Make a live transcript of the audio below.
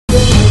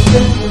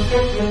Welcome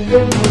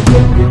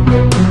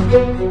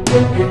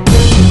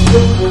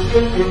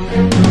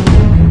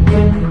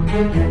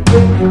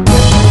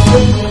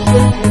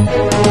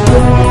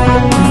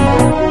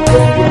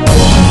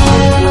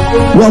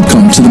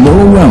to the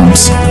Mortal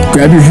Realms.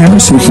 Grab your hammer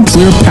so we can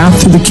clear a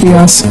path through the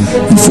chaos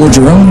and forge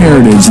our own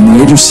narratives in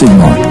the Age of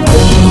Sigmar.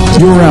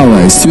 Your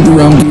allies through the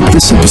realm gate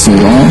this episode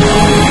are...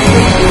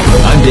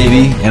 I'm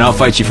Davey, and I'll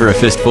fight you for a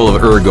fistful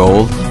of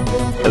gold.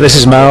 This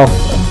is Mal.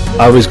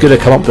 I was going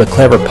to come up with a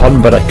clever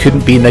pun, but I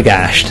couldn't be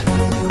nagashed.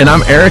 And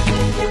I'm Eric,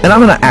 and I'm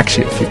going to ask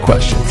you a few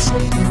questions.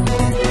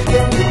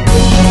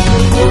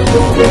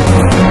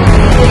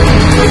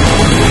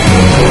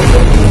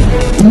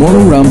 The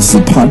Mortal Realms is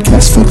a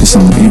podcast focused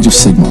on the Age of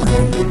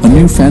Sigmar, a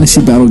new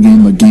fantasy battle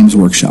game by Games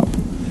Workshop.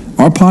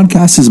 Our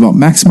podcast is about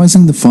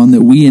maximizing the fun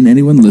that we and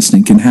anyone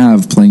listening can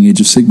have playing Age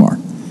of Sigmar.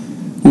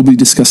 We'll be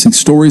discussing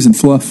stories and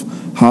fluff,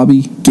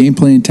 hobby,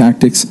 gameplay and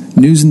tactics,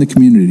 news in the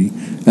community,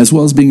 as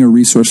well as being a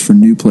resource for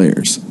new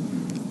players.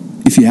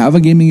 If you have a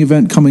gaming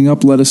event coming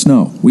up, let us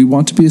know. We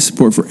want to be a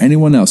support for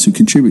anyone else who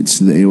contributes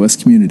to the AOS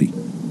community.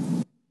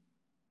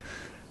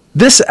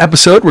 This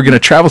episode, we're going to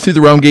travel through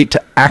the realm gate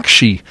to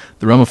Aqshy,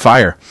 the Realm of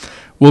Fire.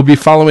 We'll be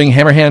following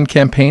Hammerhand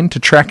campaign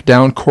to track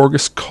down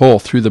Korgus Cole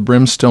through the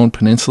Brimstone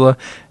Peninsula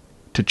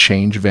to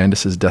change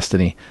Vandus'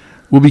 destiny.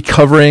 We'll be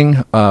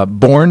covering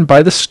Born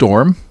by the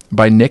Storm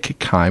by Nick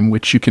Kime,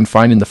 which you can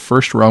find in the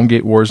first Realm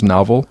Gate Wars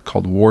novel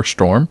called War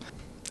Storm,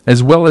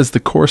 as well as the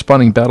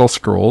corresponding battle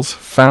scrolls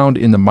found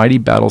in the Mighty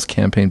Battles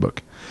campaign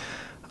book.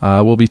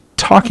 We'll be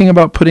talking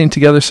about putting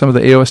together some of the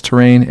AOS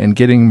terrain and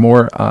getting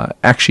more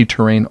Aqshy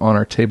terrain on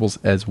our tables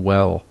as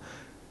well.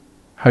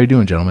 How are you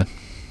doing, gentlemen?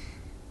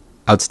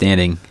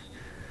 Outstanding.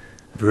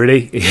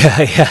 Really?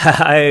 Yeah.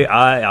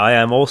 I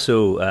am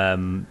also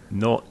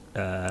not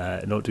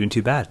doing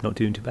too bad. Not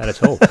doing too bad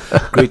at all.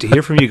 Great to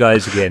hear from you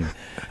guys again.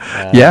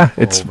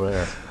 It's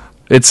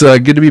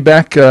good to be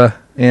back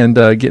and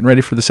getting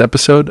ready for this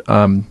episode.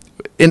 An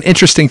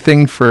interesting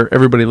thing for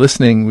everybody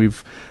listening,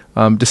 we've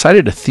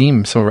decided to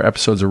theme some of our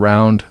episodes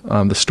around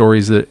the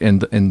stories that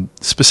in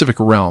specific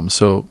realms.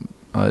 So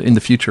in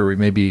the future, we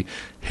may be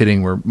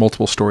hitting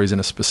multiple stories in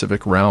a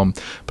specific realm,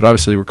 but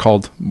obviously we're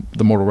called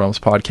the Mortal Realms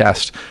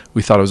Podcast.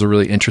 We thought it was a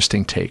really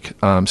interesting take.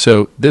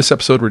 So this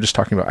episode, we're just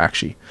talking about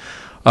Aqshy.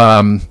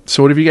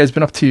 So what have you guys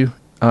been up to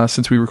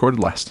since we recorded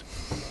last?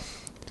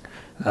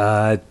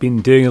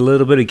 Been doing a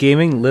little bit of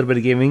gaming.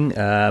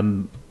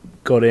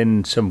 Got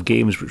in some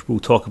games which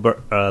we'll talk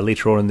about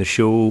later on in the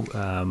show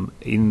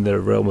in the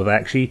realm of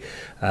Aqshy.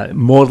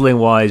 Modelling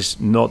wise,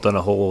 not done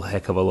a whole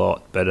heck of a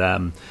lot,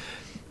 but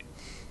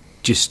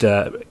just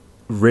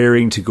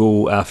raring to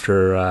go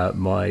after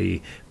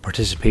my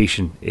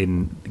participation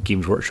in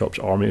Games Workshop's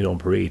Army on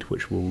Parade,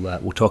 which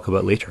we'll talk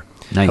about later.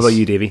 Nice. How about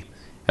you, Davey?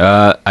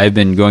 I've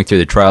been going through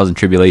the trials and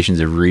tribulations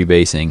of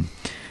rebasing.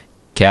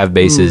 Cav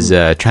bases,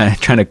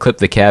 trying to clip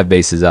the cav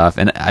bases off,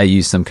 and I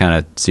use some kind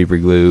of super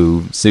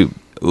glue,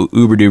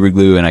 uber duper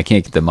glue, and I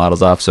can't get the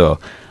models off, so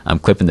I'm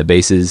clipping the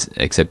bases,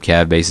 except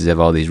cav bases have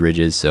all these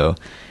ridges, so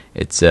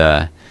it's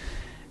not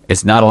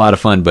a lot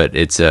of fun, but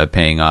it's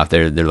paying off.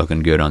 They're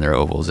looking good on their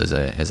ovals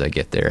as I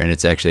get there, and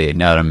it's actually,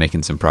 now that I'm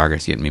making some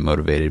progress, getting me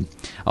motivated.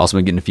 Also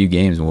been getting a few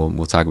games, and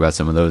we'll talk about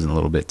some of those in a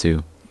little bit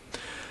too.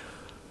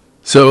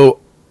 So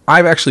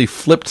I've actually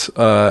flipped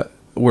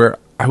where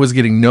I was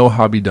getting no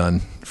hobby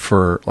done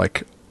for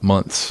like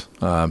months,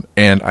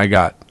 and I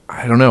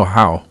don't know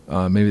how,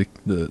 maybe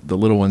the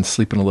little one's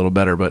sleeping a little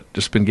better, but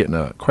just been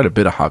getting quite a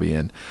bit of hobby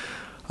in.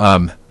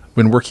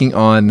 Been working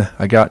on,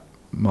 I got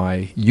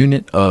my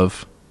unit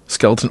of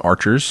skeleton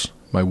archers,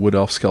 my wood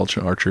elf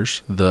skeleton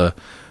archers, the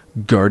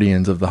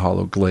Guardians of the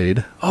Hollow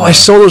Glade. Oh, I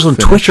saw those on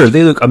Twitter.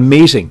 They look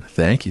amazing.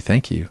 Thank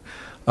you.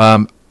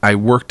 I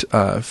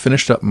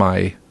finished up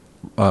my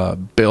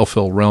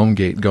Baleful Realm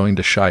Gate going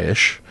to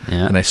Shyish,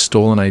 and I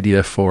stole an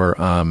idea for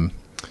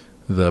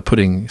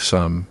putting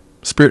some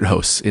spirit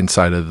hosts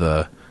inside of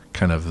the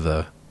kind of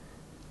the.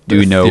 Do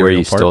we know where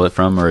you stole it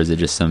from, or is it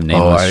just some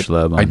nameless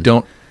schlub? I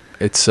don't.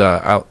 It's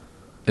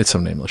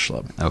some nameless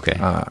schlub. Okay.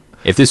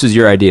 If this was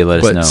your idea, let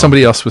us know. But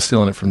somebody else was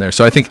stealing it from there,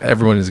 so I think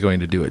everyone is going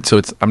to do it. So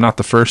I'm not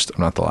the first,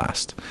 I'm not the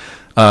last.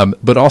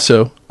 But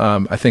also,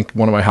 I think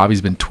one of my hobbies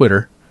has been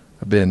Twitter.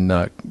 I've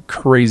been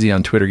crazy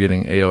on Twitter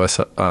getting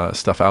AOS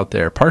stuff out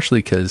there, partially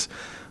because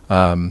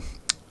I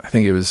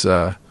think it was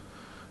a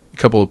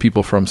couple of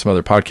people from some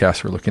other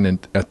podcasts were looking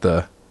at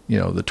the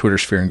Twitter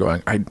sphere and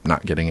going, I'm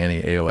not getting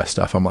any AOS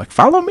stuff. I'm like,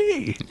 follow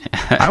me.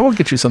 I will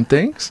get you some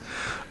things.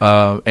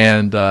 My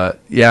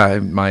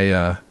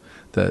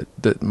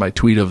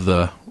tweet of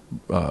the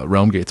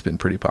Realm Gate's been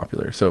pretty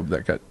popular, so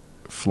that got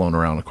flown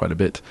around quite a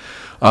bit.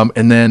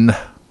 And then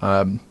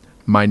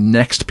my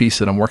next piece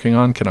that I'm working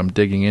on, I'm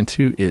digging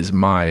into, is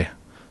my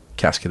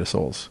Casket of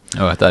Souls.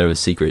 Oh, I thought it was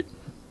secret.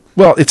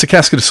 Well, it's a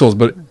Casket of Souls,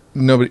 but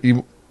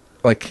nobody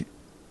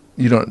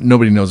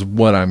knows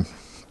what I'm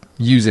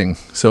using.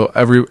 So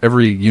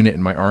every unit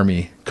in my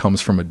army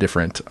comes from a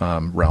different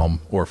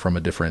realm or from a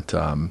different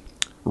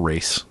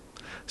race.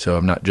 So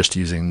I'm not just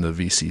using the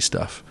VC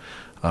stuff.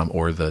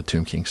 or the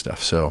Tomb King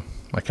stuff. So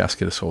my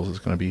Cascade of Souls is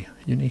going to be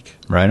unique.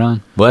 Right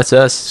on. Bless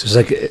us. So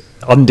it's like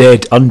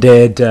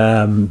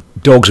undead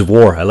Dogs of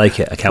War. I like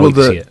it. I can't wait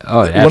to see it.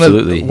 Oh,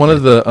 absolutely. One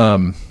of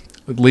the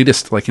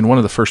latest, like in one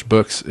of the first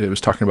books, it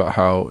was talking about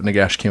how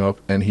Nagash came up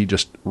and he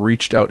just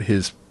reached out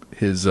his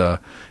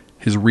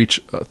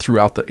reach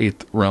throughout the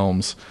 8th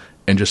realms,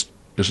 and just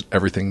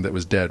everything that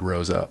was dead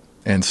rose up.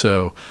 And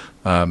so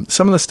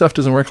some of the stuff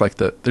doesn't work like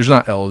that. There's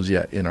not elves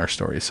yet in our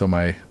story, so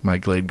my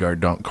Glade Guard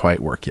don't quite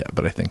work yet,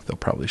 but I think they'll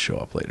probably show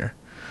up later.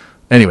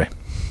 Anyway,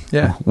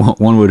 yeah.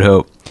 One would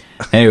hope.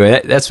 Anyway,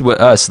 that's what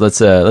us. Let's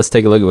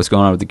take a look at what's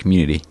going on with the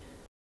community.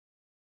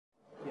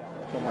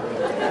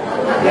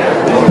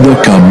 The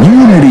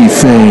community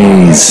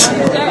phase.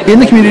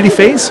 In the community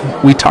phase,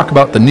 we talk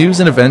about the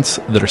news and events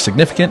that are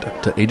significant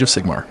to Age of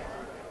Sigmar.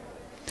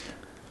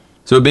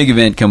 So a big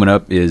event coming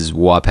up is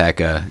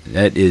Wapaka.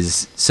 That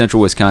is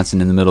central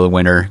Wisconsin in the middle of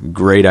winter.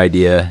 Great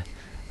idea,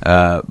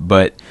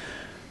 but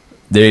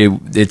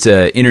it's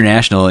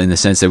international in the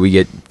sense that we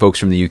get folks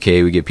from the UK,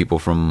 we get people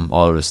from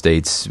all over the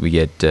states, we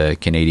get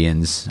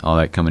Canadians, all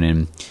that coming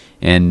in.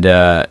 And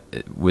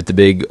with the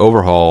big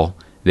overhaul,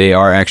 they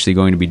are actually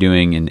going to be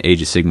doing an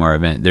Age of Sigmar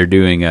event. They're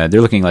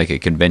looking like a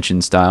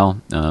convention style.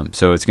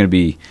 So it's going to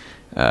be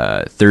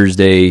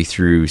Thursday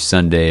through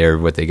Sunday, or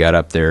what they got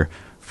up there.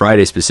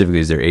 Friday specifically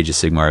is their Age of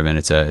Sigmar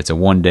event. It's a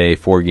 1 day,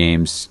 4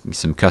 games,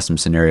 some custom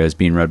scenarios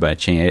being run by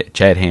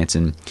Chad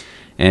Hansen.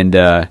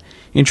 And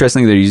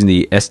interestingly, they're using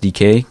the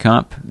SDK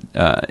comp.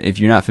 If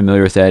you're not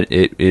familiar with that,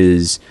 it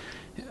is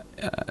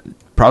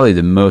probably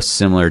the most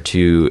similar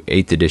to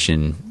 8th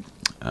edition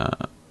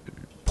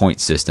point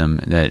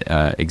system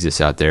that exists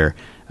out there.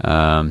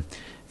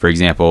 For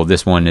example,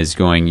 this one is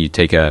you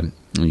take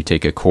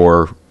a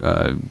core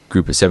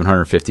group of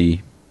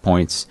 750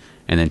 points,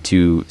 and then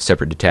 2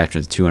 separate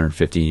detachments of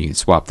 250. You can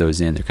swap those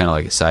in. They're kind of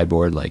like a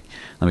sideboard. Like,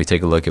 let me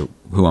take a look at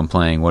who I'm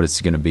playing, what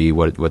it's going to be,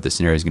 what the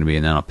scenario is going to be,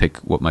 and then I'll pick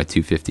what my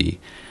 250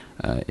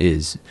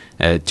 is.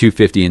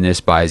 250 in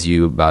this buys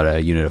you about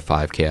a unit of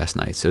 5 Chaos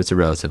Knights, so it's a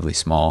relatively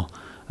small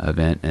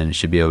event, and it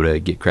should be able to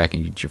get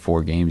cracking, get your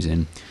 4 games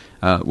in.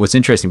 What's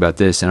interesting about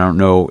this, and I don't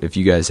know if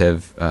you guys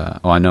have.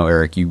 I know,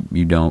 Eric,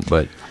 you don't,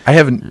 but I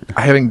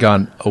haven't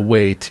gone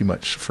away too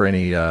much for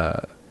any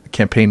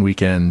campaign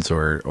weekends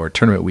or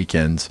tournament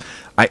weekends.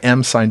 I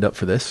am signed up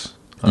for this,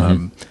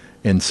 and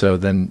so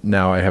then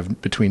now I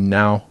have between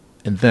now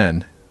and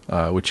then,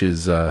 which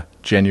is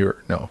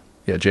January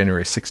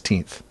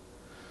 16th.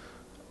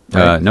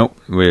 Right? Nope,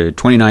 we're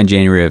 29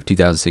 January of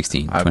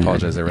 2016. I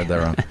apologize, I read that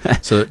wrong.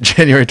 So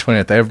January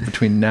 20th. I have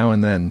between now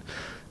and then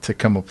to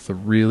come up with a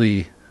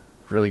really,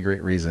 really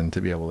great reason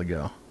to be able to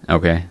go.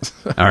 Okay.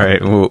 All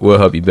right. We'll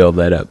help you build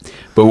that up.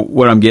 But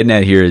what I'm getting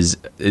at here is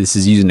this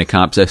is using the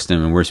comp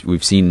system, and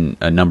we've seen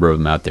a number of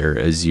them out there.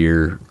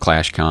 Azir,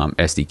 Clash Comp,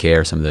 SDK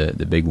are some of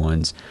the big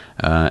ones.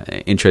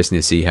 Interesting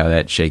to see how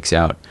that shakes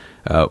out.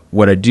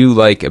 What I do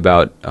like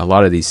about a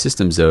lot of these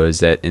systems, though,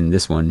 is that in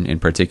this one in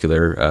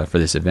particular, for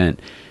this event,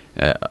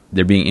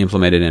 they're being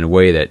implemented in a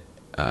way that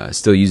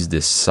still uses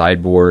this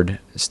sideboard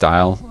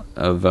style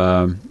of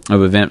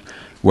event,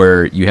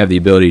 where you have the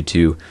ability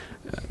to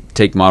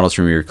take models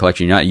from your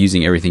collection. You're not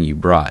using everything you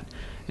brought,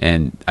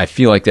 and I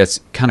feel like that's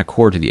kind of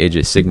core to the Age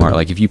of Sigmar.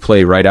 Like, if you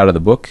play right out of the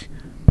book,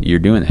 you're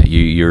doing that.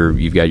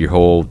 You've got your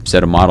whole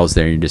set of models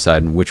there, and you're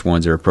deciding which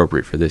ones are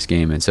appropriate for this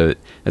game. And so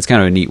that's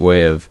kind of a neat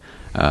way of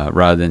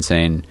rather than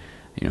saying,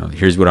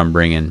 here's what I'm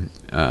bringing,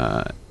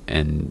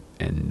 and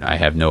I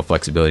have no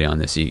flexibility on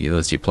this.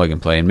 Let's plug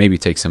and play, and maybe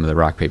take some of the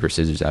rock paper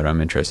scissors out.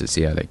 I'm interested to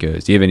see how that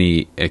goes. Do you have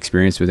any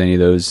experience with any of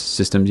those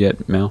systems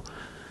yet, Mel?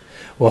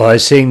 Well, I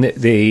was saying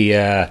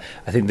that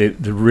I think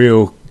the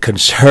real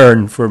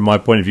concern from my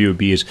point of view would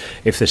be is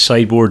if the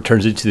sideboard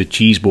turns into the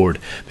cheese board,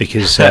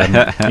 because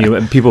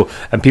and people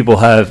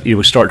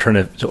have start trying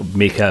to sort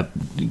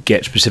of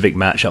get specific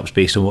matchups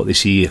based on what they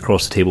see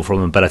across the table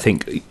from them. But I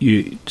think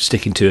you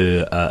sticking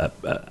to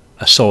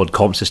a solid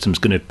comp system is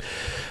going to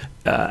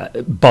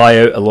buy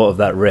out a lot of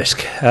that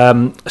risk.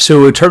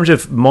 So in terms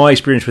of my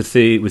experience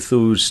with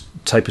those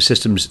type of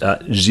systems,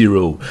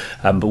 zero.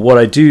 But what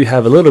I do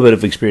have a little bit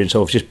of experience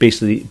of, just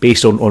basically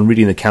based on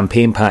reading the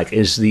campaign pack,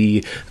 is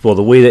the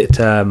way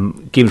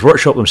that Games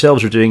Workshop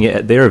themselves are doing it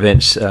at their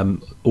events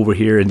over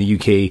here in the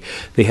UK.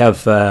 They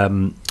have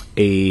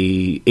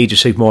a Age of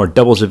Sigmar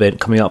doubles event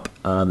coming up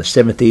on the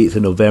 7th, 8th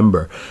of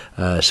November.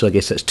 So I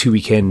guess that's 2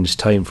 weekends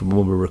time from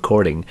when we're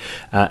recording.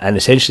 And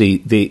essentially,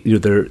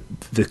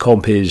 the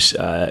comp is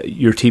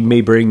your team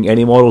may bring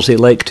any models they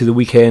like to the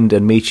weekend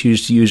and may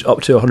choose to use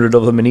up to 100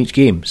 of them in each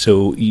game.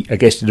 So I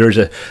guess there's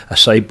a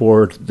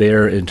sideboard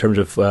there in terms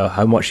of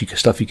how much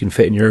stuff you can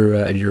fit in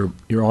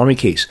your army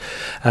case.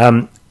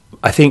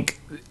 I think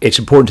it's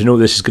important to know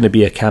this is going to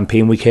be a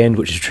campaign weekend,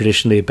 which is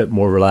traditionally a bit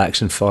more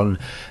relaxed and fun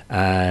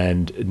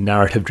and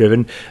narrative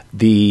driven.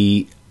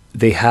 They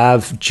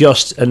have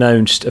just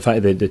announced, in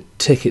fact, the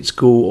tickets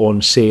go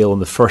on sale on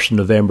the 1st of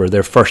November.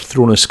 Their first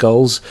Throne of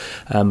Skulls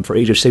for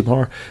Age of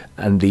Sigmar,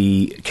 and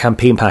the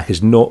campaign pack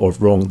is not, or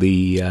wrong,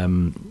 the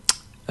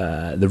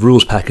the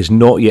rules pack is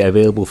not yet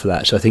available for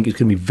that, so I think it's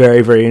going to be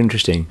very, very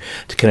interesting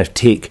to kind of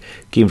take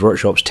Games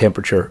Workshop's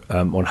temperature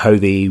on how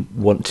they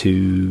want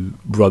to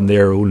run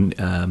their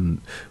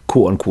own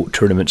quote-unquote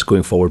tournaments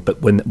going forward,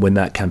 but when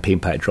that campaign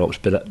pack drops.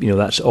 But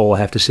that's all I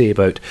have to say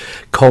about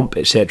comp,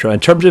 etc. In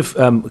terms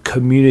of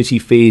community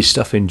phase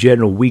stuff in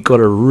general, we got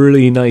a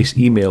really nice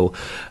email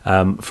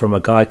from a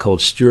guy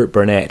called Stuart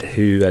Burnett,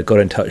 who got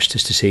in touch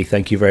just to say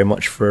thank you very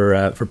much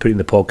for putting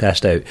the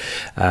podcast out.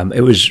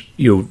 It was,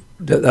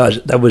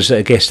 that was,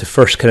 I guess, the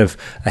first kind of,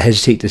 I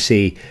hesitate to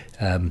say,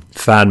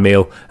 fan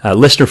mail.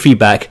 Listener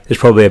feedback is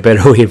probably a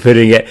better way of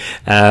putting it,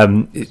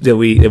 that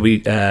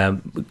we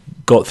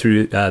got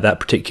through that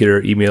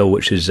particular email,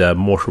 which is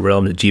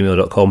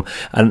mortalrealms@gmail.com.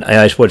 And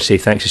I just want to say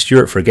thanks to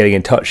Stuart for getting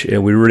in touch.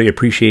 We really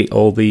appreciate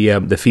all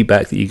the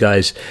feedback that you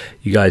guys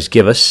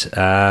give us,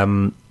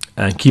 and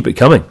keep it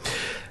coming.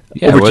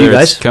 Yeah, Over to you guys.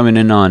 Whether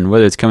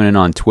it's coming in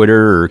on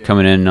Twitter or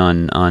coming in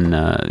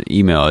on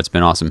email, it's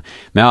been awesome.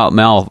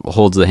 Mal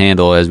holds the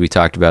handle, as we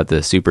talked about,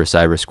 the Super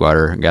Cyber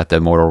Squatter, got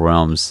the Mortal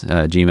Realms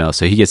Gmail,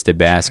 so he gets to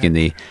bask in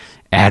the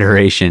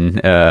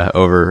adoration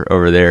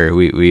over there.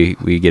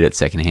 We get it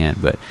secondhand,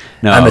 but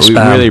no, and the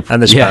spam, we really,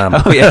 and the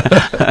spam.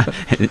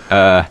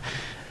 Yeah.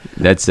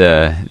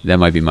 That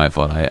might be my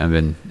fault. I've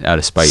been out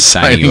of spite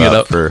signing you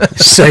up for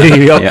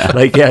signing you up.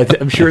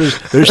 I'm sure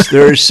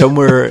there's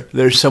somewhere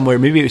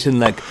maybe it's in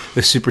like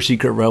the super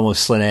secret realm of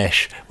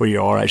Slanesh where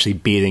you are actually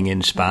bathing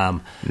in spam.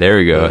 There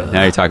we go.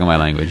 Now you're talking my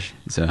language.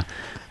 So,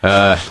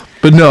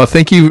 but no,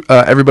 thank you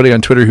everybody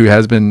on Twitter who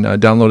has been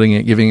downloading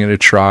it, giving it a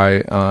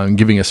try,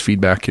 giving us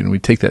feedback, and we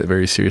take that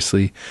very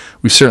seriously.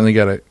 We've certainly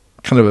got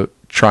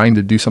trying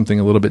to do something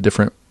a little bit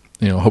different.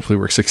 Hopefully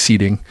we're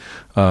succeeding,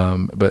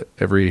 but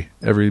every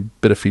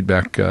bit of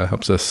feedback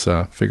helps us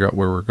figure out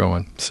where we're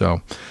going.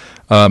 So,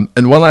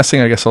 and one last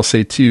thing I guess I'll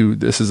say too,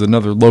 this is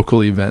another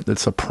local event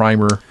that's a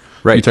primer.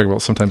 Right. You talk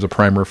about sometimes a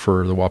primer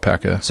for the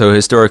Wapaka. So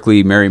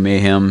historically, Merry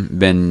Mayhem,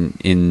 been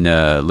in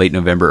late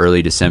November,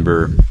 early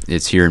December.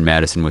 It's here in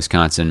Madison,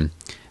 Wisconsin.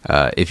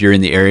 If you're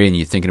in the area and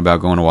you're thinking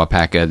about going to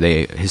Wapaka,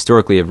 they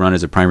historically have run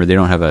as a primer. They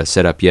don't have a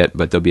setup yet,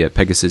 but they'll be at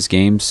Pegasus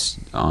Games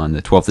on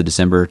the 12th of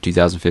December,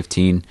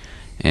 2015.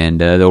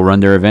 And they'll run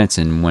their events,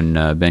 and when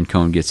Ben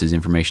Cohn gets his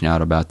information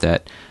out about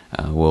that,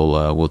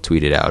 we'll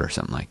tweet it out or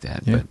something like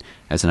that. Yeah. But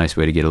that's a nice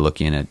way to get a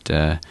look in at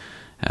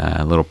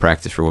a little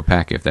practice for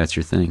Wapaka, if that's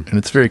your thing. And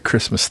it's very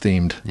Christmas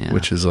themed,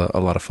 which is a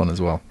lot of fun as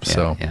well. Is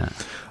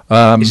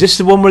this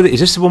the one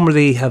where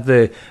they have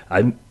the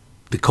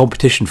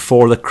competition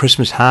for the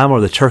Christmas ham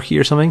or the turkey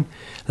or something?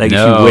 Like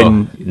no, if you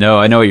win. No,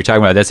 I know what you're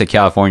talking about. That's a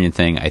Californian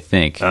thing, I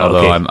think. Although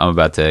okay. I'm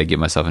about to get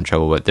myself in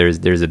trouble. But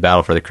there's a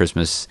battle for the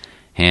Christmas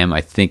ham.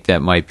 I think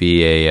that might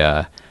be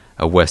a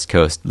West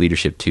Coast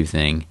Leadership 2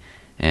 thing,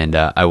 and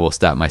I will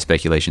stop my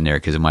speculation there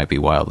because it might be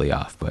wildly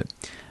off, but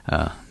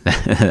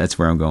that's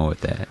where I'm going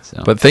with that.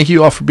 So. But thank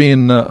you all for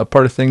being a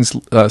part of things.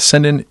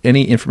 Send in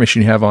any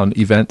information you have on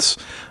events.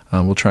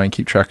 We'll try and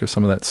keep track of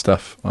some of that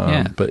stuff,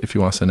 but if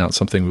you want us to announce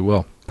something, we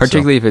will.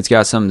 Particularly if it's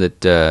got something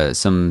that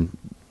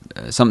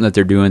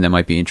they're doing that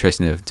might be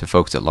interesting to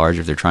folks at large.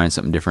 If they're trying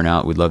something different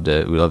out, we'd love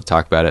to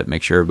talk about it,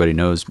 make sure everybody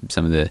knows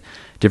some of the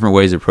different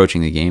ways of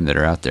approaching the game that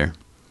are out there.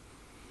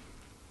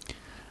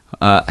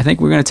 I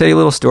think we're going to tell you a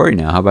little story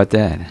now. How about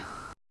that?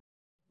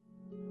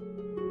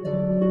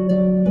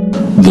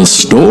 The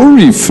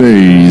story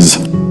phase.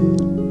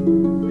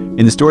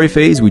 In the story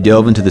phase, we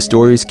delve into the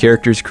stories,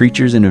 characters,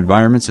 creatures, and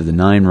environments of the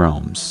 9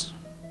 realms.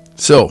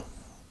 So,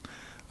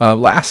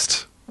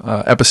 last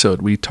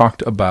episode we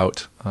talked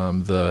about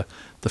the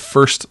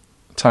first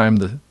time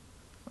the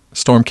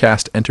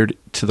Stormcast entered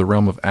to the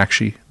realm of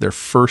Aqshy, their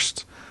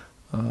first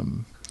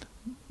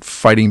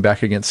fighting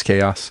back against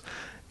chaos.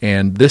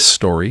 And this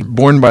story,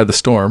 Born by the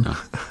Storm,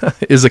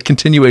 is a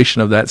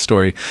continuation of that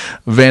story.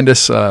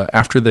 Vandus,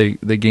 after they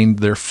gained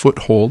their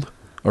foothold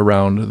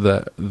around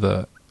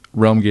the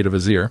realm gate of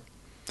Azir,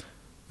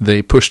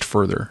 they pushed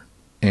further.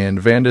 And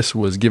Vandus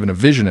was given a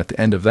vision at the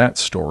end of that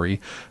story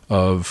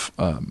of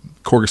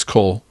Korgus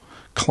Kul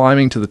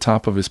climbing to the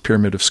top of his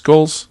Pyramid of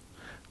Skulls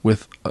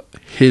with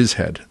his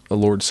head, a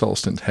Lord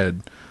Celestin's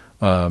head,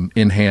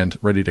 in hand,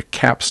 ready to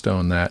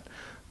capstone that,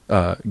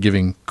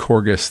 giving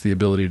Korgus the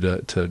ability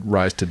to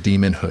rise to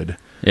demonhood.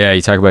 Yeah,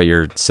 you talk about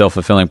your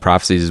self-fulfilling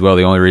prophecies as well.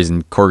 The only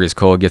reason Korgus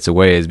Kul gets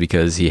away is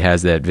because he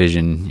has that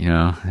vision,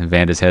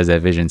 Vandus has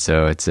that vision,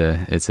 so it's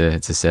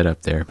a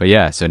setup there. But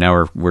yeah, so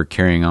now we're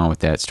carrying on with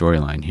that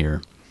storyline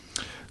here.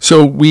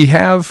 So we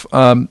have,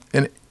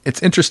 and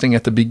it's interesting,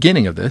 at the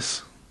beginning of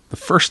this, the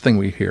first thing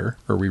we hear,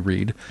 or we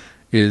read,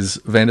 is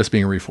Vandus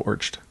being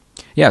reforged.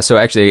 Yeah, so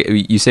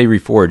actually, you say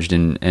reforged,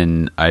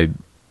 and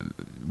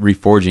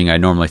reforging, I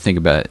normally think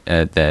about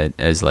that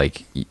as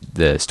like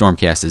the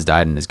Stormcast has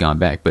died and has gone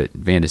back, but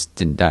Vandus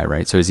didn't die,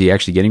 right? So is he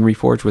actually getting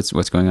reforged?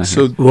 What's going on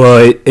here?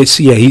 Well,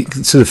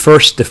 so the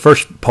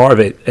first part of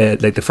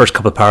it, like the first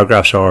couple of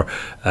paragraphs are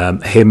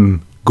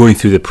him going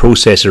through the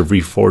process of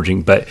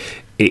reforging, but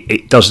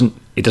it doesn't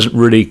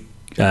really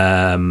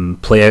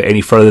play out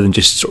any further than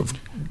just sort of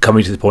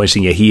coming to the point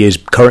saying, he is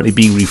currently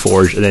being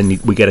reforged, and then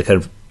we get a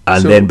kind of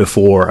and then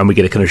before, and we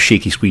get a kind of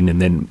shaky screen,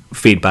 and then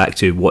fade back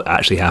to what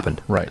actually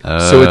happened. Right.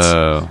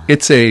 So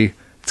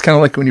it's kind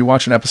of like when you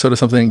watch an episode of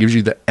something, it gives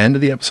you the end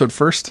of the episode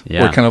first,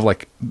 or kind of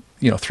like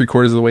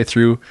 3/4 of the way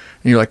through,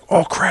 and you're like,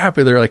 oh crap!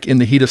 Or they're like in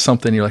the heat of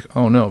something. You're like,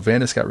 oh no,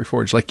 Vandus got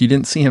reforged. Like you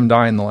didn't see him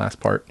die in the last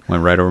part.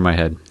 Went right over my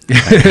head.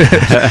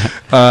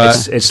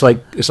 It's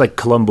like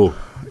Columbo.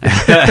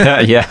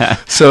 Yeah.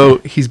 So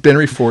he's been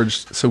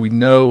reforged. So we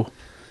know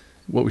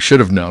what we should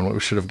have known, what we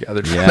should have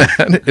gathered from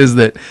that is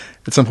that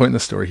at some point in the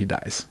story he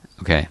dies.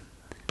 Okay.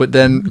 But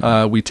then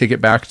we take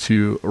it back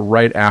to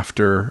right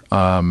after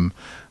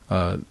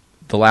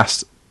the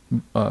last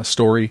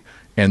story,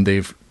 and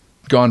they've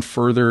gone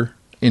further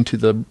into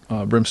the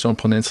Brimstone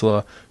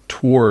Peninsula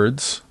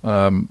towards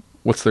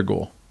what's their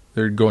goal?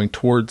 They're going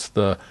towards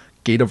the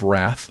Gate of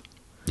Wrath.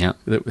 Yeah,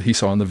 that he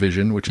saw in the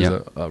vision, which is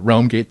a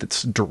realm gate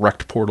that's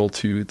direct portal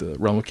to the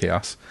realm of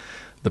chaos.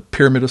 The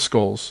Pyramid of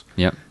Skulls.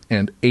 Yep.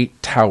 And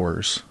 8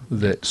 towers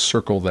that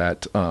circle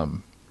that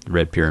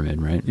Red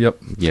Pyramid, right? Yep.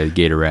 Yeah, the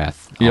Gate of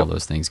Wrath. All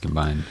those things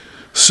combined.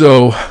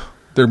 So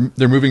they're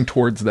moving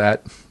towards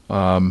that,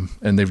 and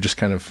they've just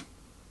kind of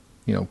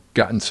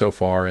gotten so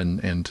far,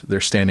 and they're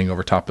standing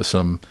over top of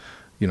some,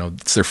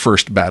 it's their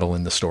first battle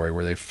in the story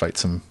where they fight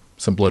some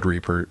Blood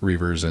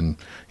Reavers and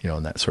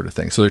and that sort of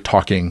thing. So they're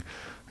talking.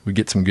 We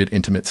get some good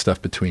intimate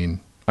stuff between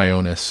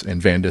Ionis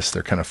and Vandus,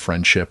 their kind of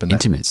friendship and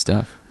intimate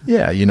stuff.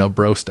 Yeah,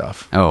 bro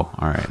stuff. Oh,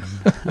 all right.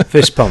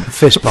 Fist pump.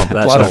 That's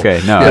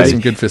okay. No, yeah, some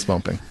good fist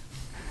bumping.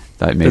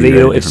 That maybe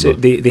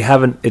they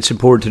haven't. It's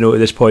important to note at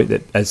this point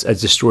that as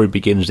the story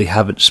begins, they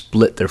haven't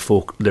split their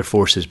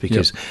forces,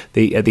 because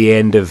they, at the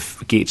end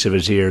of Gates of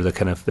Azir,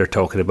 they're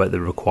talking about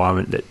the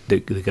requirement that they're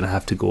going to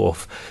have to go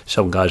off.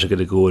 Some guys are going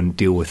to go and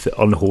deal with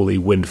the unholy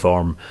wind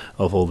farm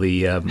of all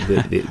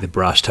the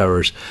brass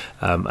towers,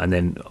 and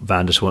then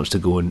Vandus wants to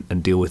go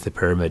and deal with the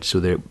pyramid. So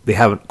they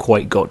haven't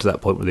quite got to that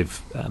point where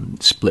they've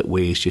split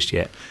ways just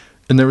yet.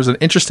 And there was an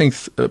interesting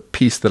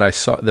piece that I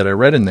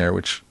read in there,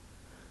 which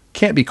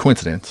can't be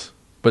coincidence,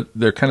 but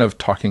they're kind of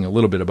talking a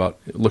little bit about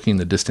looking in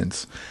the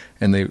distance,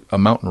 and a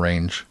mountain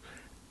range,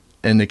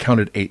 and they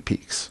counted 8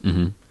 peaks.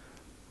 Mm-hmm.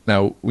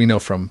 Now we know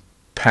from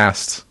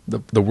past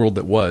the world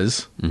that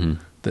was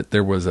that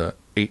there was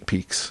 8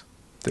 peaks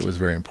that was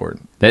very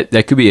important.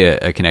 That could be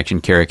a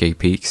connection. Carrick 8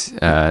 peaks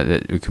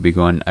that we could be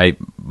going.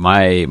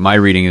 My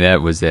reading of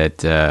that was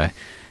that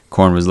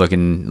Korn was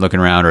looking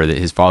around, or that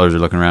his followers are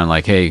looking around,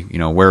 like, hey,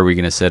 where are we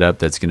going to set up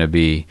that's going to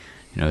be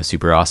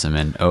super awesome,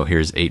 and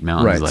here's 8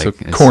 mountains. Right, like,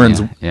 so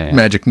Korn's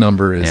magic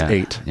number is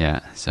 8. Yeah,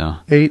 so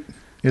 8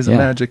 is a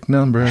magic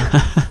number.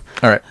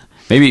 All right.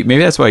 Maybe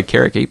that's why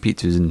Carrick 8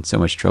 Peaks was in so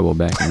much trouble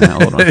back in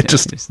that old one.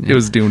 It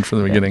was doomed from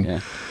the beginning.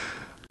 Yeah.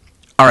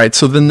 All right,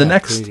 so then the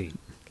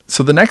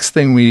next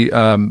thing we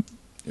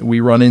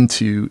run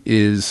into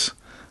is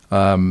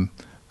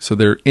so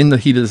they're in the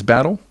heat of this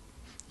battle.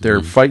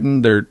 They're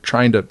fighting. They're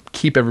trying to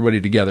keep everybody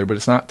together, but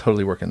it's not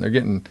totally working. They're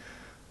getting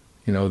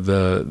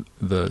the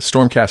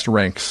Stormcast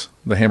ranks,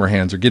 the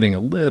Hammerhands, are getting a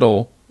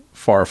little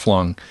far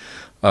flung,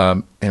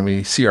 and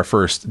we see our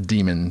first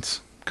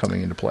demons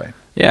coming into play.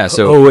 Yeah.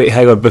 So, oh wait,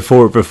 hang on.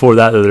 Before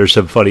that, though, there's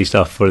some funny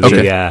stuff for the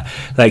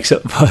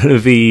one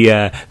of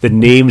the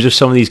names of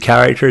some of these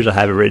characters. I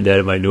have it written down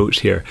in my notes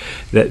here.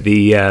 That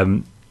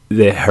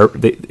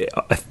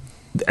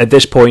at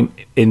this point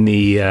in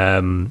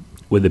the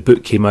when the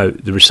book came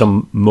out, there were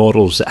some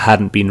models that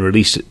hadn't been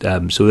released.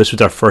 So this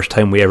was our first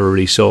time we ever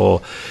really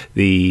saw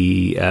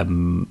the,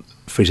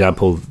 for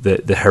example, the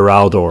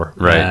Heraldor,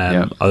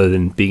 right? Other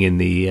than being in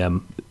the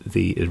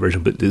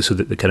original book, so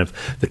that the kind of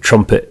the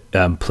trumpet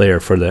player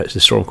for the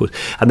Stormcoast,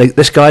 and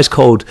this guy's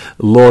called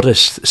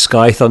Laudus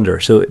Sky Thunder.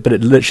 So, but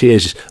it literally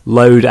is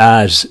loud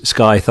as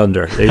Sky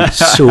Thunder. They're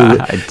so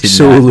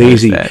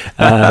lazy.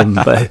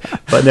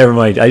 But never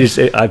mind.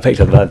 I picked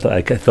up that.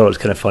 I thought it was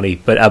kind of funny.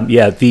 But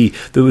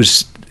there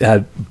was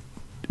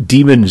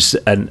demons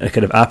and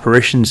kind of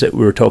apparitions that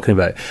we were talking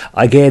about.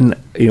 Again,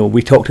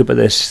 we talked about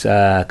this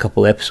a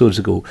couple episodes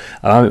ago.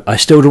 I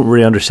still don't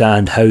really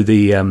understand how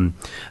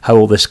how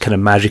all this kind of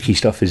magic-y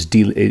stuff is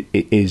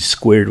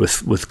squared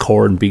with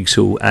Khorne being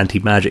so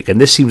anti-magic.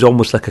 And this seems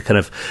almost like a kind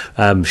of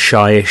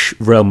shyish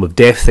realm of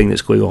death thing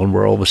that's going on,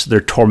 where obviously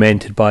they're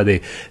tormented by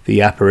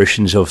the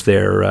apparitions of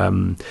their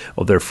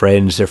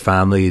friends, their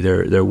family,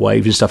 their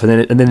wives and stuff,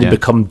 and then they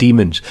become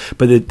demons.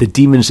 But the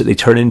demons that they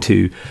turn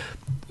into,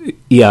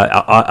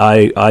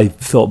 I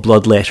thought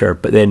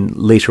Bloodletter, but then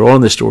later on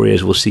in the story,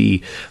 as we'll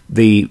see,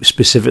 they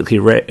specifically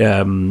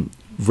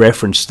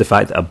reference the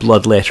fact that a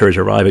Bloodletter is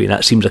arriving, and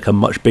that seems like a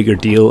much bigger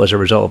deal as a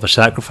result of a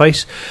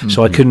sacrifice. Mm-hmm.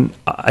 So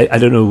I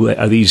don't know,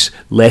 are these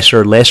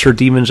lesser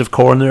demons of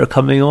Khorne that are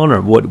coming on,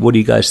 or what do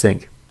you guys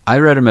think? I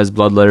read them as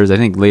Bloodletters. I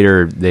think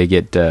later they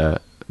get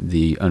the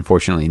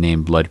unfortunately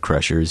named Blood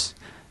Crushers.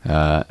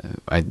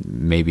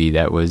 Maybe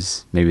that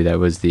was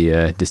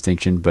the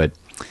distinction, but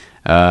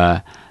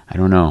I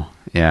don't know.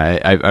 Yeah,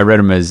 I read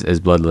them as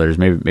Bloodletters.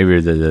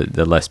 Maybe they're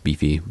the less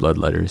beefy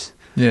Bloodletters.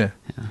 Yeah.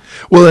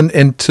 Well,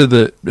 and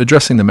to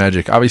addressing the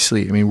magic,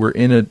 obviously, I mean, we're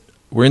in the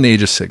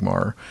Age of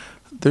Sigmar.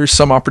 there's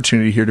some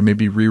opportunity here to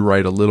maybe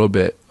rewrite a little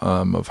bit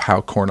of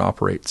how Khorne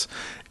operates.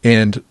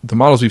 And the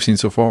models we've seen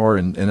so far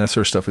and that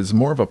sort of stuff is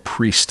more of a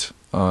priest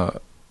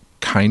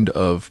kind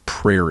of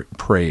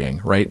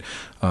praying, right?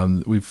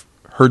 We've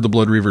heard the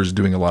Blood Reavers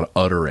doing a lot of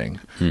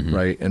uttering,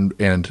 right?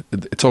 And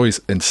it's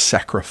always in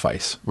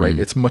sacrifice, right?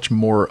 It's much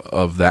more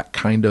of that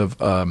kind of,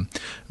 I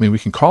mean, we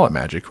can call it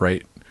magic,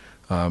 right?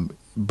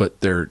 But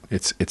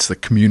it's the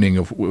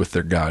communing with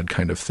their god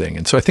kind of thing.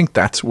 And so I think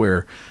that's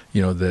where,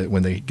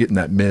 when they get in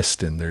that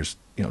mist and there's,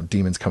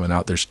 demons coming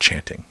out, there's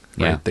chanting,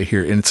 right? Yeah. They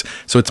hear, and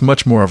it's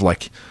much more of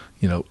like,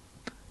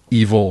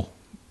 evil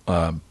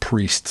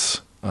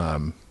priests,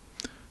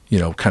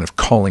 kind of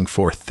calling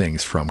forth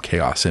things from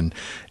chaos, and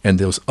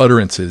those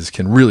utterances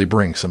can really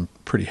bring some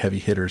pretty heavy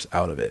hitters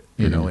out of it,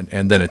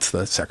 and then it's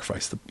the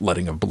sacrifice, the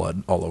letting of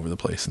blood all over the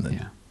place, and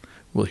then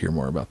we'll hear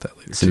more about that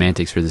later.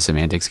 Semantics for the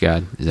semantics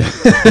god. Is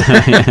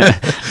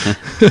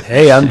that?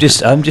 Hey, I'm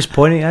just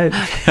pointing out.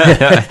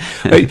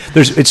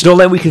 It's not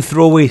like we can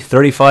throw away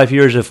 35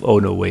 years of. Oh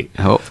no, wait.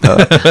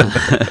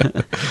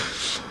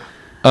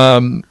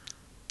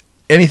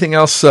 Anything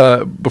else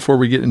before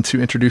we get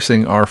into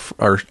introducing our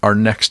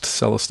next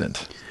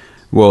Celestant?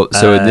 Well,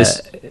 so at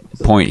this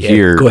point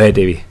here, go ahead,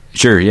 Davey.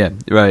 Sure, yeah.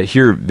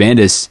 Here,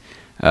 Vandus.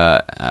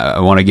 I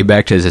want to get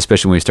back to this,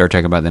 especially when we start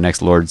talking about the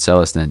next Lord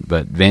Celestant.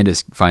 But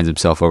Vandus finds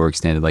himself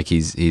overextended, like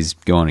he's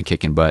going and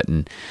kicking butt,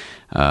 and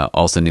all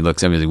of a sudden he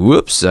looks at me and he's like,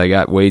 "Whoops! I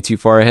got way too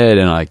far ahead,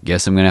 and I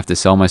guess I'm gonna have to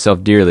sell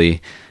myself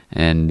dearly."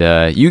 And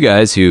you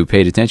guys who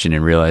paid attention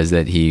and realized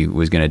that he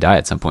was going to die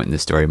at some point in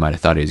this story might have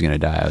thought he was going to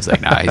die. I was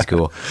like, nah, he's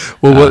cool.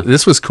 Well, what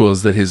this was cool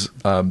is that his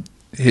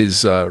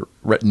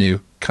retinue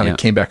kind of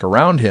came back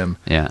around him,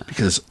 because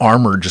his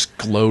armor just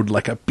glowed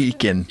like a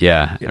beacon.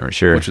 Yeah, for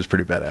sure, which was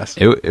pretty badass.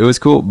 It was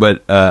cool,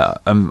 but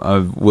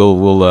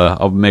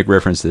I'll make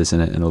reference to this in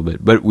a little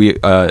bit. But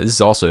this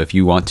is also, if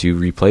you want to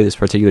replay this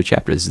particular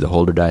chapter, this is the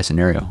hold or die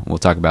scenario. We'll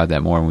talk about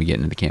that more when we get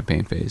into the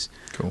campaign phase.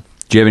 Cool.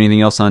 Do you have anything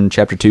else on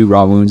chapter 2,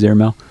 Raw Wounds there,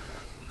 Mel?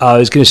 I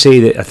was going to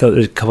say that I thought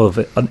there's a couple of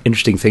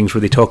interesting things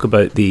where they talk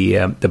about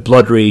the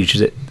blood rage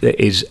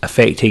that is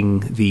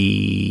affecting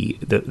the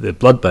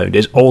bloodbound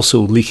is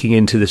also leaking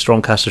into the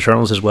Stormcast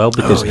Eternals as well,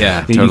 because you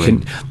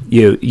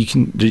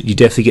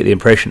definitely get the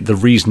impression the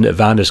reason that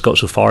Vandus got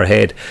so far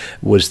ahead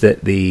was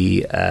that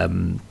the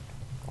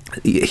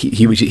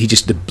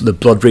the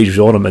blood rage was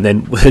on him, and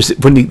then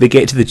when they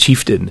get to the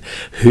chieftain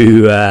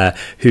who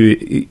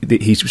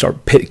he sort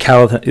of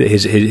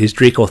his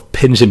Dracoth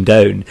pins him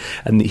down,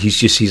 and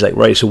he's like,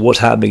 right, so what's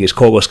happening? Is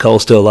Kogos Kull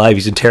still alive?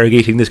 He's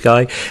interrogating this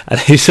guy, and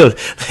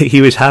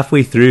he was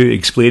halfway through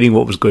explaining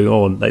what was going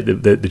on, like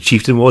the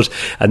chieftain was,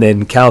 and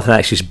then Calathan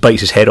actually just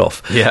bites his head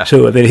off. Yeah.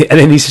 So and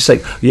then he's just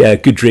like, yeah,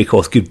 good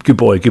Dracoth, good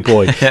boy.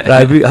 And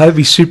I'd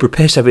be super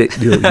pissed. I'd be,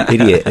 you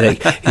idiot.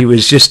 Like, he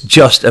was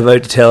just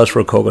about to tell us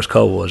where Kogos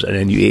Kull was, and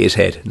then you ate his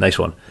head. Nice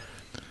one.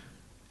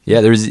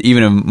 Yeah, there was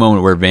even a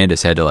moment where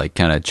Vandus had to like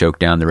kind of choke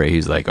down the rage.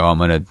 He's like, "Oh, I'm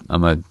gonna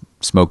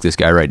smoke this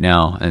guy right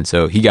now," and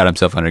so he got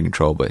himself under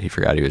control, but he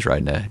forgot he was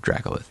riding a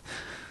Dracolith.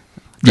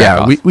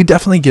 Yeah, we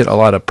definitely get a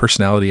lot of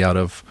personality out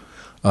of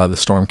the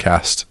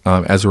Stormcast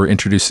as we're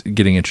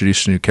getting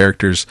introduced to new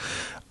characters.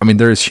 I mean,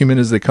 they're as human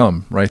as they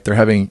come, right?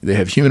 They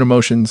have human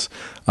emotions,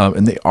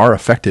 and they are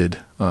affected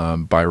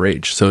by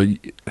rage. So,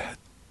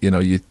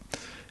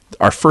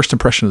 our first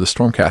impression of the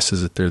Stormcast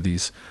is that they're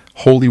these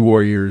holy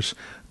warriors.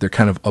 They're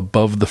kind of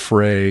above the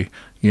fray.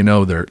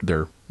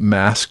 They're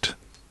masked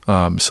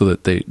so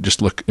that they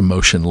just look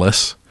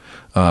emotionless.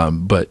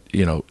 But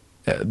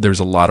there's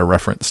a lot of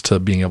reference to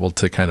being able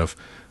to kind of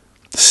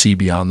see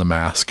beyond the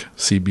mask,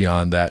 see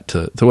beyond that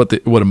to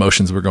what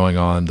emotions were going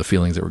on, the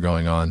feelings that were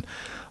going on.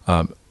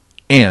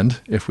 And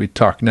if we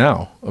talk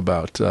now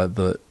about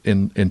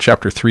in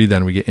chapter 3,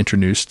 then we get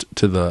introduced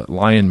to the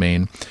Lion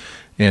Mane,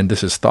 and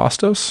this is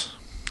Thostos.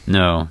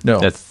 No.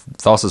 That's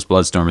Thostos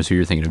Bloodstorm is who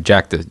you're thinking of.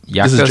 This is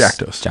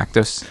Jaktos.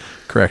 Jaktos?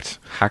 Correct.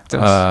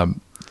 Haktos?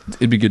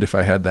 It'd be good if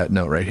I had that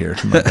note right here.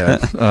 My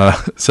bad.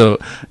 So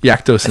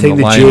Jaktos and the Lion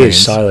Mane. I think the J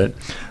is silent.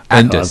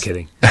 And, I'm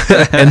kidding.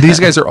 And these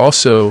guys are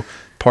also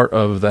part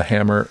of the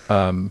Hammers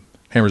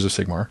of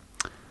Sigmar.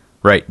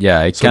 Right, yeah,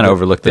 I kind of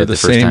overlooked that the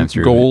first time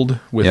through. Gold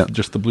with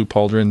just the blue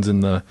pauldrons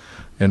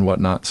and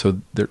whatnot.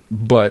 So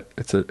but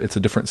it's a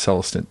different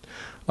Celestant.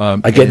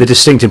 I get the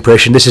distinct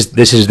impression this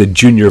is the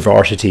junior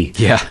varsity.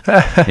 Yeah,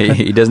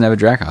 he doesn't have a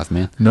Dracoth,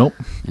 man. Nope.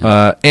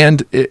 Yeah.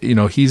 And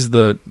he's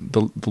the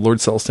Lord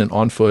Celestant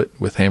on foot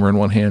with hammer in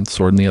one hand,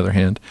 sword in the other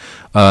hand,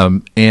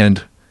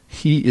 and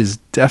he is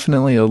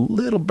definitely a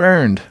little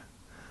burned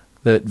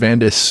that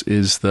Vandus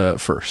is the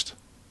first,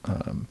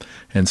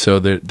 and so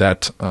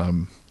that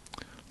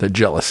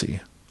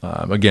jealousy,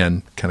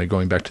 again, kind of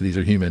going back to these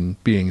are human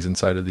beings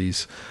inside of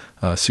these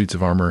suits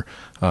of armor,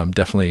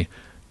 definitely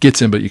gets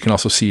him, but you can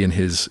also see in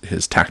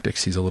his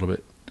tactics, he's a little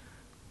bit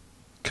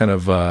kind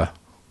of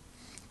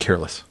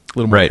careless, a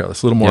little more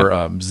careless, a little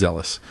more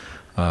zealous.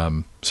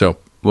 So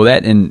Well,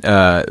 that and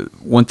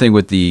one thing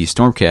with the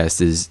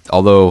Stormcast is,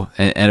 although,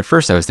 and at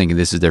first I was thinking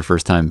this is their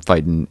first time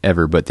fighting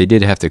ever, but they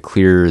did have to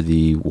clear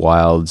the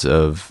wilds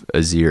of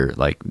Azir,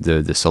 like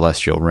the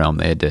celestial realm.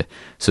 They had to,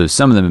 so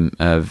some of them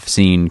have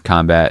seen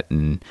combat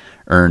and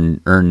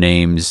earn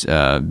names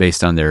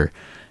based on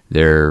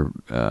their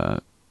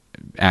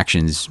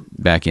actions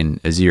back in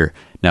Azir.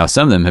 Now,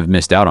 some of them have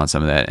missed out on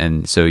some of that,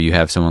 and so you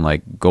have someone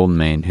like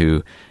Goldenmane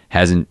who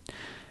hasn't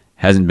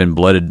been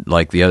blooded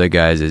like the other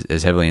guys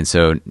as heavily, and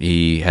so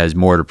he has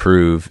more to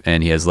prove,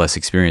 and he has less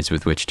experience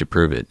with which to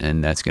prove it,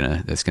 and that's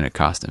gonna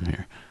cost him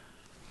here.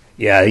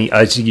 Yeah,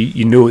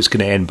 you know it's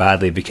going to end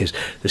badly because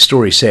the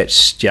story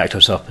sets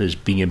Jaktos up as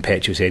being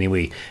impetuous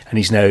anyway, and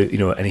he's now,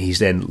 and he's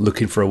then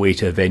looking for a way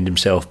to avenge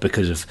himself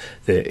because of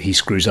he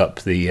screws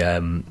up the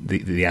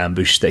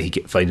ambush that he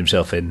finds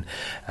himself in,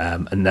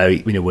 and now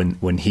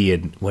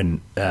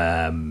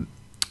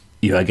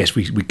I guess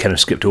we kind of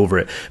skipped over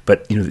it,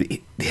 but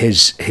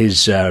his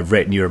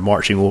retinue are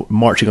marching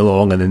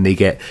along, and then they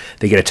get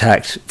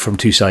attacked from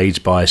two sides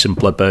by some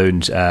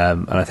bloodbound,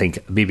 and I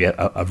think maybe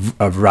a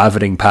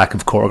ravening pack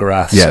of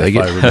Korgoraths. Yeah, they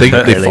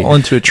fall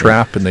into a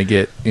trap, and they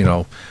get they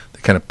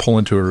kind of pull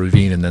into a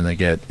ravine, and then they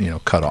get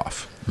cut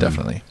off.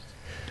 Definitely.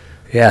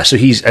 Yeah, so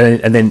he's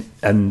and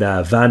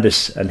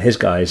Vandus and his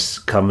guys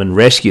come and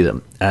rescue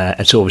them,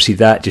 and so obviously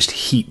that just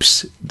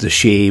heaps the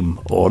shame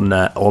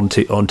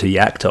onto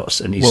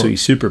Jaktos, and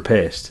he's super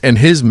pissed. And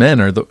his men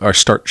are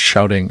start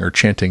shouting or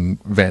chanting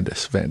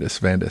Vandus, Vandus,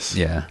 Vandus.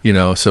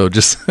 Yeah, so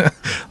just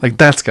like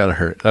that's gotta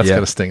hurt. That's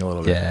gotta sting a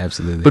little bit. Yeah,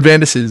 absolutely. But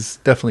Vandus is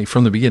definitely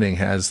from the beginning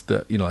has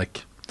the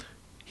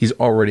he's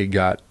already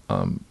got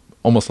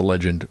almost a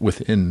legend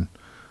within.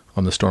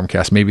 On the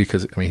Stormcast, maybe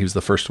because he was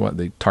the first one.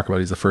 They talk about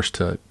he's the first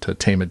to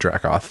tame a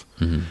Dracoth,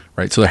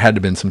 right? So there had to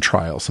have been some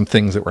trials, some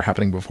things that were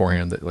happening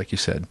beforehand that, like you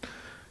said,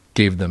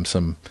 gave them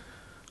some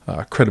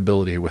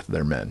credibility with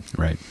their men,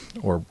 right?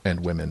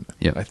 And women.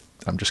 Yeah,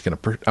 I'm just gonna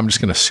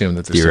assume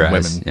that there's some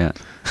women. Yeah,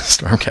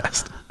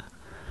 Stormcast.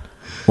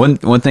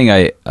 One thing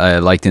I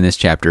liked in this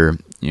chapter,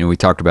 we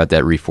talked about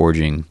that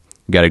reforging.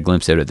 Got a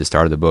glimpse of it at the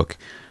start of the book,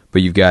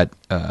 but you've got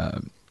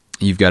a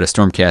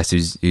Stormcast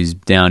who's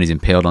down. He's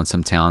impaled on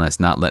some talon that's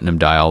not letting him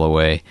die all the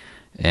way,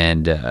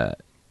 and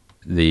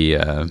they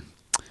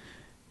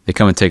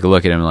come and take a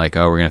look at him like,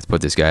 oh, we're gonna have to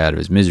put this guy out of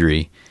his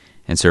misery,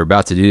 and so we're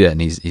about to do that,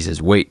 and he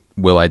says, wait,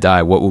 will I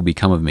die? What will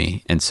become of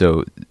me? And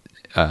so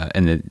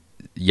and the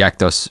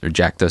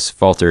Jaktos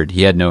faltered.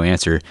 He had no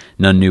answer.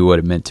 None knew what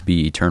it meant to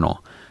be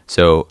eternal.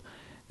 So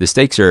the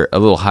stakes are a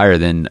little higher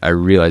than I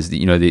realized.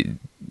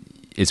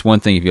 It's one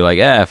thing if you're like,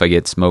 if I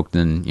get smoked,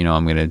 then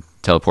I'm gonna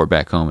teleport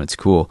back home. It's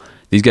cool.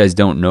 These guys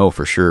don't know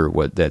for sure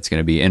what that's going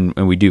to be, and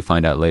we do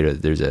find out later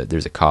that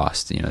there's a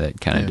cost, that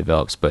kind of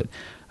develops. But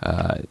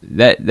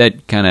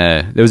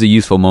that was a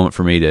useful moment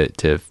for me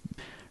to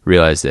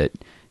realize that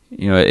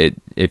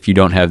if you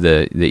don't have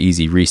the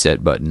easy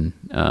reset button,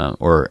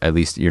 or at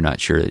least you're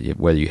not sure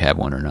whether you have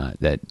one or not,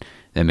 that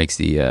makes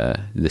the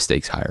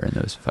stakes higher in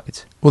those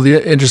fights. Well,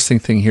 the interesting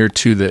thing here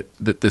too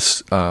that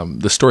this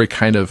the story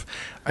kind of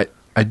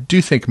I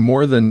do think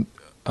more than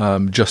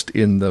just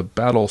in the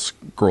battle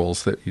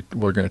scrolls that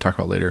we're going to talk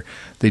about later,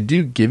 they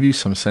do give you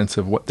some sense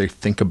of what they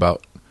think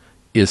about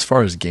as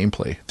far as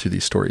gameplay to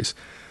these stories.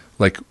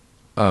 Like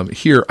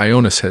here,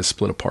 Ionis has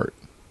split apart,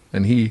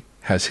 and he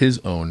has his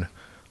own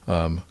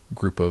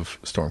group of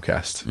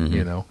Stormcasts,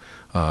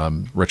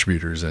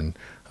 Retributors and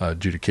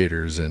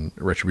Adjudicators and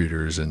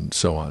Retributors and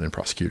so on, and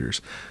Prosecutors.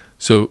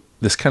 So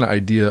this kind of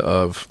idea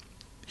of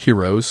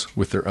heroes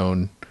with their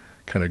own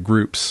kind of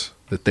groups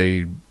that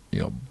they,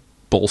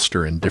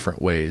 bolster in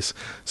different ways.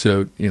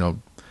 So,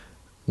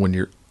 when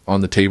you're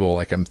on the table,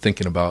 like I'm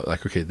thinking about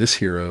like, okay, this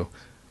hero,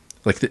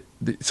 like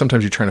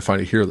sometimes you're trying to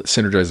find a hero that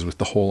synergizes with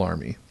the whole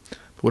army.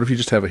 But what if you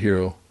just have a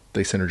hero,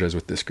 they synergize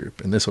with this group,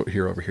 and this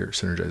hero over here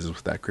synergizes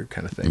with that group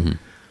kind of thing. Mm-hmm.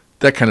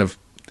 That kind of,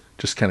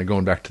 just kind of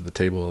going back to the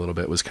table a little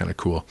bit was kind of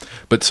cool.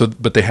 But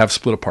they have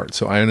split apart.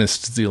 So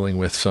Ionis is dealing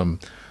with some,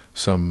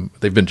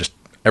 they've been just,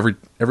 every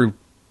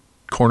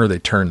corner they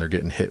turn, they're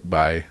getting hit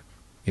by,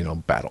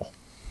 battle.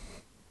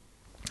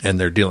 And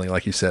they're dealing,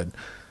 like you said,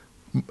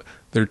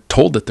 they're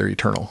told that they're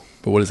eternal,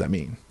 but what does that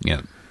mean?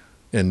 Yeah.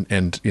 And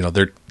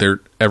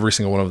they're every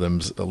single one of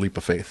them's a leap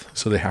of faith.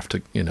 So they have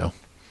to,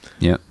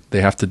 yeah,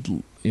 they have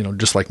to,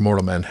 just like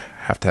mortal men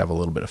have to have a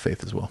little bit of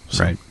faith as well.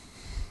 So. Right.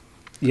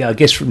 Yeah, I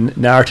guess from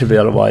narratively,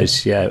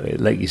 otherwise,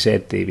 like you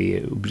said, Davey,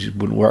 it just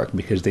wouldn't work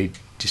because they'd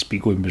just be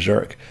going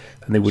berserk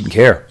and they wouldn't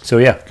care. So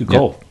yeah, good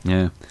call.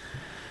 Yeah.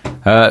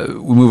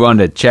 We move on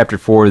to chapter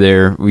 4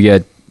 there. We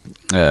got,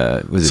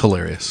 it's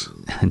hilarious.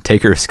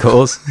 Taker of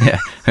Skulls. Yeah.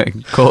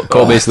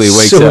 Cole basically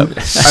wakes up.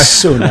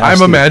 So nasty.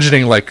 I'm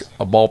imagining like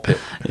a ball pit.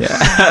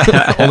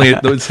 Yeah. Only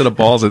instead of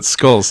balls, it's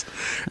skulls.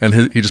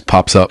 And he just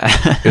pops up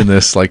in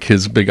this, like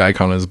his big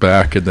icon on his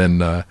back and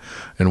then,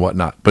 and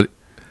whatnot. But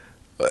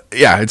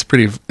yeah, it's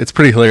pretty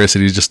hilarious that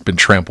he's just been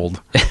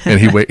trampled, and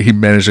he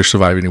managed to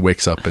survive, and he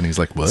wakes up and he's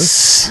like, what?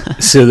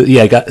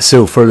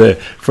 So for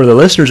the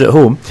listeners at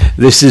home,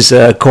 this is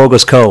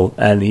Corgus Cull,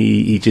 and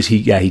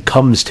he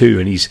comes to,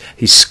 and he's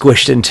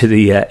squished into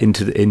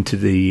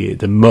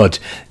the mud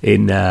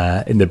in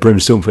the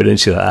Brimstone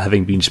Peninsula,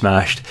 having been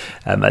smashed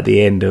at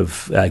the end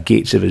of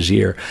Gates of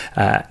Azir.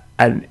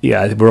 And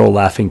yeah, we're all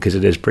laughing because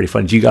it is pretty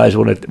fun. Do you guys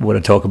want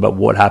to talk about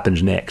what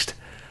happens next?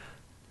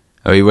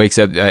 Oh, he wakes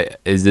up.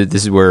 This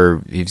is where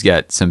he's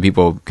got some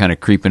people kind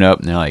of creeping up,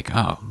 and they're like,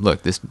 "Oh,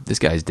 look, this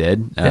guy's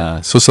dead."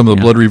 So some of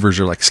the Blood Reavers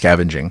are like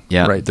scavenging.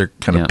 Yeah. Right. They're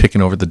kind of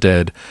picking over the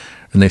dead,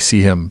 and they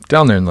see him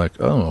down there, and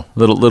like, oh,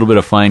 little bit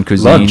of fine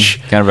cuisine,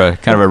 lunch. kind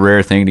of a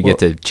rare thing to get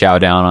to chow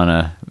down on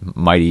a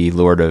mighty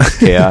Lord of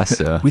Chaos.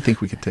 So. we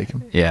think we could take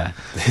him. Yeah,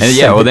 and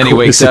well, then he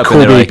wakes up,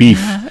 and they're like,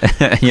 beef.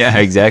 Yeah,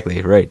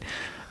 exactly, right.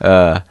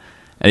 And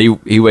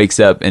he wakes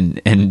up,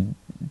 and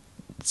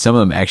some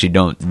of them actually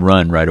don't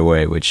run right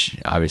away, which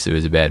obviously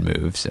was a bad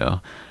move.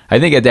 So I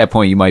think at that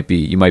point you might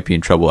be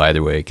in trouble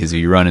either way, because if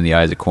you run in the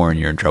eyes of Khorne,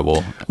 you're in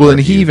trouble. Well, and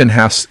he even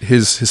has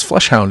his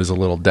Fleshhound is a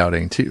little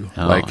doubting too,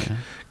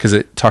 because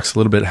it talks a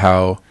little bit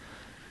how,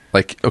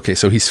 like, okay,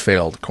 so he's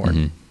failed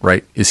Khorne,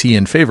 right? Is he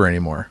in favor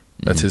anymore?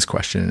 That's his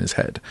question in his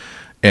head,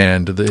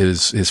 and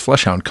his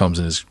Fleshhound comes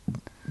and is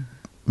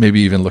maybe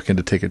even looking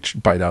to take a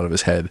bite out of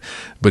his head,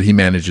 but he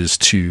manages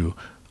to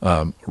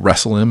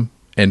wrestle him.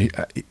 And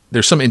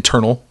there's some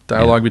internal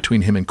dialogue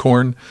between him and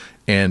Khorne,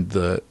 and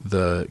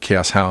the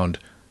Chaos Hound,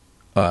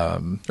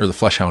 or the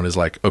Flesh Hound, is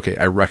like, okay,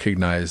 I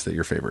recognize that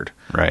you're favored,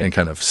 right, and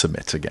kind of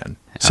submits again.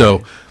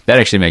 So that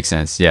actually makes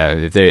sense. Yeah,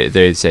 if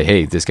they say,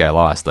 hey, this guy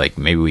lost, like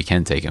maybe we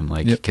can take him,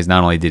 like, because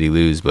not only did he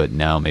lose, but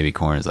now maybe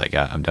Khorne is like,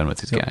 I'm done with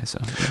this guy. So,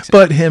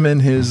 but him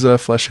and his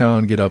Flesh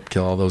Hound get up,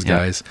 kill all those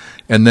guys,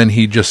 and then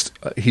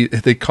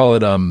they call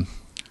it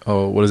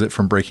what is it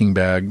from Breaking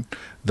Bad,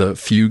 the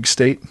fugue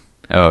state.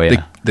 Oh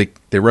yeah,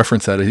 they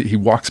reference that he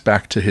walks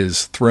back to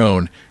his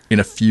throne in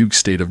a fugue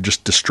state of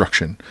just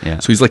destruction. Yeah.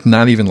 So he's like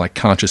not even like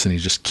conscious, and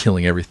he's just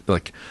killing everything,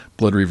 like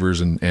Blood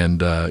Reavers and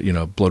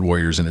Blood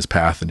Warriors in his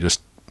path, and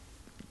just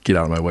get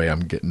out of my way.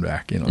 I'm getting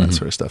back, that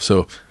sort of stuff.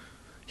 So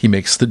he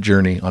makes the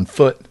journey on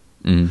foot,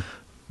 and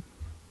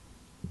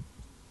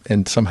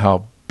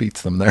somehow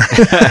beats them there.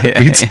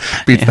 beats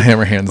the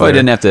Hammerhands. Well, he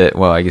didn't have to.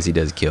 Well, I guess he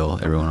does kill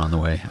everyone on the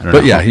way. I don't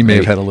know. Yeah, he may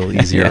have had a little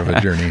easier of a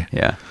journey.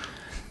 Yeah.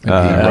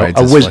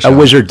 A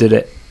wizard did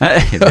it.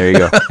 There you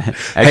go.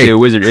 Actually, a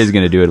wizard is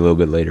going to do it a little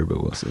bit later,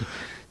 but we'll see.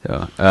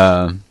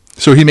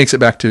 So he makes it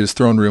back to his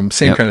throne room.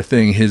 Same kind of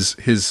thing. His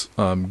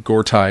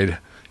Gortide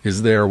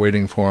is there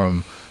waiting for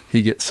him.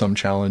 He gets some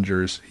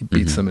challengers. He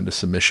beats them into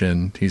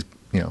submission. He's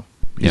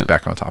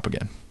back on top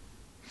again.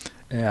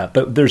 Yeah,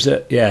 but there's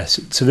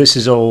so this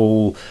is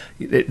all.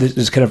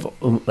 There's kind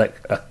of like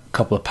a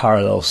couple of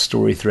parallel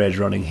story threads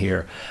running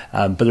here,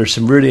 but there's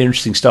some really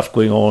interesting stuff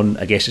going on.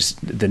 I guess it's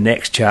the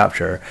next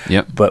chapter.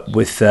 Yep. But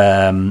with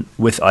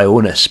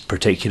Ionis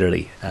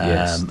particularly,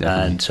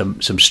 and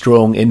some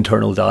strong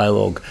internal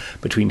dialogue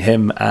between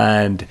him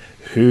and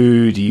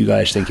who do you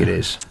guys think it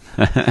is?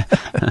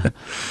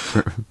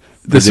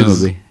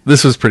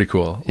 This was pretty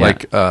cool. Yeah.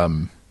 Like I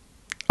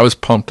was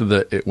pumped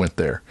that it went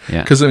there.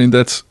 Yeah. Because I mean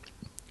that's.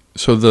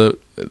 So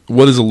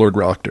what is a Lord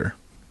Relictor,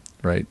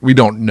 right? We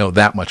don't know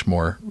that much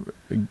more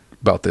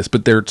about this,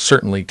 but they're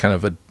certainly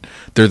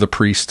they're the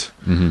priest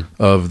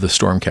of the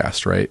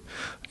Stormcast, right?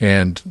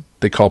 And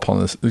they call upon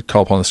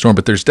the storm,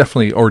 but there's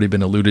definitely already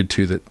been alluded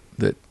to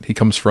that he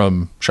comes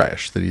from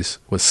Shyish, that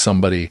was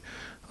somebody,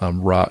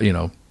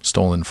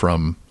 stolen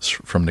from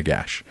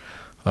Nagash,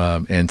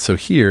 and so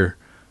here,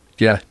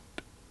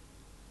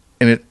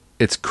 and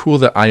it's cool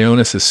that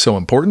Ionis is so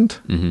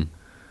important.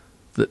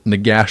 That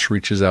Nagash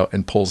reaches out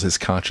and pulls his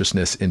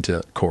consciousness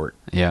into court.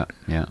 Yeah,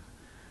 yeah.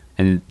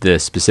 And the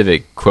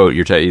specific quote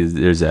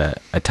there's a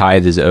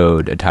tithe is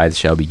owed, a tithe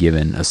shall be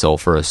given, a soul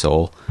for a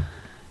soul.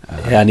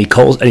 And he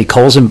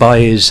calls him by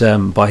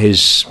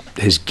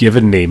his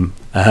given name.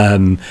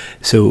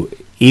 So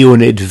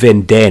Eonid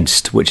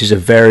Vendenst, which is a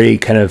very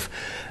kind of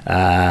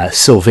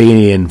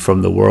Sylvanian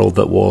from the world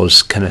that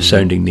was kind of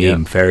sounding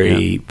name,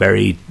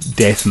 very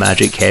death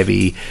magic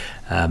heavy,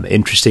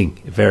 interesting,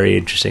 very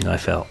interesting. I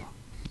felt.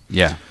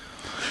 Yeah.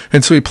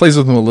 And so he plays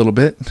with him a little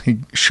bit. He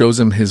shows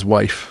him his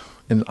wife.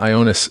 And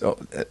Ionis,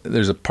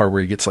 there's a part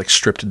where he gets like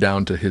stripped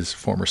down to his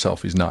former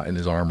self. He's not in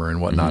his armor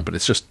and whatnot, but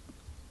it's just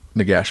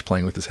Nagash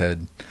playing with his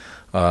head.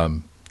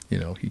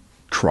 He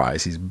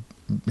cries.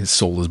 His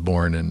soul is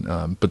born.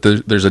 And but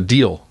there's a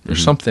deal.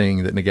 There's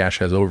something that Nagash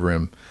has over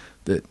him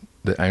that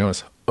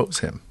Ionis owes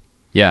him.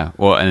 Yeah.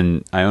 Well,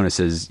 and Ionis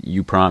says,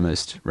 you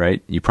promised,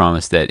 right? You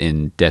promised that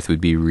in death we'd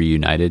be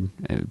reunited,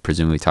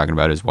 presumably talking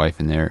about his wife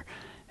in there.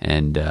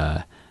 And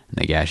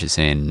Nagash is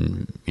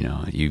saying,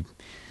 you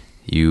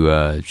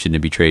shouldn't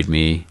have betrayed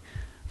me,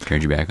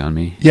 turned your back on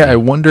me. Yeah, I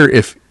wonder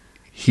if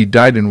he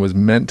died and was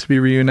meant to be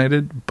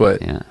reunited,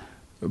 but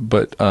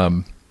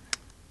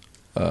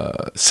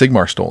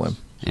Sigmar stole him.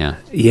 Yeah,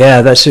 yeah.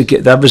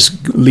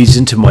 Leads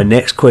into my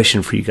next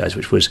question for you guys,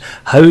 which was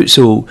how.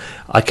 So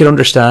I can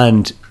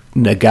understand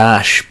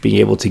Nagash being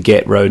able to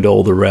get round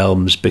all the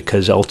realms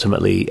because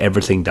ultimately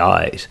everything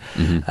dies.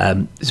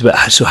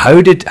 So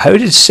how did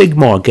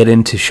Sigmar get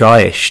into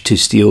Shyish to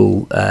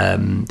steal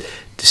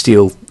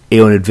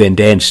Aeonid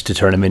Vengeance to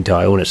turn him into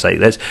Ionis? Like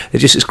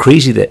it's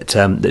crazy that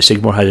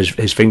Sigmar has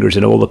his fingers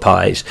in all the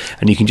pies,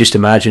 and you can just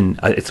imagine.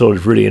 I thought it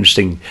was really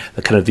interesting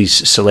the kind of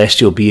these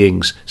celestial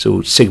beings.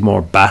 So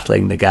Sigmar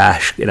battling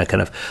Nagash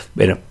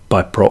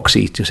by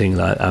proxy, to saying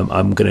that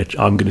I'm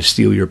gonna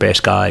steal your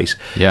best guys.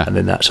 Yeah. And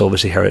then that's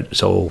obviously how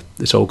it's all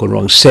gone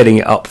wrong, setting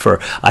it up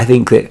for. I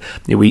think that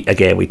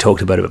we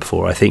talked about it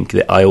before. I think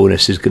that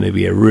Ionis is going to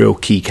be a real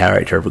key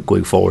character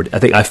going forward. I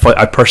think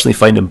I personally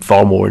find him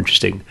far more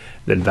interesting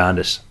than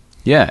Vandus.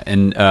 Yeah,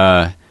 and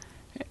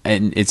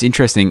it's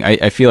interesting.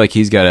 I feel like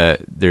he's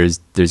got there's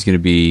going to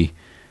be.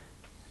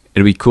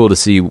 It'll be cool to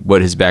see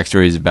what his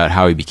backstory is about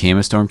how he became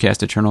a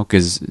Stormcast Eternal,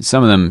 because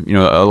some of them,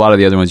 a lot of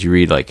the other ones you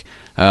read, like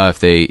if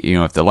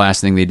the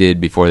last thing they did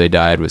before they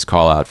died was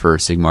call out for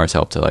Sigmar's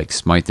help to like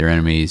smite their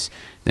enemies,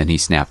 then he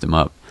snapped them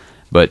up.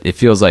 But it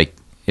feels like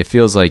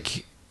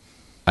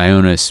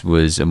Ionis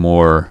was a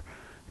more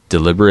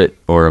deliberate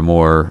or a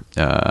more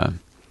I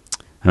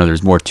know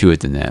there's more to it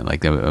than that,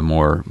 like a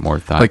more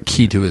thought, like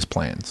key to his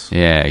plans.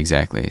 Yeah,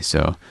 exactly.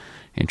 So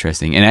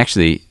interesting. And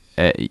actually,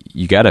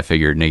 you got to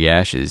figure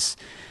Nagash has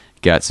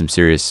got some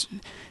serious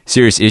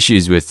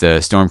issues with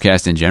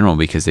Stormcast in general,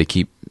 because they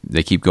keep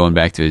going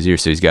back to his ear.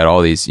 So he's got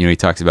all these. He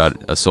talks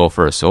about a soul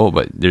for a soul,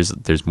 but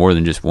there's more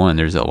than just one.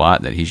 There's a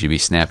lot that he should be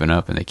snapping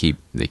up, and they keep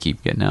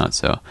getting out.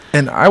 So,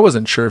 and I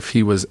wasn't sure if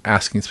he was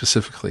asking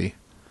specifically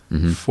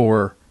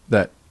for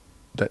that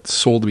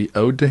soul to be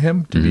owed to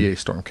him to be a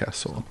Stormcast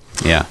soul.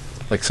 Yeah,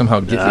 like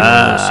somehow get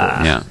the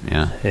soul.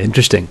 Yeah,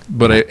 Interesting.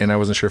 But I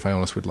wasn't sure if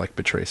Ionis would like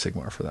betray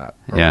Sigmar for that.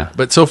 Yeah,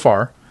 but so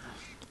far,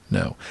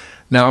 no.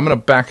 Now I'm going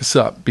to back us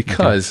up,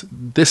 because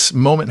this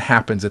moment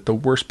happens at the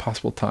worst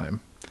possible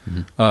time.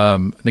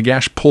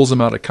 Nagash pulls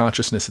him out of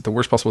consciousness at the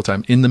worst possible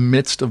time in the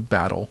midst of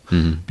battle,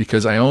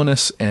 because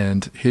Ionis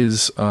and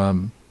his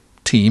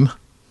team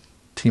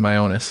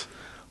Ionis,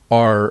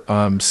 are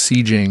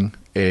sieging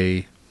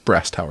a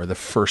brass tower, the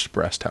first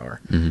brass tower,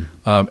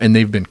 and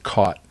they've been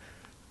caught.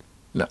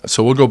 Now,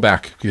 so we'll go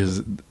back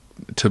because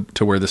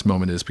to where this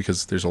moment is,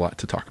 because there's a lot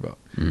to talk about.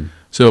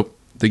 So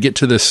they get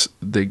to this,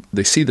 they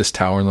see this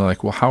tower, and they're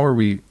like, well, how are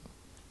we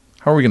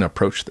going to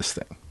approach this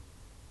thing?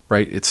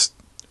 Right?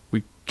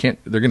 We can't,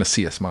 they're going to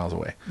see us miles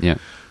away. Yeah.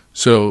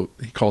 So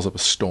he calls up a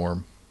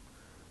storm,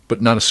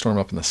 but not a storm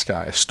up in the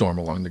sky, a storm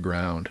along the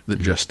ground that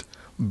just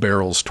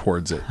barrels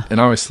towards it.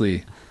 And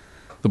obviously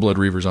the Blood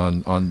Reavers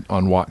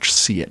on watch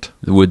see it.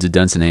 The woods of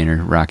Dunsinane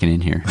are rocking in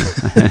here.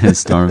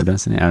 Storm of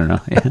Dunsinane, I don't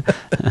know.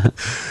 Yeah.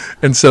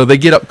 And so they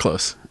get up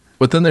close,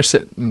 but then they're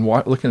sitting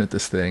looking at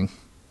this thing,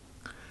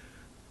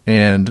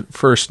 and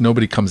first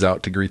nobody comes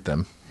out to greet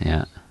them.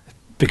 Yeah.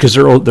 Because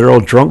they're all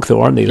drunk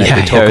though, aren't they? Like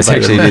they talk it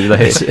actually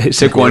it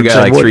took one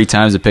guy like 3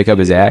 times to pick up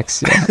his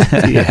axe.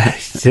 Yeah,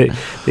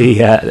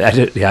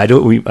 I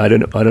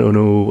don't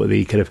know what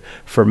the kind of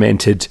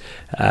fermented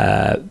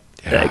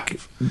like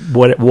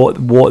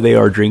what they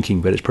are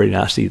drinking, but it's pretty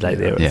nasty. Like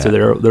so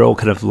they're all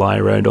kind of lying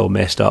around, all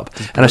messed up.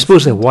 And I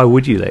suppose like, why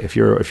would you? Like if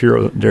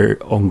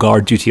you're on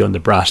guard duty on the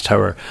brass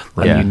tower,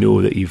 and you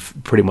know that you've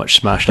pretty much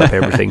smashed up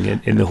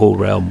everything in the whole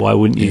realm, why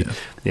wouldn't you?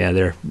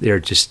 Yeah, they're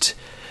just.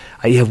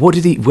 What do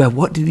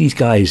these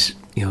guys?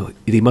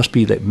 They must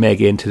be like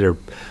mega into their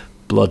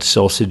blood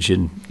sausage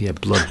and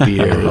blood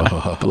beer,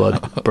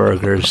 blood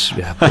burgers,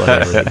 blood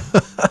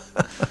everything.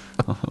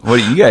 What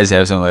do you guys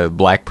have? Something like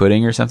black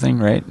pudding or something,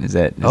 right? Is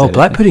that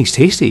black pudding's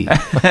tasty.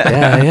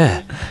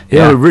 Yeah,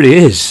 it really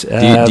is.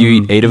 Do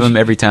you eat 8 of them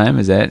every time?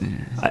 Is that?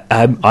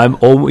 I'm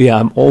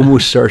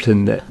almost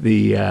certain that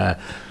the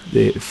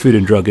Food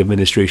and Drug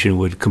Administration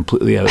would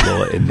completely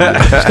outlaw it in the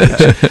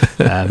United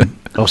States.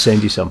 I'll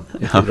send you some.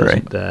 All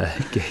right.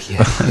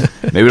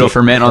 Maybe it'll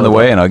ferment on the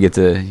way, and I'll get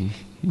to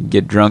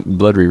get drunk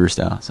Blood Reaver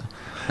style. So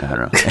I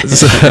don't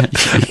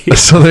know.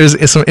 So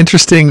there's some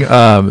interesting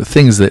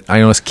things that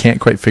Ionis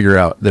can't quite figure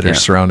out that are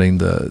surrounding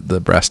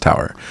the brass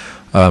tower.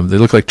 They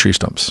look like tree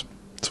stumps.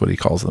 That's what he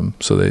calls them.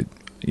 So they,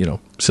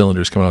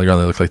 cylinders coming out of the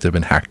ground. They look like they've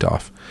been hacked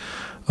off.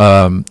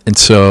 And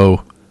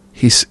so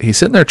he's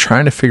sitting there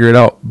trying to figure it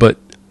out, but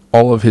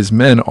all of his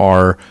men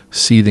are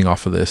seething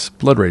off of this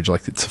blood rage,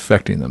 like it's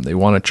affecting them. They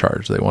want to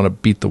charge. They want to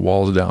beat the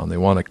walls down. They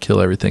want to kill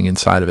everything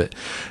inside of it.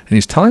 And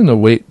he's telling them to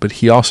wait, but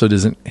he also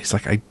doesn't. He's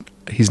like,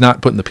 he's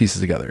not putting the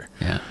pieces together.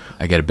 Yeah,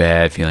 I got a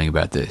bad feeling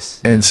about this.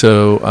 And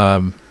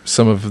so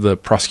some of the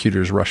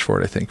prosecutors rush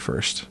for it, I think,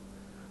 first.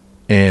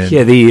 And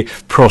the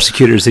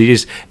prosecutors,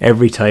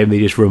 every time they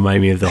just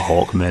remind me of the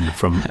Hawkmen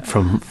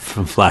from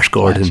Flash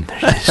Gordon.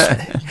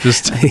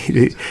 Just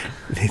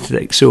it's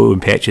like so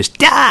impetuous.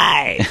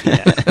 Die.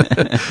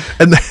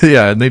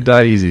 And they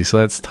die easy, so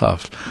that's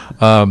tough.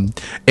 And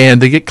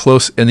they get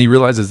close, and he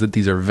realizes that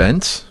these are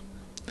vents.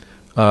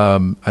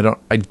 I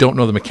don't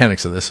know the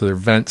mechanics of this, so they're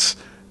vents.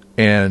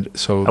 And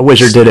so a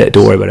wizard did it.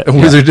 Don't worry about it. A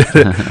wizard did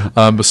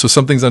it. So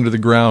something's under the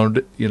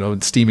ground,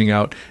 steaming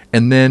out,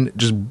 and then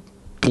just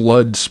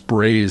blood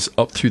sprays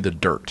up through the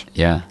dirt.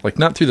 Yeah. Like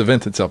not through the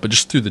vent itself, but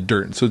just through the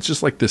dirt. And so it's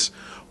just like this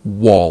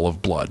wall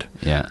of blood.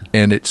 Yeah.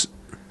 And it's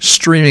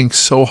streaming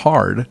so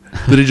hard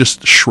that it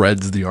just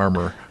shreds the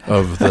armor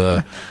of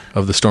the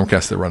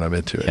Stormcast that run up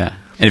into it. Yeah.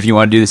 And if you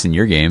want to do this in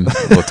your game,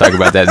 we'll talk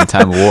about that in the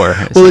time of war.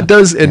 Well, it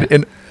does,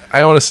 and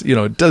I honestly,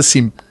 it does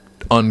seem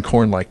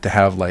uncorn-like to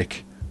have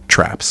like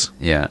traps.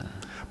 Yeah.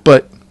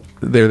 But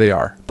there they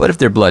are. But if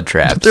they're blood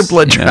traps. They're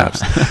blood traps.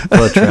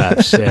 Blood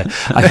traps, yeah.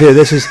 I feel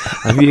this is,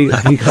 have you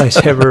guys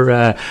ever,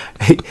 when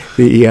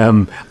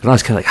I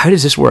was kind of like, how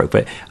does this work?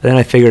 But then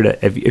I figured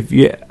that if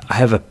you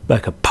have a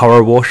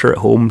power washer at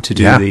home to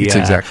do it's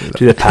exactly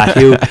do the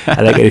patio,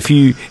 and like if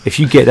you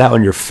get that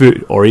on your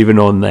foot or even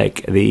on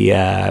like the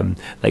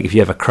like if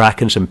you have a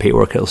crack in some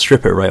paintwork, it'll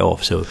strip it right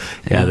off. So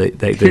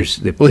there's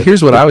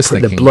here's what I was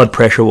thinking. The blood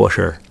pressure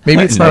washer.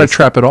 Maybe it's not a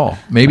trap at all.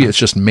 Maybe it's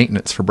just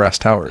maintenance for brass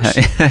towers,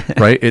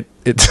 right?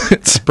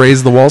 It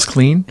sprays the walls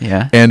clean,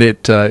 and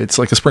it's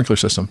like a sprinkler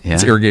system. Yeah.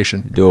 It's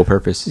irrigation, dual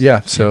purpose. Yeah,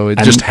 so it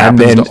just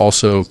happens to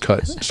also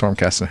cut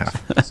Stormcast in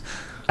half.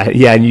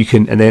 And you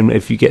can, and then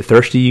if you get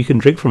thirsty, you can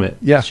drink from it.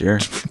 Yeah, Sure.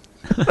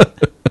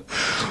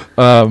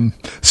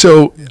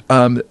 So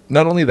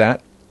not only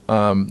that,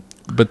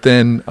 but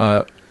then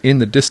in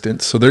the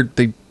distance, so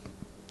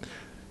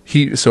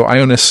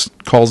Ionis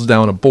calls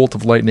down a bolt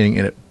of lightning,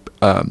 and it.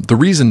 The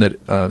reason that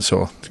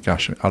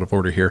out of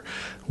order here.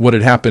 What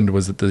had happened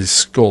was that these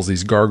skulls,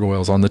 these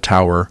gargoyles on the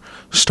tower,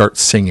 start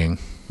singing,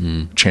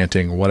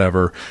 chanting,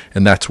 whatever,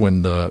 and that's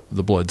when the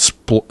blood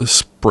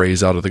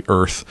sprays out of the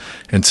earth.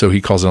 And so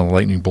he calls down a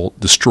lightning bolt,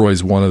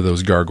 destroys one of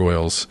those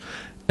gargoyles,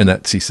 and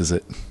that ceases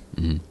it.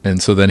 Mm-hmm.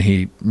 And so then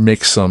he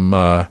makes some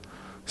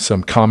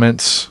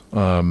comments,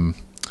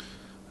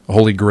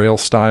 Holy Grail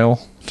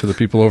style, to the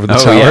people over the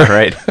tower. Yeah,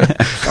 right.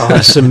 Oh,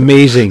 that's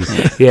amazing.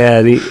 Yeah,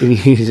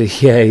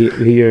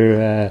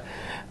 you're.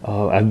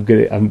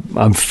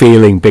 I'm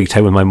failing big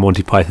time with my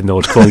Monty Python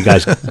notes. Come on,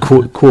 guys,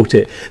 quote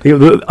it.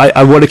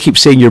 I want to keep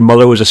saying your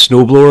mother was a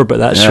snowblower, but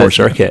that's short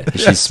circuit.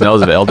 She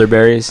smells of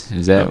elderberries.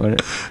 Is that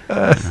what?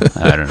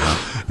 I don't know.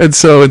 And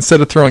so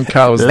instead of throwing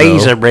cows,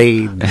 laser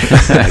brain.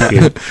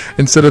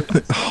 Instead of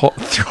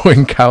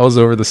throwing cows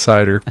over the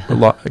side or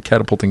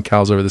catapulting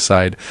cows over the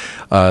side,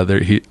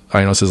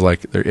 Ionos is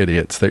like, they're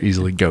idiots. They're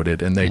easily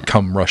goaded, and they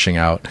come rushing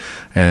out.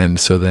 And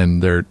so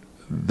then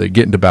they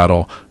get into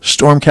battle.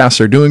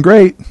 Stormcasts are doing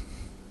great.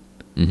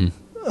 Mm-hmm.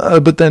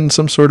 But then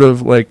some sort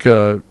of like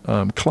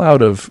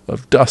cloud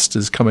of dust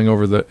is coming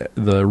over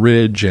the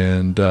ridge,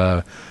 and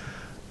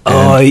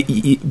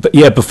but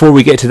yeah, before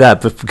we get to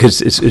that,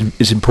 because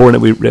it's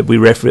important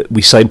that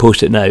we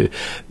signpost it now,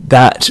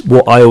 that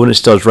what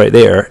Ionis does right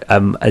there,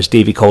 as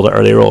Davey called it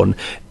earlier on,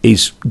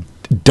 is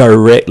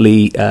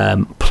directly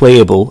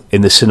playable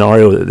in the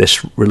scenario that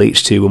this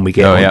relates to when we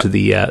get onto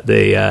the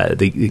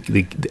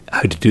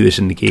how to do this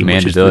in the game.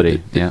 Command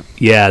ability,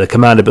 the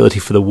command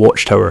ability for the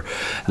watchtower.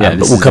 But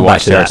we'll come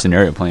back to that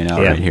scenario playing out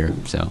right here.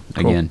 So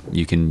again,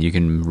 you can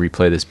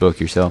replay this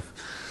book yourself.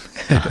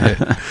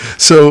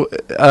 So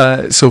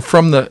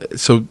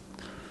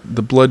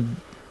the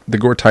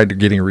Gore-Tide are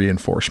getting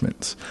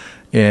reinforcements,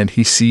 and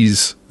he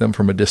sees them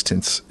from a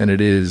distance, and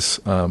it is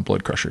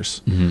blood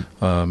crushers,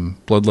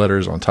 blood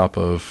letters on top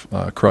of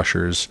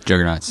crushers,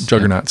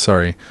 juggernauts.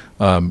 Sorry,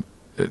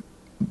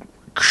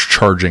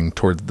 charging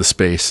toward the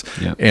space,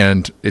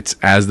 and it's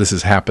as this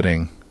is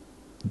happening.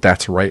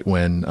 That's right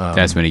when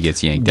he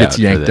gets yanked out.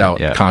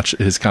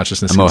 His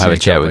consciousness. I'm gonna have a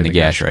chat with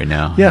Nagash right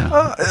now.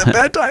 Yeah,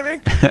 bad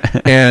timing.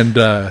 And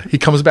he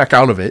comes back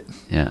out of it.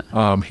 Yeah.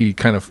 He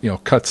kind of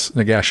cuts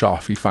Nagash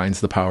off. He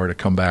finds the power to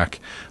come back,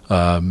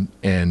 and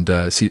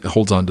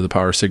holds on to the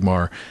power of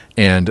Sigmar,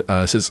 and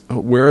says,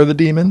 "Where are the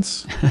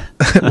demons?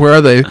 Where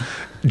are they?"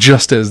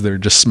 Just as they're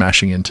just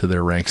smashing into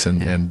their ranks,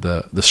 and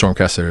the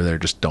Stormcasts that are there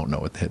just don't know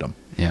what to hit them.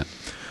 Yeah.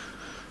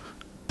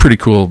 Pretty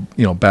cool,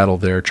 battle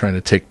there, trying to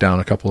take down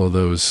a couple of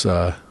those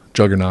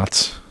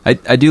juggernauts. I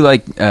do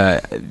like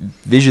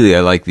visually.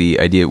 I like the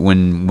idea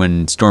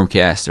when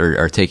Stormcasts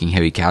are taking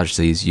heavy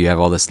casualties. You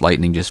have all this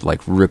lightning just like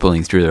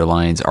rippling through their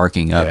lines,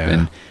 arcing up,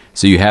 and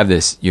so you have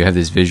this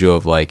visual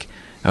of like,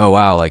 oh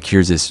wow, like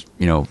here's this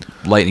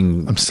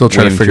lightning. I'm still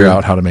trying to figure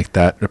out how to make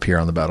that appear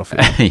on the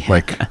battlefield.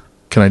 Like,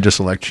 can I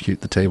just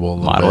electrocute the table a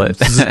little model bit?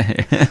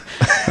 It?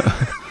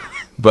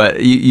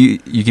 But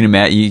you can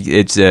imagine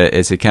it's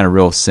a kind of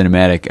real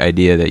cinematic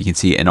idea that you can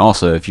see, and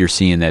also if you're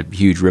seeing that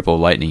huge ripple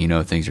of lightning,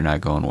 things are not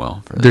going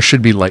well. There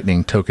should be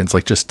lightning tokens,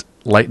 like just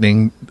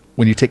lightning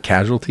when you take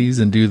casualties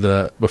and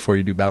before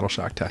you do battle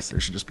shock tests. There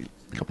should just be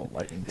a couple of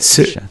lightning.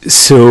 So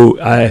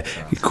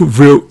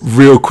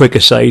real quick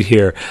aside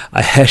here.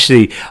 I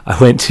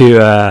went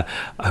to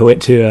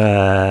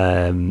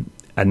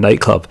a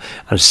nightclub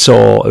and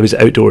saw it was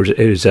outdoors.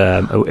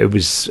 It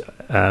was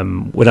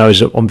when I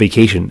was on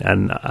vacation,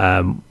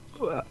 and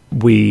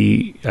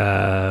we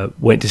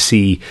went to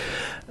see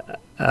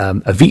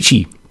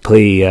Avicii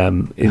play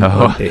in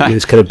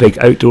this kind of big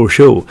outdoor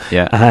show.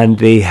 Yeah. And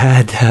they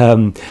had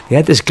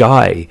this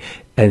guy,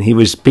 and he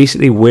was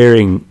basically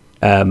wearing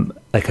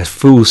like a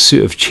full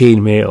suit of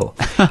chainmail,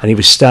 and he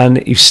was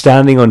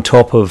standing on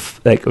top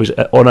of, like, it was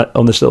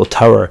on this little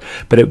tower,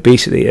 but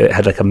it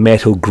had like a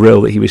metal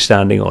grill that he was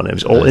standing on. It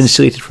was all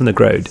insulated from the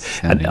ground,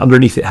 and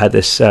underneath it had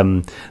this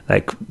almost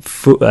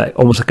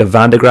like a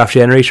Van de Graaff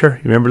generator.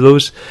 You remember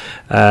those?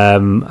 I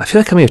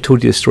feel like I may have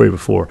told you this story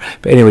before,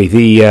 but anyway,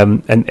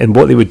 and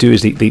what they would do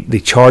is they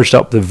charged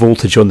up the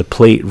voltage on the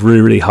plate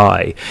really, really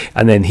high,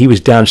 and then he was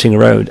dancing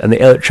around, and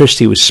the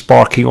electricity was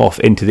sparking off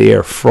into the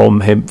air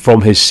from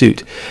his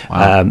suit.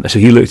 Wow. So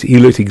he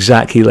looked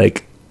exactly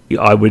like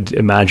I would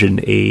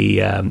imagine a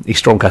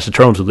Stormcast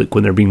Eternals would look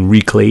when they're being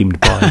reclaimed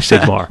by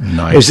Sigmar.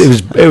 Nice.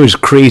 It was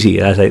crazy.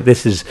 And I was like,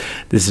 this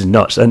is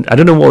nuts. And I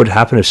don't know what would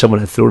happen if someone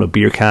had thrown a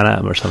beer can at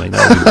him or something.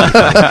 That would be really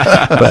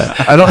funny.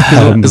 But I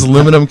don't. Is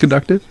aluminum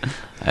conductive?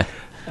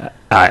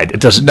 it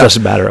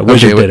doesn't matter. It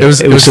was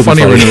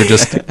funny when you were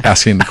just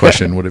asking the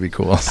question. Would it be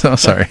cool? So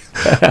sorry.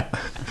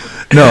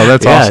 No,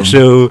 that's awesome.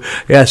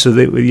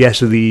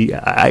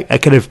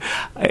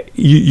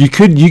 You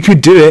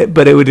could do it,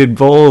 but it would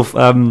involve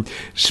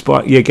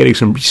getting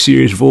some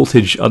serious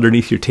voltage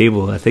underneath your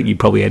table. I think you'd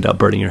probably end up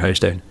burning your house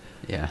down.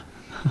 Yeah.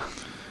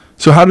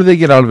 So how do they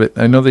get out of it?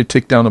 I know they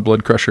take down a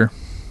blood crusher.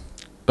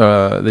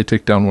 They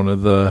take down one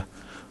of the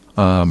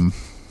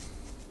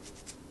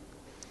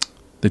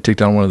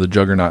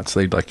juggernauts.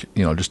 They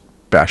just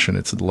bashing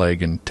its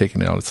leg and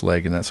taking out its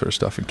leg and that sort of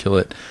stuff and kill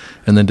it.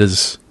 And then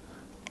does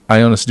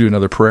Ionis do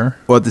another prayer?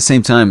 Well, at the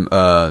same time,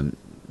 Threx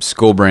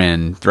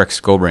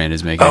Skullbrand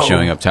is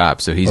showing up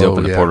top, so he's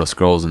opened the portal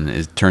scrolls and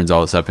it turns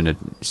all this up into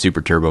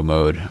super turbo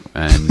mode,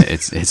 and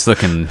it's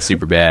looking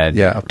super bad.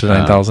 Yeah, up to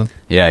 9,000.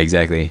 Yeah,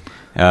 exactly.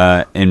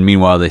 And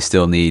meanwhile, they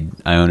still need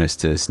Ionis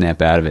to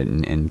snap out of it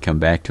and come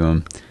back to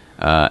him.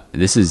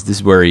 This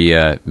is where he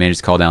manages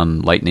to call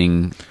down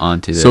lightning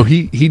onto the... So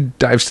he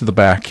dives to the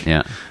back.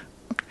 Yeah.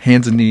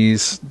 Hands and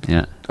knees.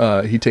 Yeah.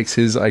 He takes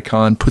his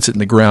icon, puts it in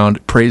the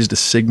ground, prays to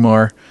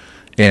Sigmar,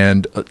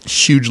 and a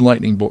huge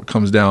lightning bolt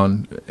comes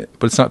down,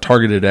 but it's not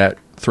targeted at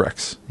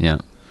Threx. Yeah.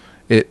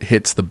 It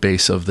hits the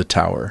base of the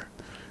tower,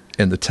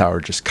 and the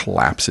tower just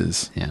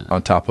collapses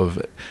on top of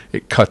it.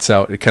 It cuts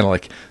out. It kind of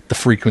like the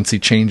frequency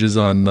changes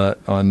on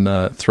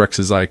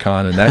Threx's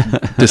icon, and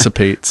that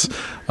dissipates.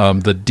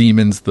 The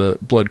demons, the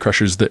blood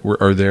crushers that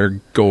are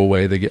there, go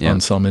away. They get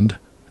unsummoned.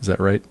 Is that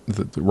right? Is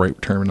that the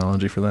right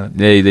terminology for that?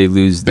 They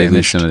lose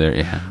some of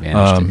their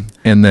vanished.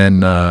 And then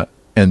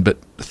but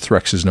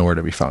Threx is nowhere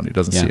to be found. He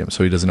doesn't see him,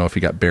 so he doesn't know if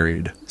he got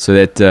buried. So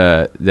that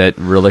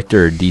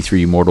Relictor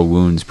D3 Mortal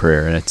Wounds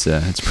prayer, it's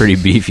pretty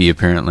beefy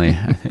apparently.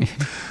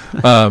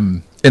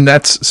 And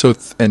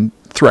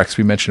Threx,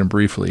 we mentioned him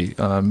briefly.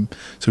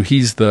 So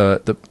he's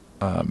the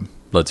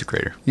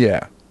Bloodsecrator.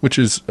 Yeah, which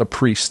is a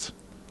priest.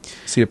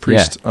 See a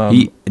priest. Yeah.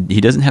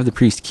 He doesn't have the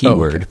priest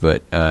keyword,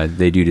 but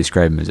they do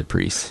describe him as a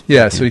priest.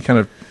 Yeah, so he kind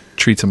of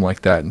treats him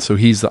like that, and so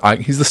he's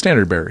the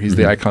standard bearer. He's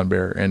the icon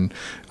bearer, and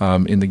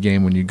in the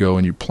game when you go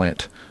and you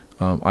plant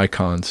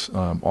icons,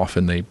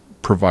 often they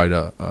provide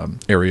a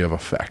area of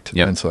effect,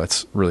 and so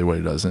that's really what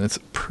he does, and it's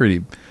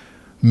pretty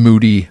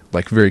moody,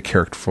 like very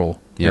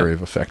characterful area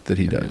of effect that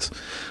he does,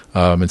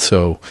 and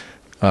so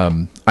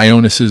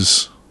Ionis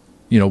is,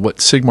 what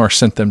Sigmar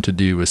sent them to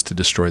do is to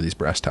destroy these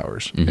brass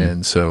towers,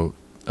 and so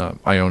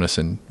Ionis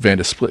and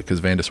Vandus split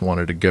because Vandus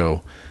wanted to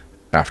go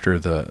after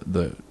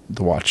the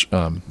watch,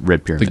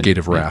 Red Pyramid, the Gate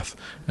of Wrath,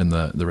 and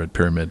the Red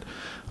Pyramid,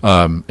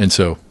 and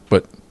so,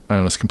 but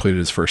Ionis completed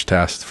his first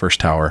task, the first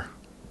tower.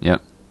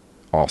 Yep,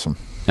 awesome.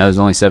 Now there's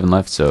only 7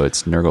 left, so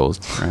it's Nurgles,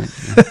 right?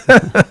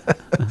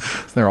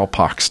 They're all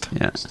poxed.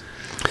 Yeah.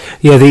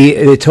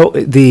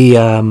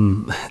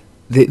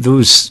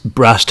 Those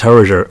brass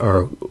towers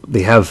are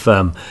they have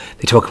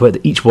they talk about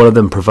that each one of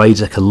them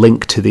provides like a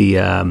link to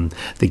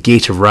the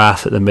Gate of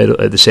Wrath at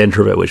the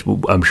center of it, which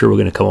I'm sure we're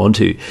going to come on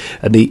to,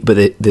 and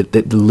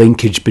the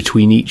linkage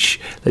between each,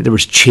 like there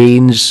was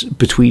chains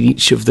between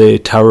each of the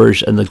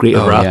towers and the Gate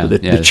of Wrath,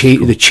 but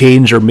the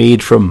chains are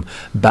made from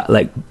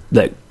like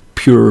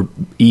pure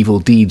evil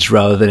deeds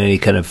rather than any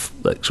kind of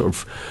like sort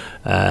of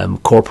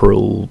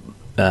corporal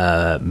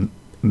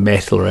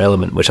metal or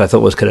element, which I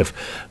thought was kind of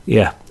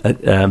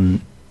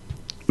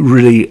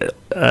really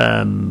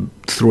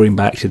throwing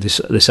back to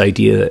this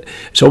idea that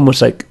it's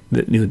almost like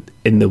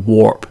in the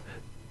warp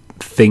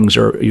things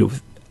are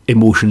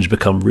emotions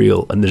become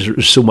real, and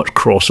there's so much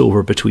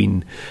crossover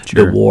between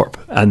the warp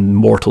and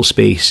mortal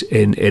space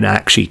in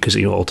Aqshy, because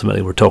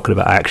ultimately we're talking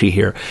about Aqshy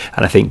here,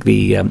 and I think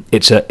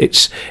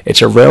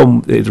it's a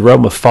realm, the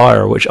realm of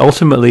fire, which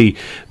ultimately,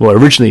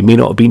 originally may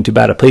not have been too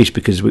bad a place,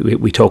 because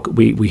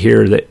we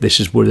hear that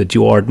this is where the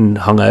Duarden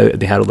hung out and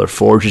they had all their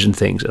forges and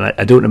things, and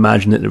I don't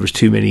imagine that there was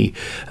too many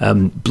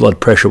blood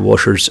pressure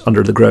washers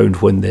under the ground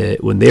when they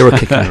were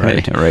kicking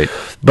around. Right.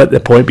 But the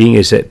point being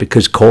is that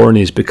because Khorne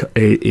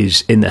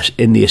is in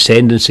the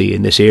ascendancy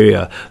in this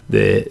area,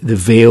 the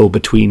veil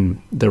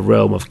between the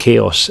realm of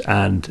chaos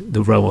and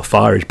the realm of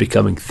fire is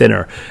becoming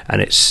thinner,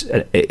 and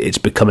it's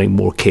becoming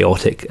more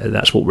chaotic, and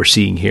that's what we're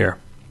seeing here.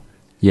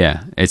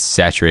 Yeah, it's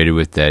saturated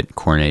with that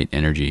Khornate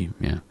energy.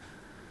 Yeah.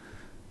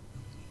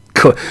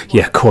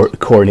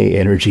 Corny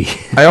energy.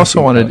 I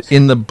also wanted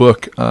in the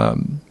book,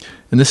 and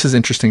this is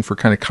interesting for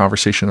kind of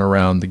conversation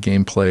around the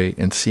gameplay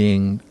and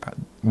seeing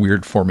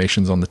weird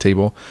formations on the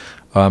table.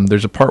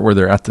 There's a part where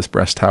they're at this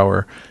brass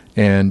tower,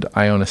 and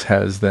Ionis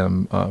has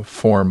them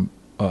form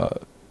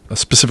a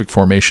specific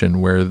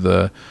formation where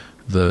the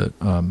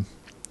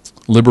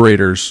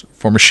Liberators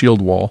form a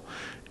shield wall,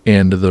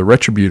 and the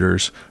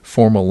Retributors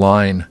form a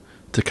line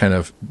to kind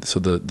of, so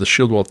the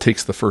shield wall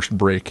takes the first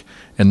break,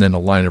 and then a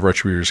line of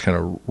Retributors kind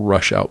of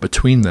rush out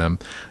between them.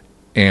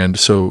 And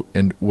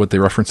what they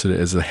reference it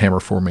as the hammer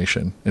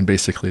formation, and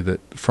basically that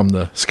from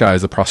the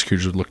skies the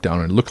prosecutors would look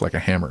down and look like a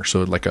hammer,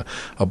 so like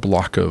a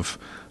block of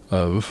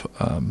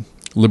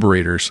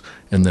Liberators,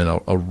 and then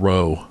a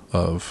row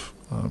of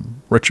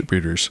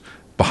Retributors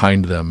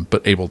behind them,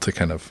 but able to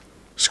kind of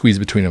squeeze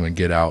between them and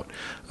get out.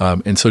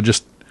 And so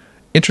just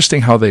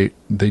interesting how they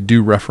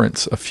do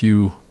reference a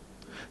few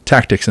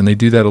tactics, and they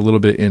do that a little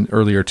bit in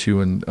earlier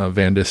too in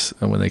Vandus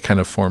when they kind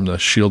of form the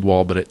shield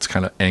wall, but it's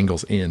kind of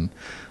angles in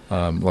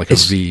like a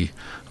V.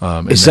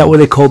 Is that what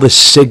they call the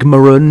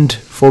Sigmarund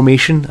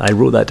formation? I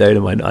wrote that down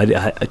in my.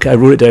 I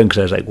wrote it down because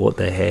I was like, "What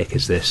the heck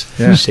is this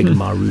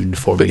Sigmarund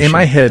formation?" But in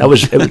my head,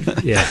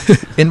 yeah.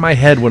 In my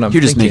head, what I'm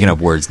You're just thinking making up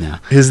words now.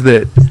 is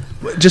that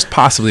just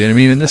possibly, and I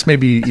mean, and this may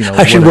be,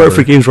 I should work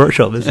for Games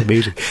Workshop. This is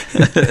amazing.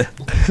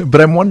 But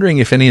I'm wondering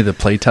if any of the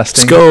play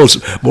testing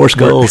more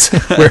skulls,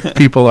 where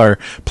people are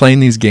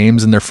playing these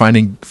games and they're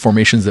finding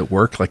formations that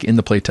work, like in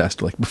the play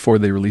test, like before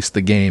they release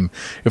the game,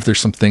 if there's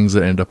some things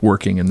that end up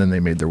working and then they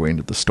made their way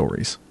into the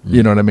stories.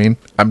 You know what I mean?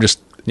 I'm just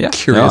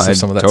curious if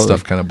some of that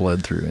stuff kind of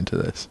bled through into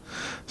this.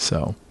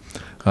 So,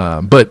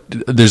 but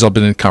there's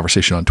been a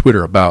conversation on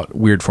Twitter about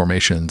weird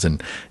formations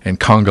and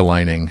conga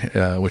lining,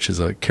 which is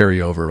a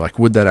carryover. Like,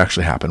 would that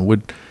actually happen?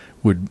 Would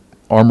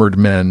armored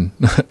men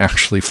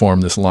actually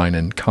form this line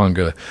in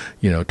conga,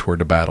 toward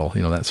the battle,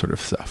 that sort of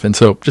stuff. And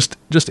so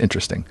just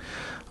interesting.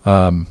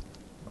 Where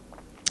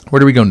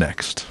do we go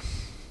next?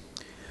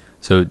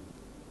 So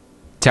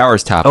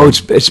Tower's top. Oh,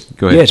 it's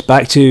go ahead. Yeah, it's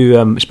back to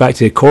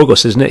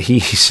Korgos, isn't it?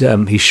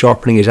 He's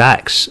sharpening his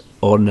axe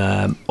on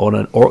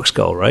an orc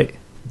skull, right?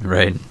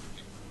 Right.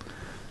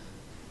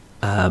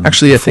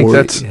 Actually, I think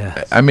that's.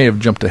 Yeah. I may have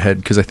jumped ahead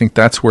because I think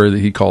that's where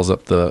he calls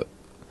up the.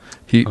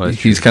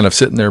 He's kind of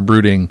sitting there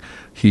brooding.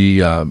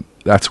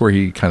 That's where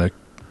he kind of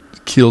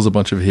kills a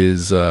bunch of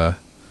his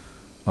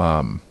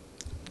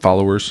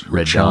followers who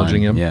are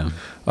challenging him. Yeah.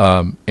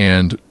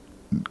 And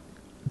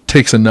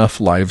takes enough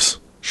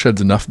lives,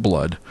 sheds enough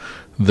blood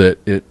that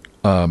it.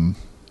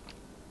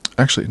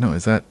 Actually, no.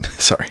 Is that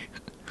sorry?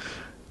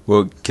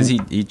 Well, because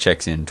he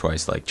checks in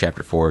twice, like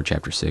chapter 4,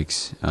 chapter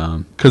 6.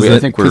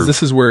 Because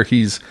this is where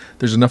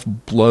there's enough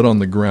blood on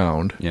the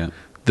ground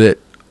that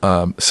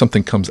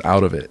something comes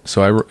out of it.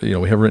 So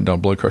we have written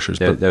down blood crushers.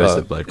 That was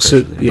the blood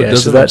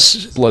crushers. So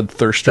that's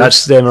bloodthirsters.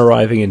 That's them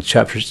arriving in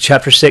chapter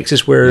 6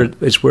 is where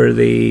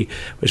they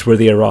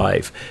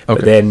arrive.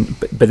 Okay.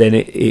 But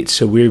then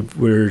so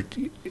we're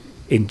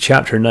in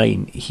chapter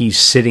 9. He's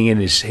sitting in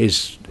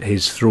his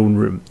throne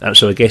room.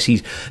 So I guess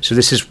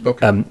this is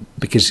okay.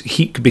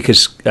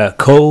 because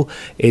Cole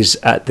is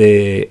at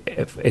the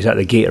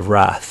gate of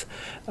Wrath,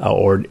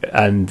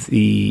 and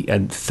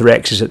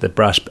Threx is at the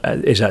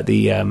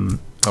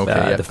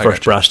the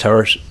first brass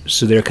towers.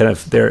 So they're kind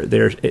of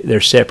they're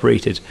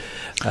separated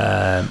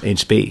in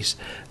space,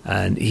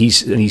 and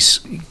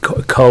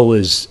Cole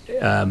is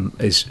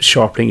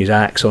sharpening his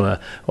axe on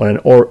an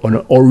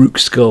Orruk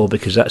skull,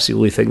 because that's the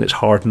only thing that's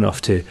hard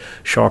enough to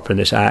sharpen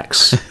this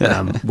axe,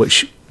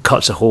 which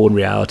cuts a hole in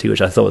reality,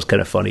 which I thought was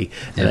kind of funny.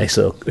 Yeah. A nice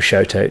little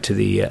shout out to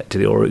the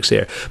Orruks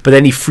there. But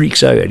then he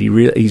freaks out, and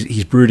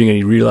he's brooding, and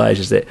he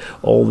realizes that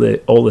all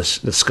the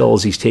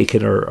skulls he's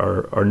taken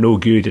are no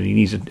good, and he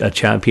needs a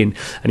champion.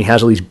 And he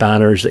has all these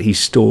banners that he's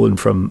stolen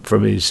from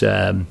his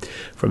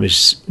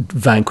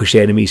vanquished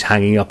enemies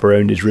hanging up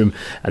around his room,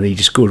 and he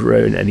just goes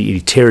around and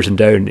he tears them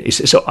down.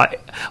 So it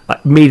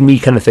made me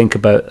kind of think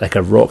about like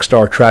a rock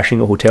star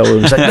trashing a hotel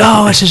room. It's like,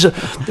 no, this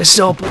is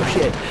all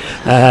bullshit.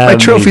 My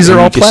trophies are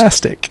all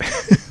plastic.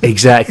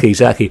 Exactly.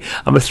 I'm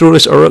gonna throw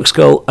this Uruk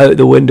skull out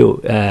the window.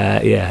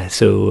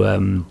 So,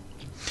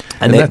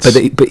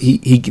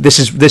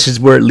 this is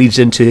where it leads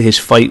into his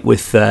fight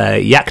with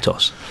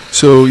Yaktos.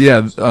 So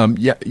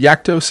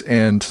Yaktos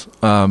and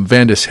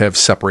Vandus have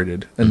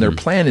separated, and their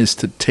plan is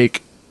to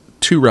take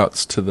two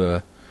routes to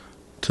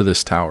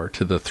this tower,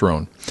 to the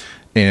throne,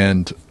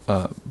 and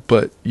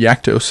but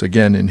Yaktos,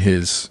 again in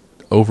his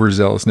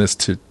overzealousness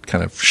to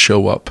kind of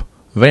show up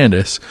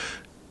Vandus,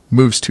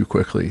 moves too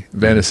quickly.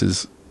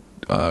 Vandus's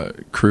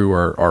crew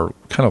are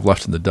kind of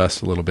left in the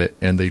dust a little bit,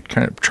 and they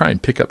kind of try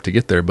and pick up to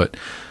get there, but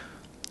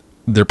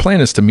their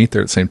plan is to meet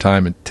there at the same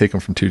time and take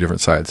them from two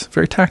different sides.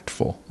 Very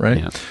tactful, right?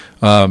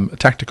 Yeah.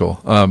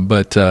 Tactical,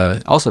 but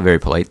also very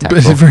polite.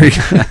 Tactful. Very.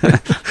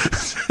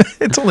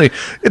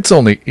 It's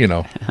only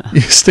you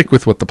stick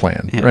with what the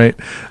plan, right?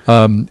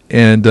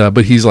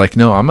 But he's like,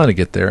 no, I'm going to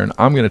get there and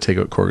I'm going to take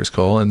out Korgos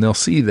Cole, and they'll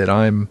see that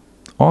I'm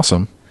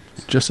awesome,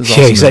 just as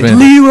awesome. He's like,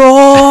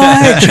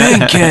 Leroy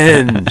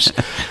Jenkins.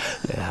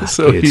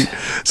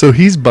 So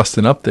he's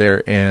busting up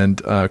there, and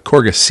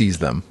Korgus sees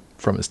them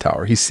from his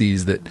tower. He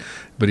sees that,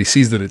 but he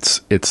sees that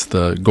it's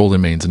the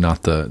Golden Manes and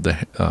not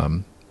the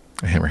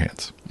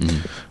Hammerhands.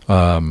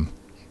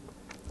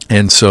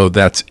 And so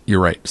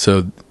you're right.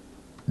 So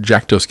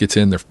Jaktos gets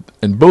in there,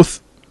 and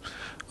both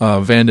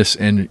Vandus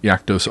and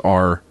Yaktos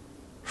are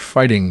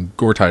fighting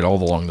Gortide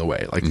all along the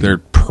way. Like they're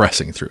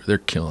pressing through, they're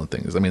killing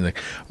things. I mean, like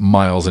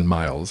miles and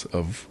miles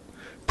of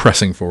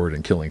pressing forward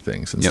and killing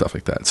things and stuff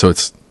like that. So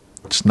it's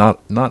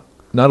not a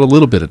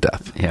little bit of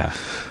death. Yeah.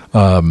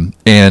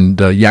 And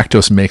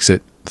Yaktos makes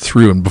it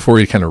through, and before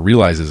he kind of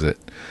realizes it,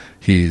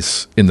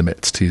 he's in the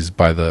midst. He's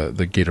by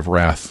the Gate of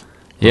Wrath.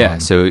 Yeah.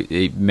 So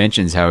it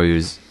mentions how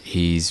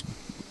he'd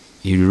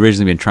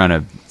originally been trying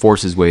to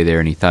force his way there,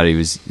 and he thought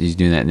he's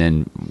doing that, and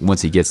then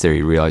once he gets there,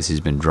 he realizes he's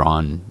been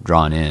drawn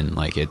in.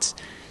 Like it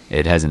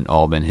hasn't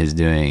all been his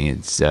doing.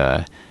 It's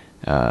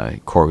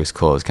Korgus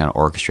Kull is kind of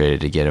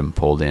orchestrated to get him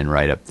pulled in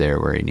right up there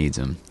where he needs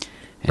him.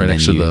 And right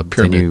next to the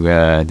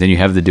pyramid. Then you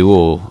have the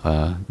duel,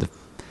 the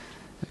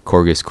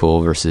Korgus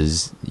Kull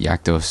versus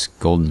Yaktos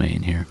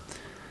Goldenmane here.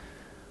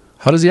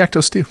 How does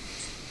Yaktos do?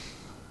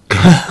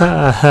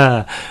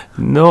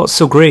 Not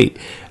so great.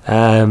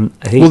 I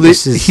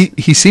think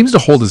he seems to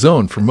hold his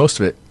own for most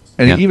of it,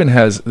 and he even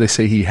has. They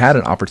say he had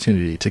an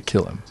opportunity to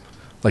kill him,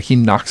 like he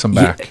knocks him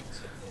back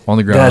on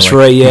the ground. That's like,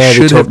 right. Yeah, he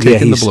should have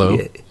taken the blow.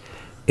 Yeah,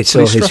 it's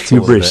all his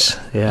hubris.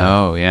 Yeah.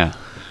 Oh yeah.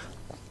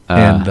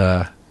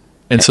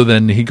 And so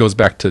then he goes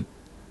back to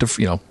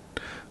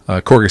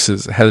Korgus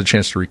has had a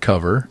chance to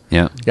recover.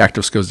 Yeah.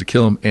 Yaktos goes to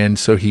kill him, and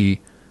so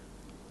he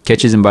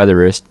catches him by the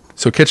wrist.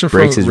 So catches him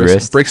breaks his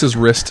wrist, breaks his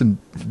wrist, and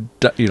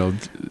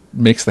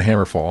makes the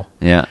hammer fall.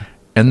 Yeah.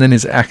 And then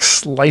his axe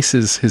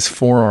slices his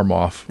forearm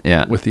off.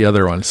 Yeah. With the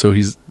other one, so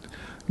he's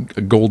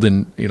a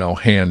golden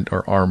hand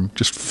or arm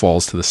just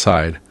falls to the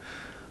side,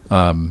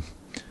 and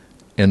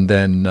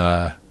then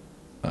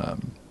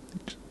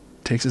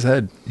takes his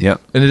head.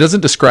 Yep. And it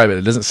doesn't describe it.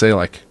 It doesn't say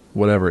like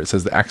whatever. It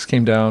says the axe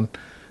came down,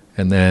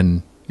 and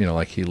then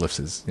like he lifts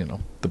his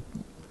the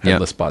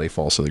headless body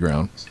falls to the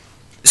ground.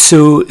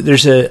 So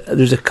there's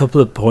a couple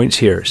of points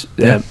here.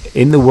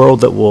 In the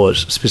world that was,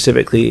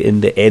 specifically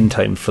in the end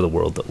time for the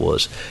world that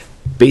was,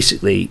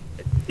 basically,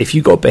 if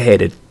you got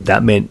beheaded,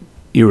 that meant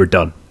you were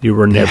done. You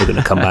were never going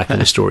to come back in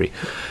the story.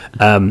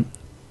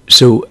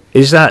 So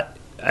is that,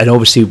 and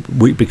obviously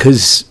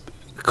because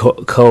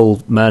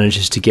Kull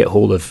manages to get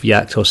hold of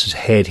Yaktos'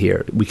 head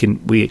here, we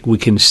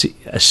can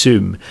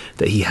assume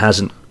that he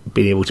hasn't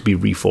been able to be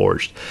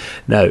reforged.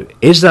 Now,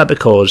 is that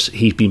because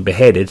he's been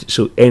beheaded,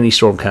 so any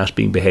Stormcast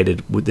being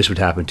beheaded this would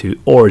happen to,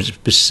 or is it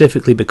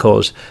specifically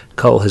because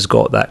Kull has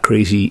got that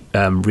crazy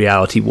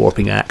reality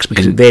warping axe?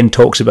 Because it then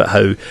talks about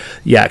how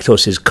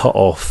Yaktos is cut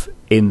off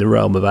in the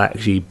realm of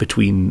Aqshy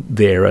between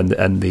there and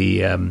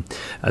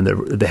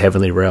the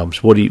heavenly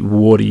realms. What do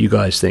you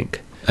guys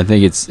think? I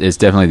think it's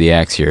definitely the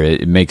axe here.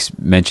 It makes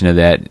mention of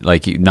that.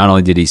 Like, not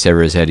only did he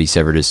sever his head, he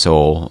severed his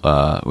soul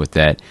with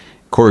that.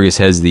 Korgus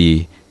has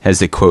the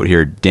quote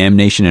here: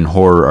 "Damnation and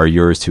horror are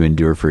yours to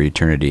endure for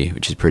eternity,"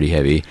 which is pretty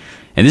heavy.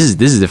 And this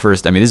is the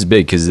first. I mean, this is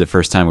big because it's the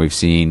first time we've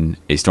seen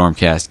a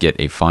Stormcast get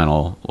a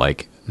final,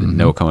 like,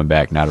 no coming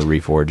back, not a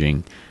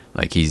reforging.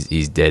 Like,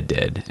 he's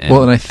dead.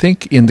 And I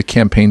think in the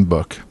campaign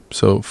book,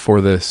 so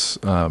for this,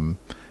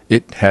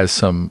 it has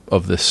some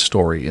of this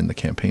story in the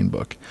campaign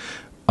book,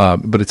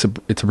 but it's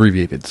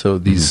abbreviated. So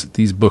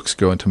these books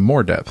go into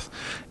more depth,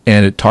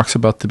 and it talks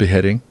about the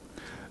beheading,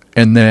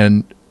 and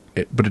then.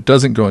 But it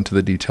doesn't go into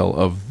the detail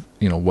of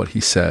what he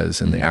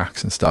says and the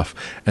axe and stuff.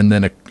 And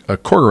then a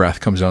Korgorath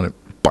comes down and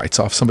bites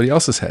off somebody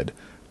else's head.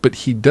 But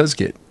he does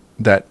get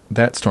that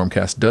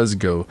Stormcast does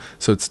go.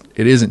 So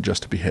it isn't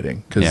just a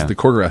beheading, because the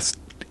Korgorath's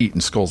eating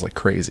skulls like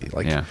crazy.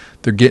 Like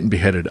they're getting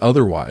beheaded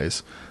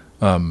otherwise.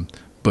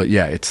 But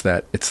yeah, it's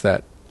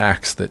that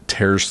axe that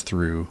tears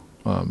through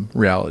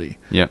reality.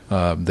 Yeah.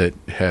 That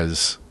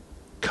has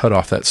cut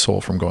off that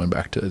soul from going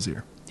back to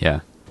Azir.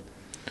 Yeah.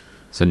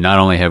 So not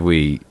only have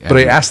we...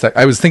 I asked that.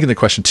 I was thinking the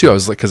question, too. I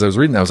was like, because I was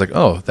reading that, I was like,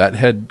 oh, that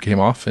head came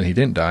off and he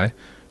didn't die.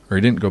 Or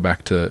he didn't go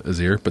back to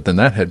Azir. But then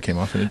that head came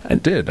off and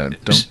it did. I'm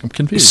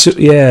confused. So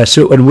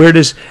where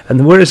does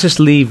this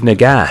leave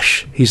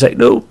Nagash? He's like,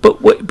 no,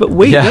 but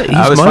wait. Yeah,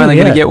 I was finally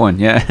going to get one.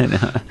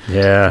 Yeah.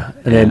 Yeah.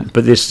 And then,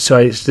 but this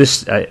axe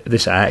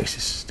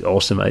is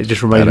awesome. It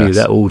just reminded me of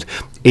that old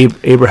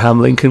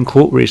Abraham Lincoln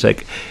quote where he's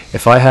like,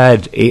 if I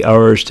had 8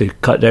 hours to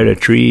cut down a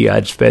tree,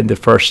 I'd spend the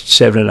first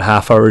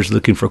 7.5 hours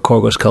looking for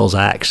Korgus Kull's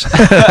axe.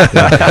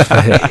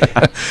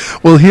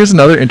 Well, here's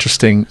another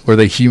interesting where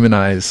they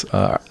humanize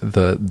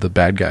the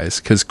bad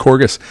guys, because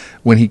Korgus,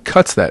 when he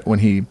cuts that,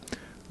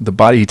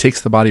 he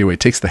takes the body away,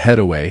 takes the head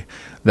away,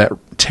 that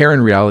tear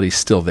in reality is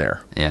still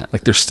there. Yeah.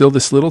 Like there's still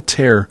this little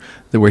tear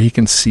where he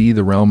can see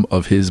the realm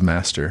of his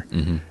master.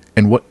 Mm-hmm.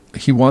 And what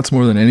he wants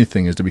more than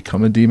anything is to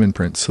become a demon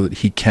prince so that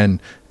he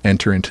can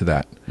enter into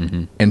that.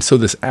 Mm-hmm. And so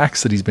this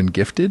axe that he's been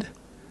gifted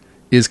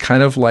is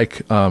kind of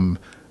like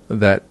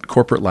that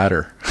corporate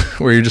ladder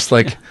where you're just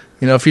like,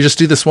 if you just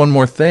do this one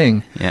more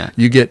thing, Yeah.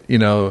 you get,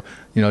 you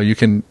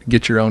can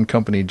get your own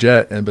company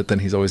jet, but then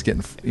he's always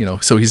getting,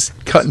 so he's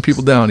cutting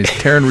people down. He's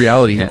tearing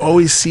reality. He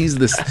always sees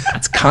this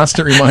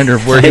constant reminder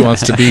of where he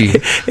wants to be.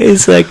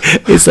 It's like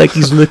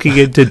he's looking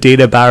into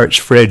Dana Barrett's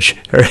fridge,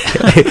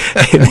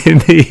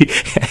 and he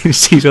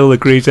sees all the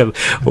great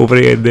stuff over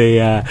in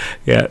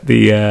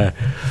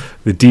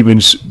the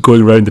demons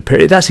going around the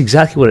pyramid. That's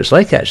exactly what it's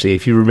like, actually.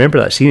 If you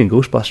remember that scene in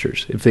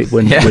Ghostbusters,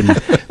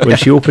 when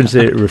she opens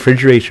the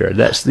refrigerator,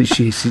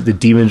 she sees the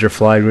demons are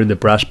flying around the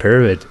brass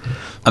pyramid.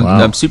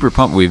 I'm super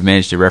pumped. We've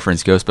managed to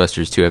reference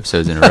Ghostbusters 2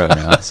 episodes in a row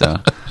now. So,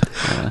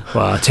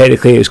 well,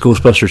 technically, it's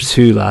Ghostbusters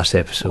 2 last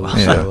episode,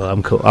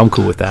 so I'm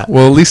cool with that.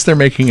 Well, at least they're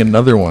making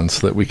another one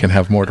so that we can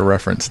have more to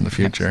reference in the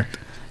future.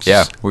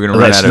 yeah, we're gonna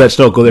run out of Let's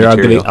not go there.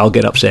 material. I'll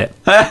get upset.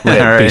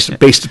 right.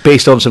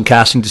 Based on some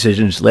casting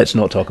decisions, let's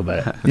not talk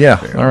about it. Yeah.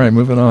 All right.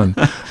 Moving on.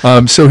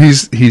 So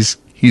he's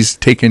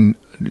taken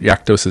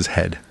Yakdos's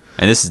head.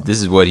 And this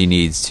is what he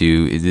needs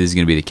to. This is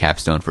going to be the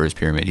capstone for his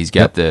pyramid. He's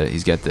got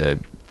the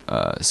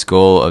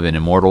skull of an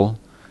immortal,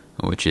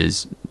 which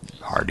is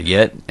hard to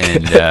get,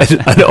 and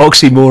An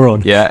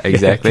oxymoron. yeah,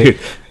 exactly.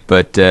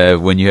 But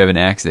when you have an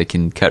axe that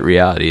can cut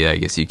reality, I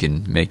guess you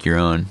can make your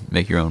own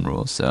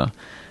rules. So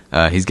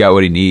he's got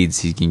what he needs.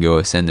 He can go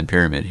ascend the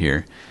pyramid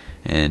here.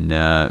 And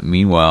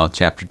meanwhile,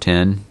 chapter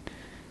 10.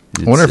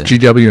 I wonder if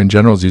GW in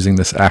general is using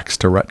this axe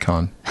to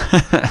retcon.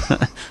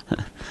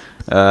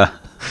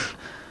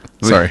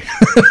 Sorry.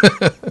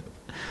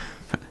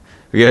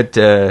 We got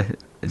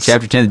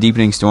chapter 10, the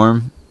deepening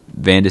storm.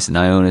 Vandus and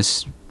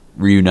Ionis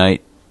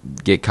reunite,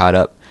 get caught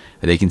up.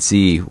 They can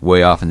see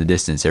way off in the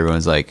distance.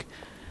 Everyone's like,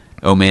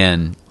 oh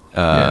man,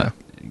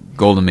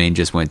 Golden Mane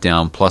just went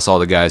down, plus all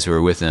the guys who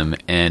were with him,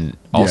 and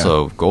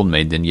also Golden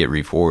Mane didn't get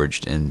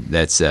reforged, and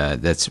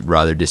that's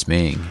rather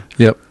dismaying.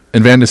 Yep.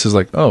 And Vandus is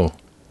like, oh,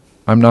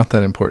 I'm not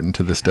that important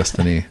to this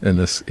destiny, and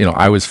this,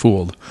 I was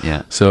fooled.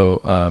 Yeah.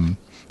 So,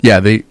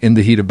 they, in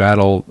the heat of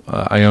battle,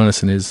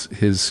 Ionis and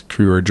his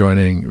crew are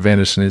joining.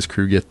 Vandus and his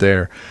crew get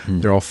there.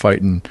 They're all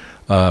fighting.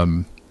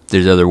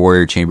 There's other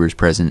warrior chambers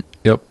present.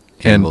 Yep.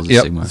 Handles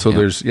of And Sigmar. so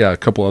there's a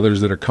couple others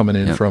that are coming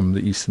in from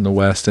the east and the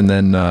west, and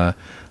then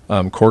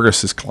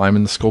Korgus is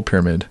climbing the skull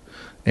pyramid,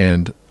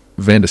 and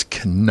Vandus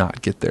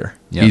cannot get there.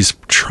 Yep. He's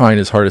trying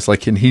his hardest,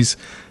 in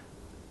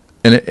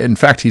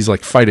fact he's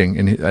like fighting,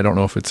 and I don't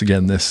know if it's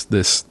again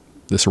this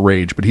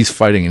rage, but he's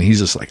fighting, and he's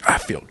just like, I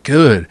feel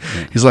good.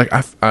 Yeah. He's like,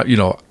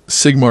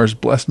 Sigmar's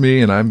blessed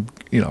me, and I'm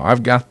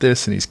I've got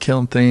this, and he's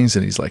killing things,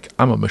 and he's like,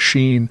 I'm a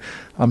machine.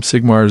 I'm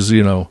Sigmar's,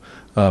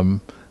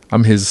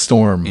 I'm his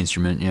storm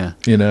instrument, yeah.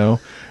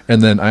 And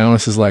then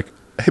Ionis is like,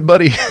 hey,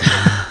 buddy.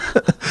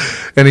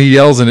 And he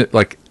yells in it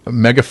like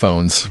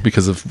megaphones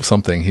because of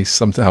something. He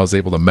somehow is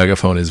able to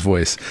megaphone his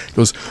voice. He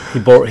goes,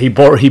 he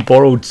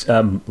borrowed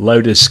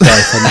Lauda's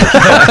Sky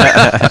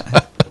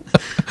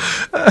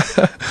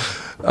Thunder.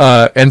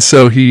 and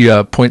so he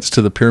points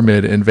to the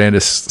pyramid, and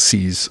Vandus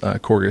sees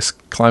Korgus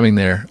climbing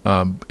there,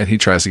 and he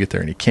tries to get there,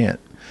 and he can't.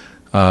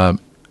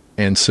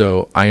 And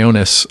so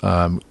Ionis,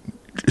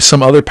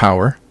 some other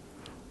power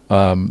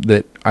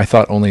that I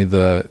thought only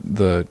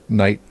the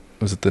Knight,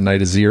 was it the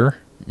Knight Azir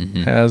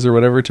has or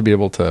whatever, to be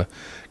able to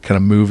kind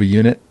of move a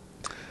unit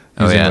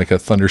using like a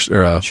thunder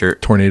or a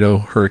tornado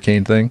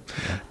hurricane thing.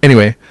 Yeah.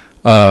 Anyway,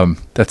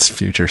 that's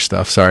future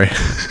stuff. Sorry.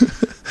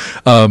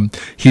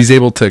 He's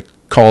able to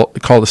call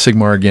the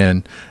Sigmar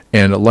again,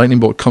 and a lightning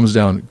bolt comes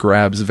down,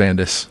 grabs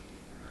Vandus,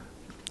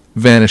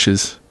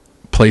 vanishes,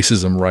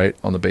 places him right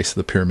on the base of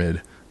the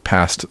pyramid,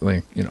 past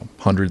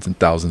hundreds and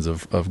thousands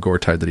of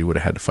Gortide that he would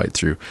have had to fight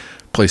through,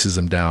 places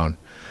him down.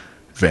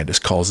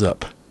 Vandus calls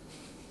up,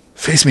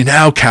 "Face me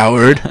now,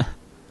 coward!"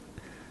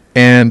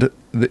 And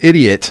the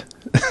idiot,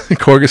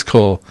 Korgus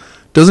Cole,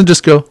 doesn't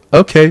just go,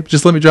 okay,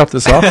 just let me drop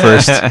this off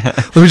first.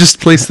 Let me just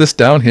place this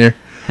down here.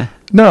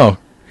 No,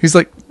 he's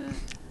like,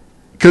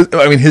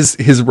 because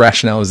his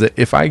rationale is that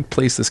if I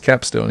place this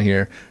capstone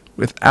here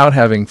without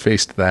having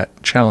faced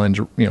that challenge,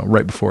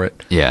 right before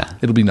it,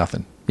 it'll be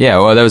nothing. Yeah,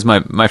 well, that was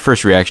my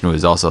first reaction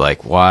was also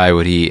like, why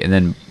would he? And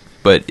then,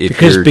 but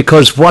if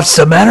because what's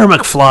the matter,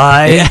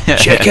 McFly?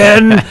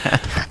 Chicken.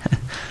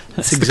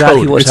 That's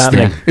exactly what's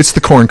happening. It's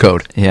the corn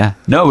code. Yeah.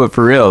 No, but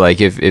for real,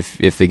 like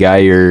if the guy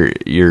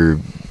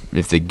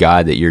if the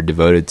god that you're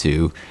devoted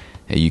to,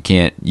 you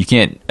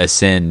can't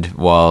ascend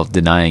while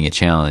denying a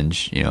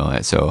challenge,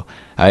 So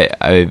I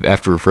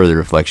after further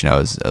reflection, I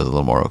was a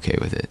little more okay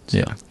with it. So.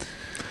 Yeah.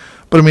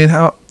 But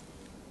how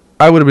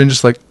I would have been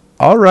just like,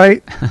 all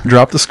right,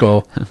 drop the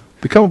skull,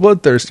 become a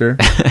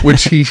bloodthirster,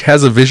 which he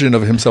has a vision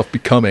of himself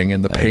becoming,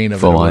 and the pain of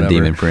full it. Full on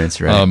demon prince,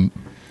 right?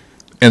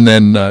 And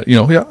then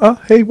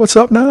hey, what's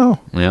up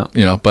now?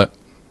 Yeah, but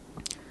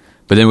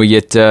then we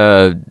get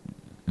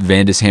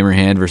Vandus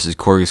Hammerhand versus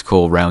Korgus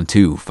Cole round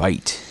 2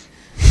 fight.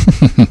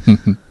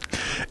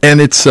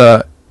 And it's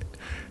and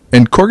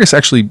Korgus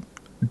actually,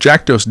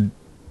 Jakdos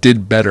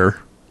did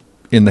better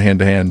in the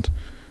hand-to-hand,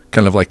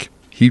 kind of like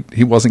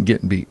he wasn't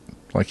getting beat,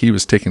 like he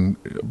was taking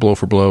blow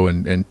for blow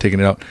and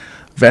taking it out.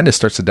 Vandus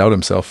starts to doubt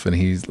himself, and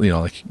he's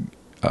like,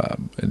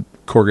 and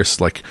Korgus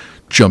like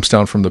jumps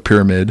down from the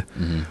pyramid,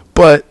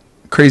 but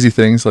crazy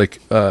things like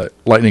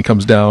lightning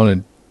comes down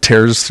and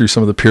tears through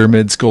some of the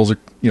pyramid. Skulls are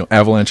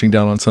avalanching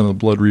down on some of the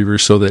Blood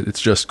Reavers, so that it's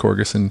just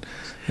Korgus and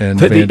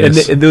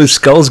Vandus. And those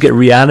skulls get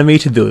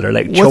reanimated though. They're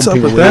like What's up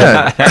chomping with away.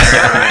 that?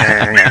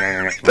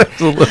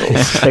 That's a little.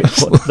 It's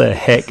like, what the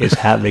heck is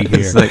happening here?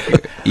 It's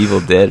like Evil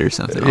Dead or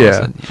something. All Yeah. of a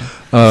sudden,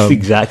 That's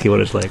exactly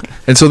what it's like.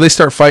 And so they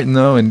start fighting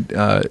though, and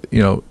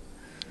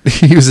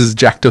he uses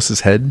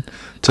Jakdos's head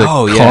to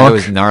Oh, yeah, conk that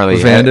was gnarly.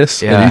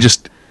 Vandus, Yeah. and he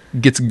just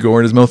gets gore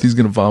in his mouth. He's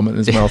gonna vomit in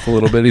his mouth a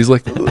little bit. He's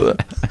like, ugh.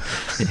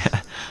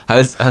 Yeah. I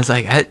was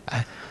like, I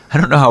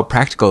don't know how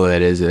practical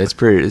that is. It's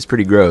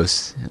pretty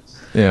gross.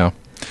 Yeah.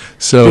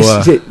 So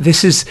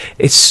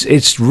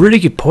It's really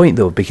good point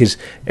though, because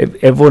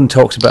everyone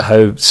talks about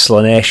how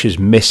Slanesh is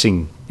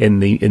missing in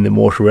the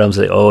mortal realms.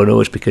 Like, oh no,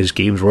 it's because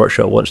Games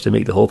Workshop wants to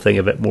make the whole thing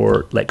a bit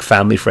more like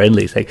family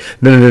friendly. It's like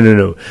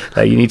no.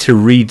 You need to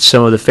read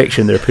some of the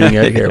fiction they're putting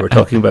out here. We're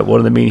talking about one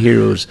of the main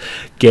heroes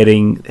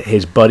getting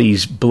his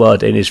buddy's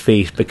blood in his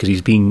face because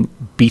he's being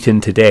beaten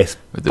to death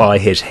by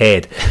his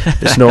head.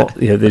 It's not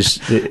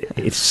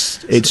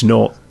it's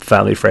not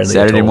family friendly.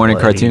 Saturday morning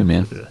cartoon,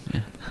 man.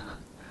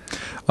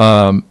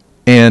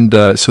 and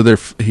so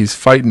he's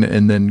fighting,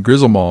 and then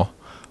Grizzlemaw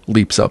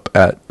leaps up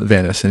at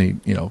Vandus,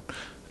 and he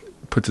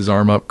puts his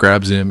arm up,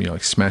 grabs him,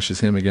 like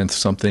smashes him against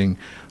something.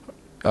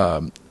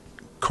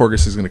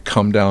 Korgus is going to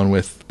come down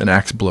with an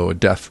axe blow, a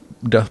death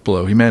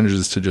blow. He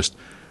manages to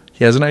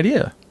he has an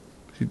idea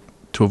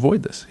to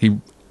avoid this. He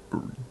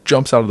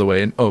jumps out of the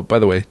way, and oh, by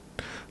the way,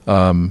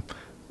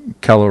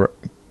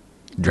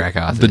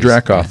 Dracoth. the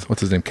Dracoth,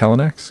 what's his name?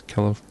 Kalanax?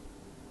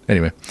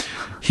 Anyway,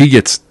 he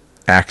gets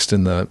axed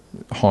in the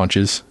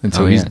haunches, and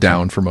so he's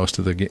down for most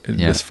of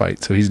this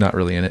fight. So he's not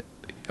really in it.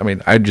 I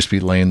mean, I'd just be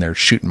laying there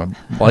shooting my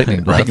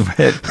lightning breath.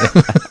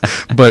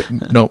 But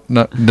no,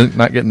 not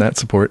getting that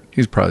support.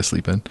 He's probably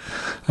sleeping.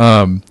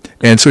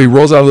 And so he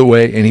rolls out of the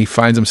way, and he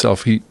finds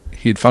himself. He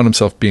had found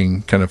himself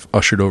being kind of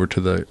ushered over to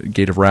the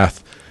Gate of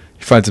Wrath.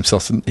 He finds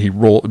himself. He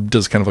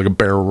does kind of like a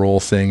barrel roll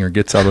thing, or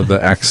gets out of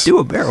the axe. Do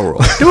a barrel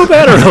roll. Do a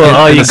barrel roll.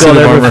 Oh, you got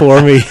there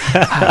before me.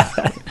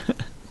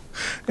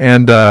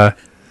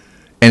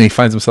 And he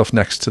finds himself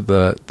next to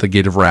the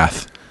Gate of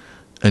Wrath,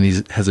 and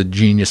he has a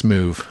genius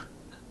move.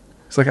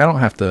 It's like I don't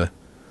have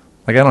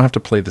to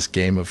play this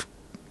game of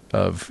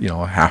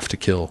I have to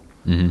kill.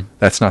 Mm-hmm.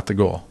 That's not the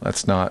goal.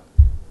 That's not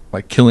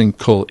like killing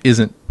Kull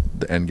isn't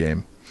the end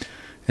game.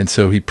 And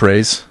so he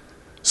prays,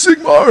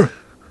 Sigmar,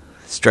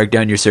 Strike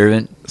down your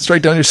servant.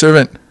 Strike down your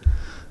servant.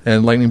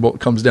 And lightning bolt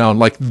comes down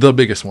like the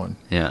biggest one,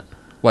 Yeah.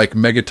 like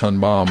megaton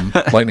bomb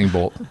lightning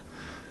bolt.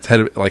 It's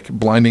had like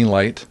blinding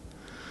light,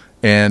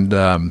 and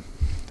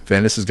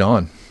Vandus is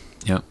gone.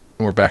 Yep.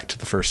 And we're back to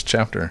the first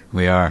chapter.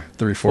 We are.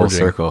 The Full reforging.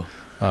 circle.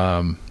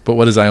 But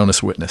what does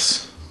Ionis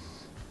witness?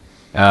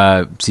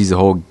 Sees the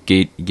whole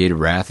gate of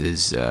wrath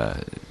is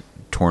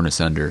torn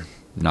asunder,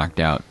 knocked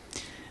out.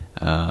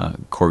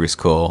 Korgus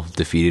Kull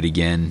defeated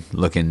again,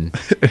 looking,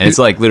 and it's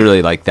like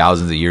literally like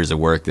thousands of years of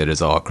work that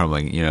is all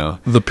crumbling.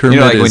 The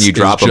pyramid like when is you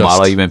drop a just-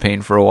 model you've been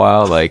painting for a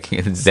while, like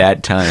it's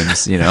that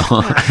times.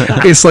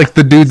 It's like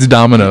the dude's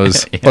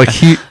dominoes. Yeah. Like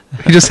he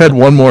just had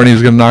one more, and he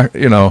was gonna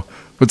knock,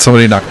 but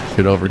somebody knocked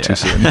it over too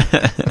soon.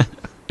 And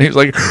he was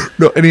like,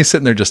 no, and he's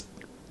sitting there just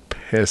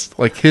pissed.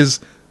 Like he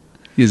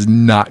is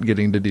not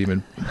getting to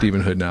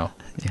demonhood now.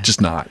 Yeah.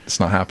 Just not. It's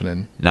not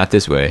happening. Not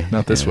this way.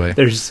 Not this way.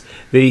 There's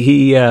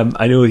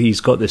I know he's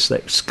got this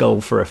like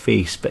skull for a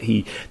face, but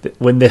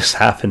when this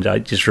happened,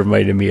 it just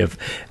reminded me of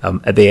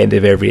at the end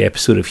of every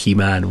episode of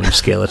He-Man when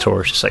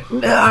Skeletor's just like,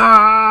 no,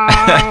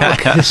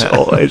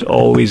 it's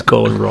always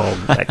going wrong.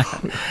 Like,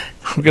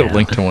 We'll get a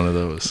link to one of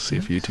those. See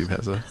if YouTube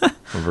has a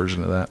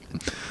version of that.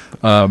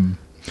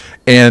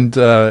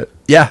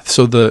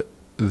 So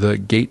the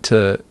gate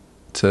to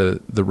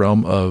the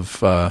realm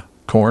of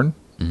Korn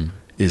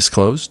is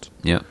closed.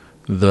 Yeah.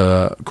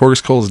 The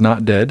Korgus Kull is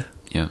not dead,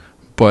 Yeah.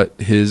 but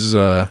his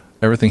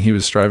everything he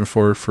was striving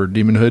for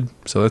demonhood.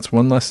 So that's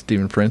one less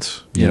demon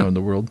prince, in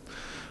the world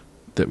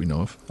that we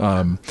know of.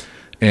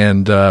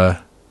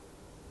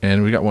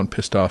 And we got one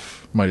pissed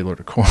off Mighty Lord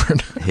of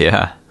Korn.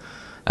 Yeah.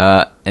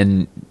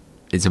 And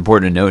it's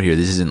important to note here,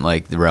 this isn't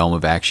like the realm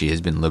of Aqshy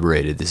has been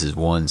liberated. This is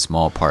one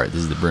small part.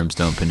 This is the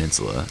Brimstone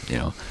Peninsula.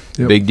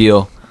 Yep. Big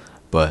deal.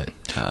 But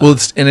Well,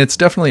 it's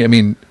definitely. I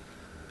mean,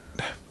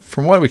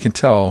 from what we can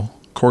tell,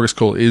 Korgus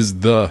Kull is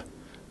the.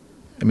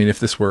 I mean, if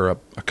this were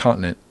a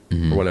continent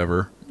or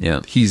whatever,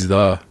 he's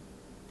the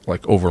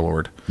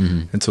overlord,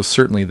 and so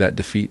certainly that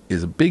defeat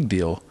is a big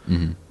deal.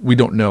 We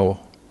don't know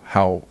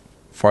how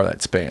far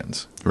that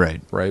spans.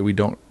 right. We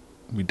don't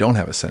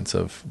have a sense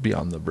of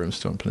beyond the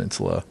Brimstone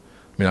Peninsula.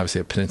 I mean,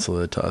 obviously, a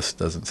peninsula to us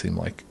doesn't seem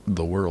like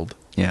the world.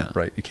 Yeah.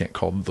 Right. You can't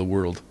call the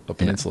world a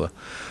peninsula,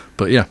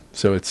 but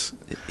so it's.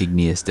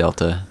 Igneous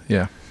Delta.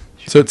 Yeah.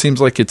 So it seems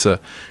like it's a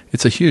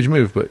huge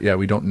move, but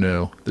we don't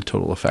know the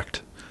total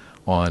effect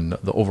on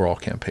the overall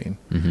campaign.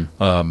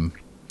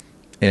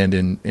 And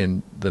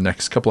in the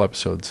next couple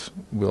episodes,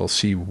 we'll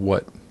see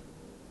what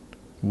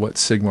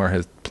Sigmar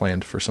has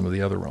planned for some of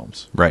the other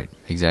realms. Right,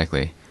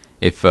 exactly.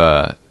 If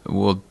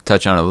we'll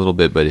touch on it a little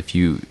bit, but if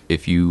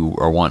you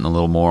are wanting a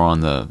little more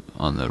on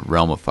the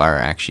Realm of Fire,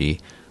 actually,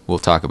 we'll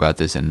talk about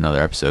this in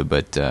another episode.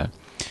 But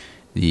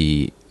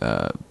the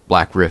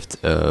Black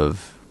Rift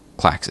of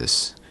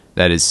Klaxis,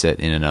 that is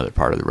set in another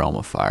part of the Realm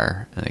of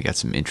Fire, and they got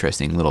some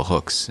interesting little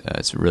hooks.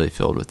 It's really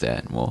filled with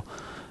that. And we'll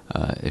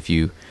if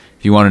you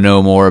want to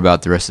know more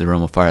about the rest of the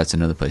Realm of Fire, that's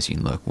another place you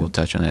can look. We'll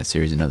touch on that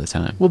series another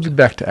time. We'll be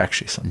back to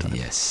Aqshy sometime.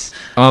 Yes.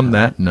 On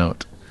that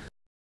note.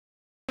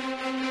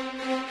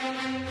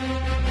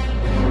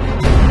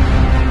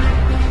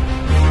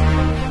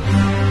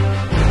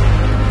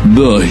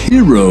 The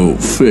hero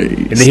phase.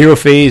 In the hero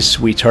phase,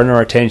 we turn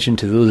our attention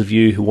to those of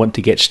you who want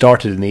to get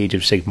started in the Age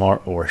of Sigmar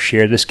or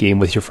share this game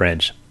with your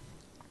friends.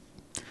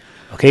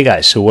 Okay,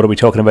 guys, so what are we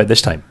talking about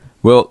this time?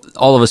 Well,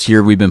 all of us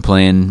here, we've been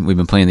playing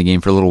the game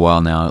for a little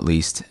while now, at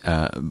least.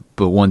 But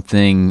one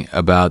thing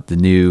about the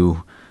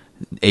new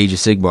Age of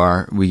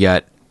Sigmar, we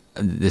got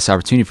this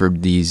opportunity for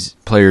these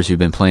players who've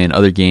been playing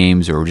other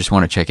games or just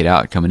want to check it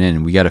out coming in,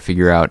 and we got to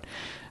figure out,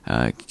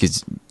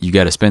 because you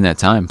got to spend that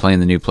time playing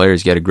the new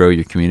players, you got to grow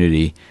your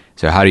community.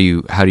 So how do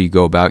you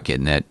go about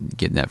getting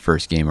that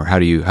first game, or how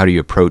do you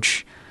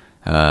approach?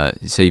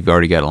 Say you've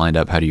already got it lined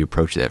up, how do you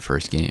approach that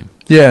first game?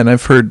 Yeah, and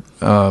I've heard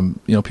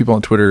people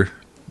on Twitter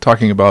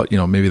talking about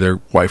maybe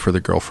their wife or their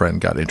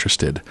girlfriend got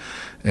interested,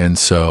 and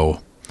so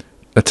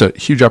that's a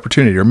huge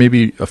opportunity. Or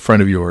maybe a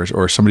friend of yours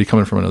or somebody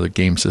coming from another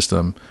game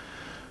system,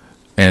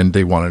 and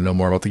they want to know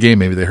more about the game.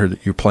 Maybe they heard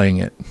that you're playing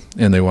it,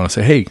 and they want to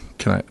say, "Hey,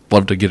 can I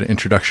love to get an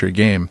introductory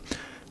game?"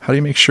 How do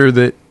you make sure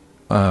that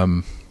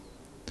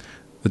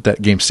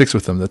that game sticks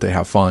with them, that they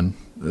have fun?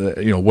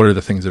 What are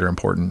the things that are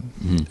important?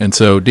 Mm-hmm. And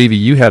so, Davey,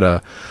 you had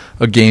a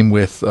game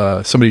with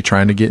somebody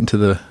trying to get into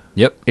the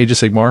Age of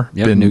Sigmar.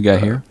 Yep, new guy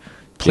here.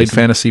 Played Jason.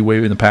 Fantasy way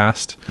in the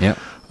past. Yep.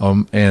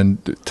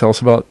 And tell us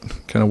about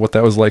kind of what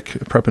that was like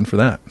prepping for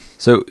that.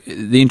 So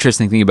the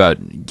interesting thing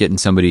about getting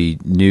somebody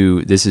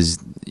new, this is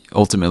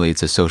ultimately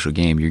it's a social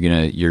game.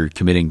 You're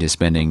committing to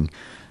spending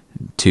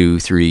 2,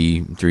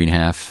 3,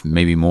 3.5,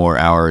 maybe more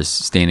hours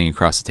standing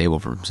across the table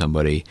from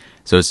somebody.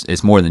 So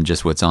it's more than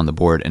just what's on the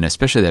board, and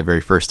especially that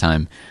very first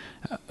time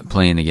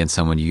playing against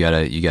someone, you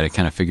gotta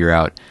kind of figure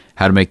out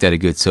how to make that a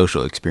good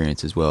social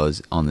experience as well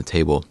as on the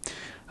table.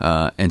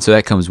 And so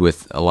that comes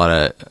with a lot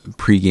of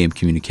pre-game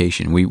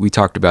communication. We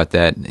talked about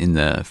that in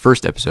the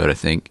first episode, I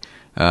think,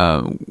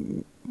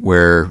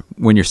 where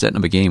when you're setting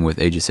up a game with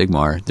Age of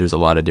Sigmar, there's a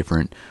lot of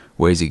different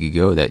ways it could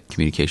go that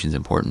communication is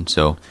important.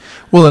 So,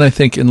 well, and I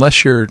think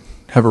unless you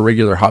have a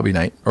regular hobby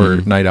night or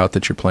night out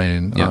that you're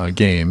playing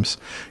games,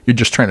 you're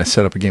just trying to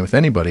set up a game with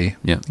anybody.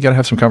 You got to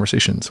have some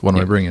conversations. What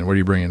am I bringing? What are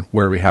you bringing?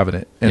 Where are we having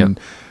it? And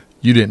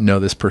you didn't know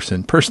this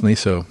person personally,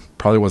 so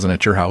probably wasn't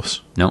at your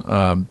house. No.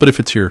 But if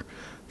it's your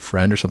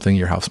friend or something,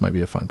 your house might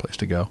be a fun place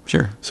to go.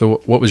 Sure.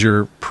 So what was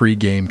your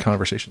pre-game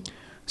conversation?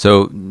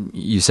 So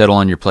you settle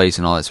on your place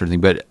and all that sort of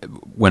thing. But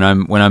when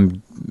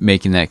I'm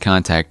making that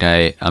contact,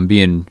 I'm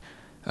being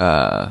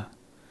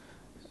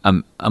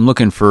I'm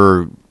looking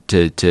for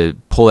to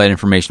pull that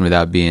information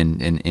without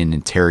being an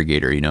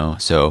interrogator,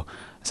 So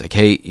it's like,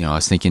 hey, I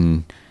was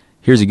thinking,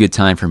 here's a good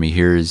time for me.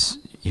 Here's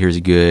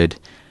a good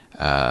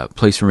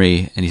place for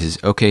me. And he says,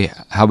 okay,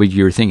 how about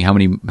you were thinking? How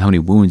many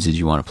wounds did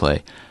you want to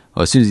play?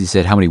 Well, as soon as he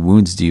said, how many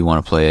wounds do you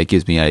want to play? That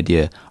gives me an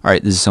idea. All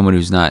right, this is someone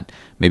who's not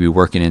maybe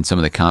working in some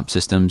of the comp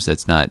systems.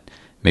 That's not,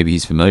 maybe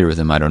he's familiar with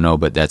them. I don't know,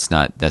 but that's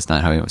not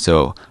how he,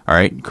 so, all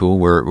right, cool.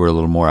 We're a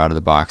little more out of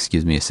the box.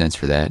 Gives me a sense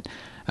for that.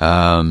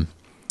 I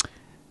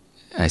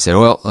said,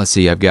 well, let's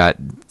see, I've got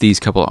these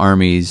couple of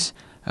armies.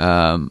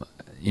 I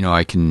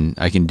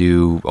can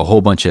do a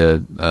whole bunch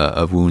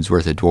of wounds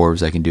worth of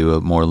dwarves. I can do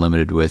a more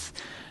limited with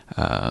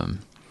my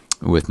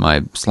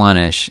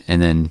Slaanesh.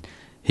 And then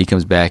he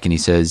comes back and he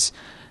says,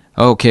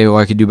 okay, well,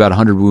 I could do about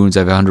 100 wounds. I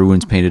have 100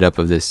 wounds painted up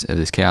of this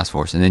Chaos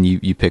Force. And then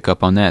you pick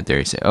up on that there.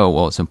 You say, oh,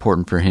 well, it's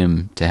important for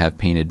him to have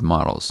painted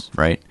models,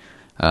 right?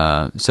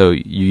 So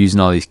you're using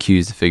all these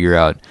cues to figure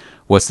out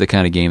what's the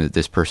kind of game that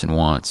this person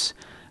wants.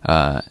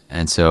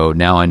 And so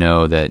now I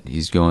know that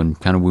he's going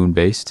kind of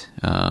wound-based,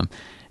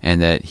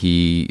 and that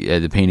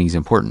the painting is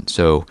important.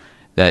 So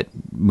that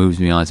moves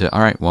me on to, all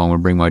right, well, I'm going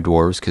to bring my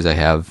dwarves because I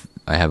have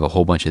a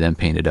whole bunch of them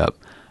painted up.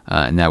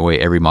 And that way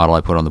every model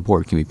I put on the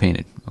board can be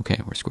painted. Okay,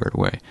 we're squared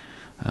away.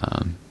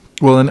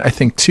 Well, and I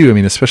think, too,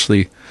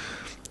 especially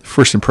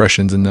first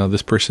impressions, and now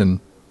this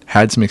person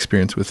had some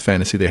experience with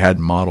fantasy. They had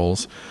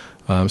models.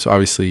 So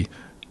obviously,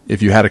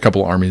 if you had a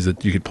couple of armies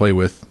that you could play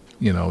with,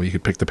 you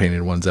could pick the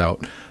painted ones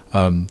out.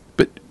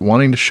 But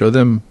wanting to show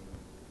them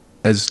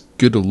as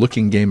good a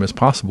looking game as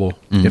possible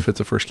if it's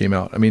a first game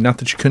out. Not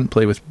that you couldn't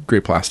play with gray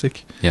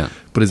plastic,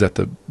 but is that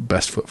the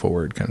best foot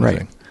forward kind of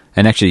thing?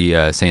 And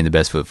actually, saying the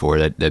best foot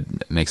forward,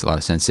 that makes a lot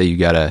of sense. Say you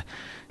got a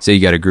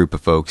group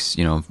of folks,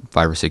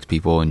 5 or 6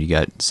 people, and you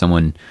got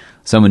someone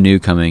new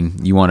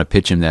coming. You want to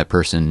pitch him that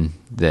person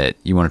that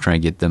you want to try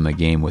and get them a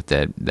game with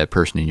that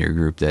person in your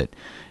group that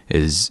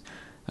is,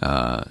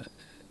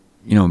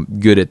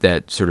 good at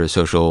that sort of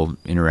social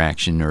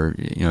interaction, or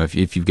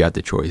if you've got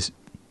the choice.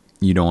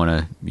 you don't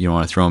want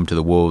to throw them to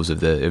the wolves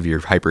of your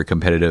hyper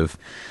competitive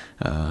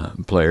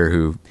player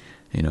who,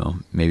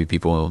 maybe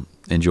people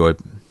enjoy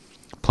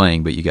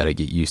playing, but you got to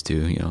get used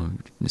to,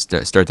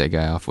 start that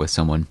guy off with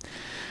someone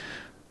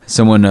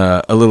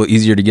a little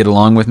easier to get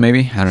along with,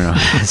 maybe. I don't know.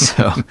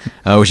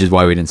 So, which is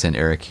why we didn't send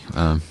Eric.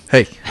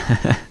 Hey.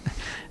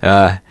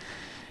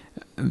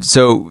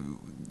 So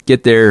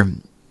get there,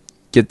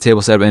 get the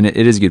table set up, and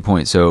it is a good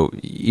point. So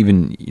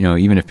even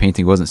if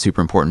painting wasn't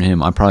super important to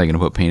him, I'm probably going to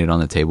put painted on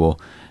the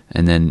table,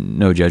 and then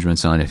no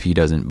judgments on if he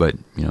doesn't, but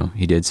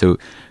he did. So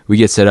we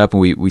get set up,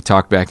 and we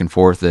talk back and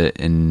forth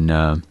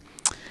and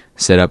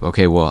set up.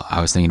 Okay, well,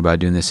 I was thinking about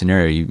doing this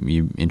scenario.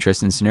 You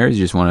interested in scenarios?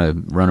 You just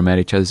want to run them at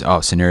each other?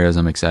 Oh, scenarios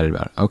I'm excited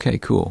about. Okay,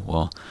 cool.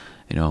 Well,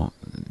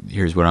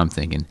 here's what I'm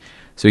thinking.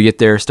 So we get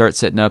there, start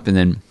setting up, and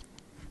then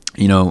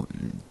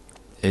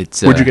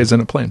it's. Where'd you guys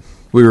end up playing?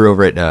 We were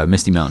over at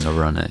Misty Mountain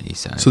over on the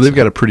east side. So they've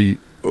got a pretty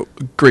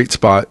great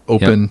spot,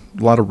 open,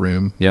 a lot of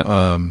room.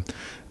 Yeah.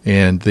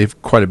 And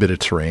they've quite a bit of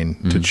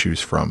terrain to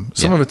choose from.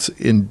 Some of it's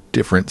in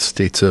different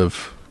states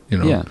of,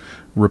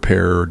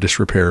 repair or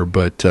disrepair,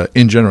 but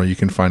in general, you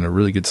can find a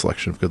really good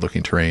selection of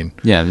good-looking terrain.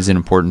 Yeah, this is an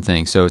important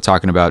thing. So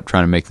talking about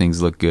trying to make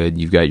things look good,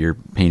 you've got your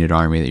painted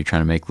army that you're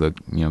trying to make look,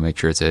 make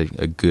sure it's a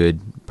good,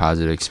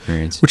 positive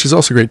experience. Which is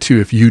also great, too,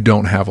 if you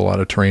don't have a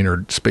lot of terrain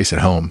or space at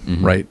home,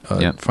 right?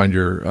 Find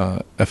your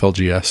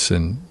FLGS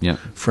and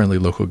friendly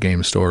local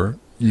game store.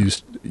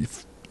 There's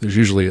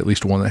usually at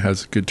least one that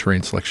has good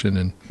terrain selection,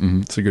 and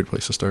it's a good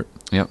place to start.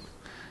 Yep.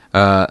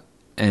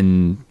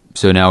 And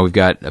so now we've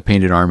got a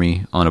painted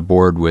army on a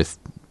board with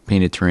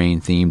painted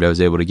terrain themed. I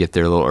was able to get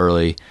there a little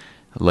early,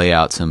 lay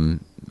out some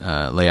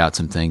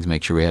things,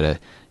 make sure we had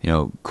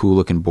a cool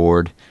looking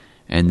board,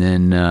 and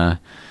then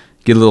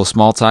get a little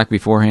small talk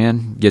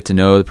beforehand, get to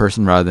know the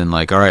person rather than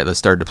like, all right, let's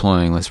start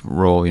deploying, let's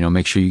roll.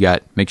 Make sure you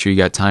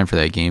got time for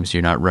that game, so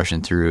you're not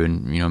rushing through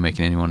and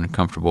making anyone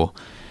uncomfortable,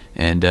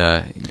 and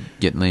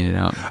laying it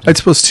out. I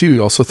suppose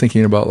too, also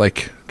thinking about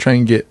like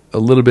trying to get a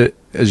little bit,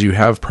 as you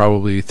have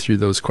probably through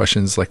those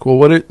questions, like, well,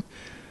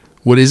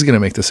 what is going to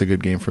make this a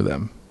good game for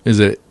them? Is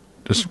it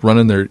just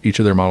running each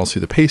of their models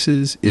through the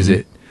paces? Is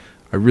it,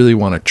 I really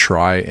want to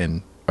try,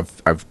 and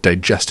I've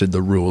digested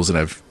the rules and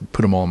I've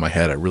put them all in my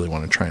head. I really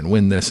want to try and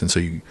win this. And so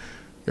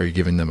are you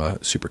giving them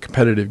a super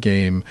competitive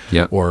game?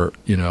 Yeah. Or,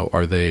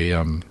 are they,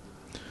 are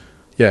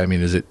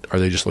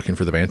they just looking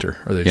for the banter?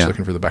 Are they just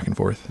looking for the back and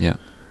forth? Yeah.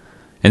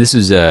 And this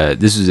was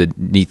a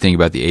neat thing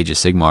about the Age of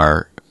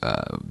Sigmar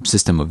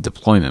system of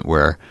deployment,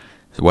 where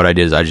what I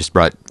did is I just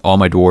brought all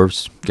my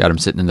dwarves, got them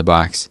sitting in the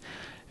box,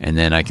 and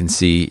then I can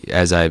see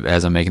as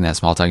I'm making that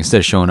small talk, instead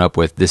of showing up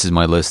with, this is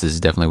my list, this is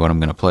definitely what I'm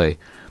going to play,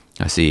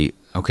 I see,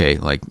 okay,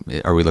 like,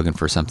 are we looking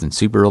for something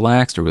super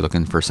relaxed? Are we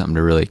looking for something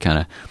to really kind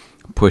of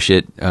push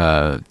it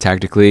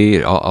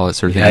tactically, all that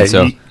sort of thing?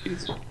 So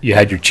you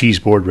had your cheese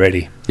board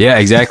ready. Yeah,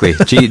 exactly.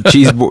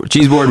 Cheese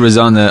board was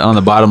on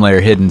the bottom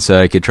layer hidden, so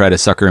I could try to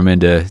sucker him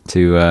into.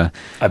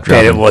 I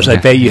bet it was. I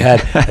bet you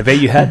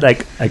had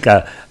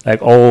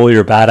like all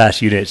your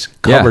badass units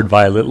covered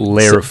by a little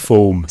layer of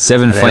foam.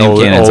 7 flame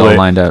cannons all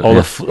lined up. All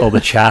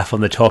the chaff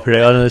on the top. You're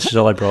like, oh, no, this is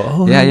all I brought.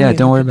 Oh, yeah.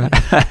 Don't worry about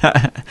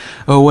it.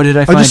 Oh, what did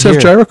I find? I just have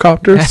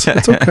gyrocopters.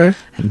 It's okay.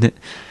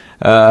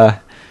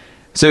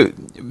 So,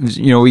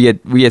 we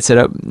get set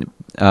up,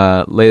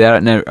 lay that out,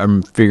 and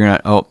I'm figuring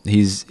out, oh,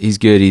 he's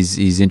good,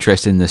 he's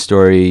interested in the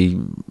story,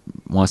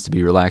 wants to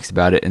be relaxed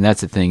about it, and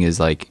that's the thing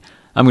is, like,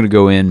 I'm going to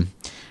go in,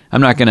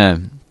 I'm not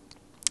going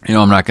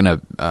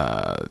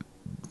to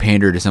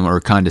pander to someone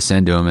or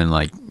condescend to him and,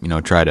 like,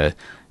 try to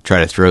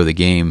throw the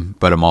game,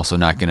 but I'm also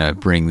not going to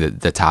bring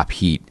the top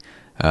heat,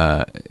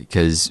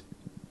 because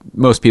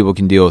most people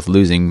can deal with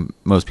losing.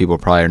 Most people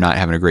probably are not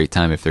having a great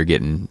time if they're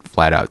getting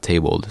flat out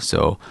tabled,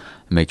 so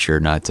make sure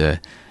not to,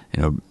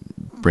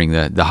 bring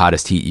the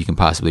hottest heat you can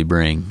possibly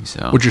bring.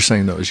 So what you're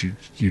saying though is you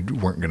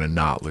weren't going to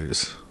not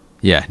lose.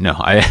 Yeah, no,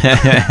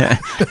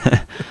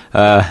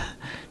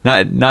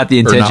 not the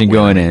intention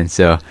going in.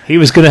 So he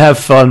was going to have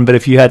fun, but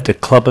if you had to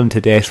club him to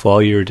death while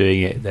you were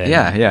doing it, then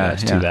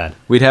that's too bad.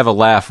 We'd have a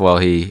laugh while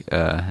he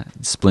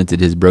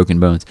splinted his broken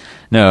bones.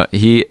 No,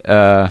 he.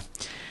 I've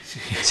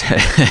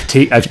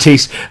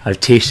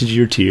tasted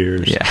your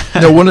tears.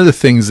 Yeah. No, one of the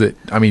things that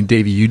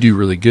Davey, you do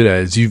really good at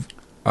is you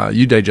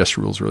digest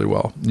rules really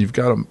well. You've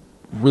got them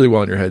really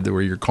well in your head,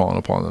 where you're calling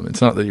upon them.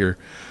 It's not that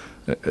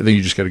I think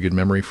you just got a good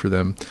memory for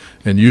them.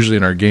 And usually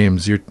in our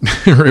games, you're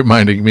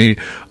reminding me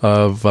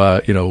of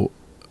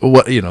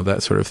that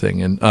sort of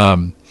thing.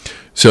 And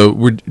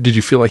so did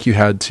you feel like you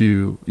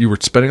were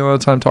spending a lot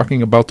of time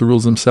talking about the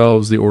rules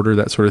themselves, the order,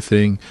 that sort of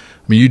thing?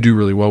 You do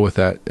really well with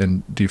that.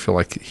 And do you feel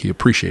like he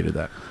appreciated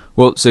that?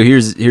 Well, so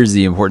here's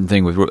the important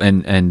thing with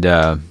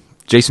and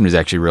Jason was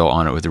actually real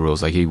on it with the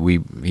rules. Like he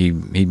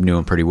knew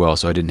them pretty well,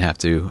 so I didn't have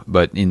to.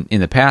 But in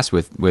the past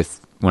with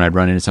when I'd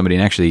run into somebody,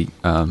 and actually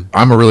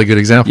I'm a really good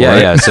example. Yeah,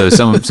 right? Yeah. So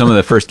some of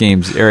the first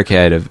games Eric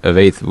had of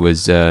 8th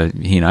was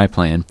he and I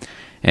playing,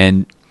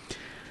 and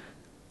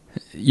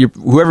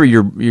whoever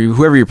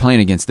you're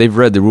playing against, they've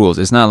read the rules.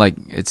 It's not like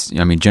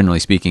generally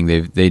speaking,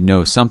 they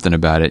know something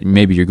about it.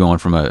 Maybe you're going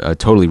from a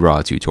totally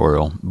raw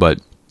tutorial, but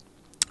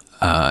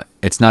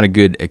it's not a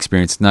good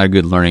experience. It's not a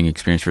good learning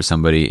experience for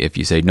somebody if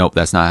you say, nope,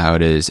 that's not how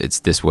it is. It's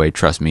this way.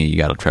 Trust me. You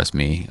got to trust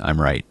me. I'm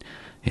right.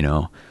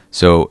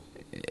 So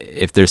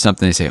if there's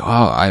something they say,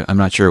 I'm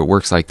not sure it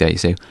works like that. You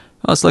say,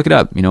 well, let's look it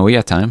up. We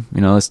got time.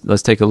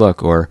 Let's take a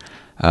look. Or,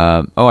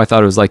 I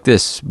thought it was like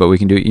this, but we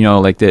can do it.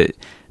 Like that.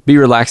 Be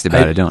relaxed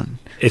about it. Don't.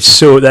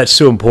 That's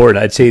so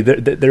important. I'd say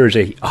there is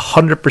a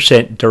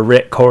 100%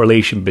 direct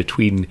correlation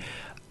between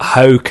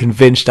how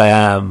convinced I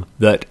am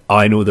that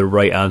I know the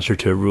right answer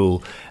to a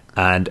rule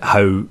and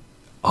how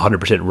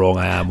 100% wrong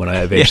I am when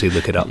I eventually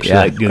look it up.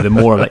 So the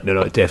more I'm like, no,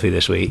 it's definitely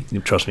this way.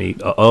 Trust me.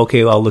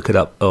 Okay, well, I'll look it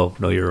up. Oh,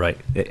 no, you're right.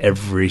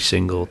 Every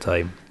single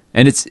time.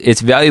 And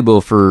it's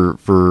valuable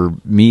for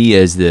me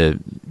as the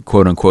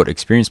quote unquote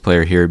experienced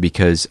player here,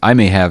 because I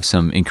may have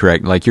some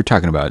incorrect, like you're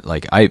talking about,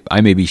 like I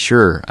may be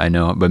sure I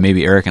know, but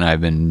maybe Eric and I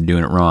have been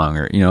doing it wrong,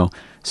 or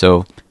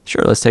so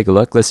sure, let's take a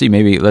look. Let's see,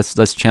 maybe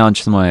let's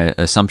challenge some of my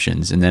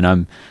assumptions, and then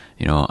I'm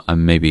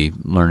maybe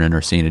learning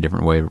or seeing a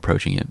different way of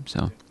approaching it.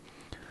 So.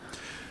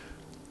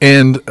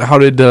 And how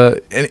did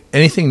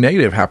anything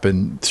negative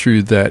happen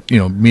through that?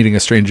 Meeting a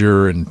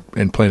stranger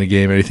and playing a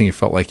game. Anything you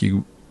felt like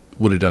you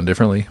would have done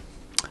differently?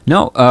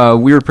 No,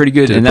 we were pretty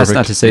good, and that's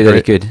not to say that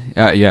it could.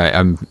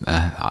 I'm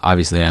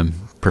obviously I'm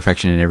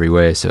perfection in every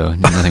way, so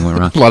nothing went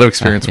wrong. A lot of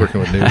experience working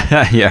with new.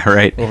 Yeah,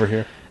 right. Over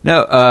here.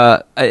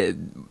 No,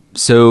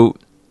 so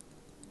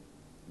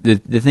the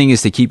thing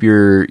is to keep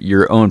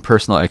your own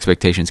personal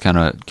expectations kind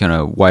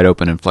of wide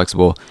open and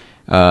flexible,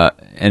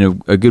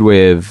 and a good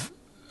way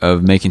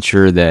of making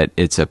sure that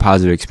it's a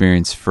positive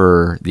experience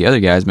for the other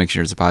guys, make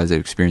sure it's a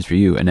positive experience for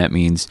you, and that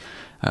means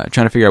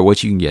trying to figure out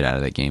what you can get out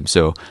of that game.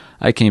 So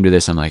I came to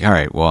this, I'm like, all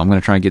right, well, I'm going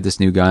to try and get this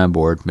new guy on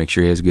board, make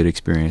sure he has a good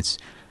experience.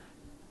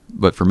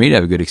 But for me to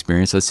have a good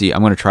experience, let's see, I'm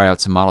going to try out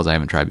some models I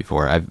haven't tried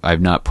before.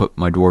 I've not put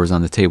my dwarves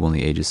on the table in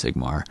the Age of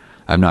Sigmar.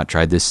 I've not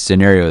tried this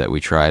scenario that we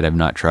tried. I've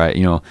not tried,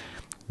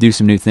 do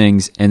some new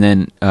things, and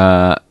then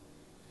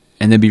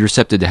be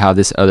receptive to how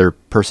this other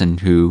person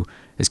who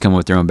is coming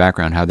with their own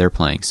background, how they're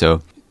playing.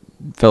 So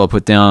fellow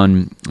put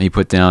down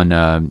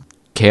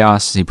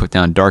Chaos, he put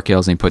down Dark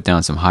Elves, and he put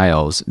down some High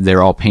Elves.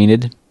 They're all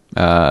painted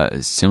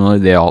similarly.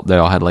 They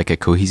all had like a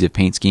cohesive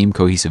paint scheme,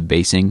 cohesive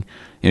basing.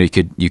 You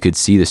could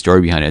see the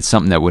story behind it. It's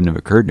something that wouldn't have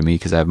occurred to me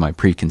because I have my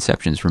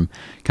preconceptions from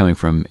coming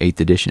from 8th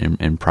edition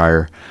and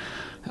prior.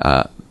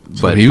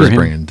 But he was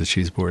bringing the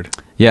cheese board.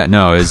 Yeah,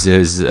 no, it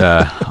was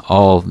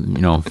all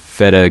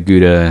feta,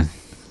 Gouda,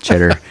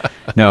 cheddar.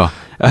 No,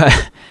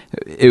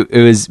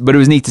 it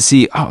was neat to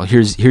see. Oh,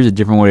 here's a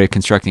different way of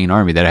constructing an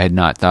army that I had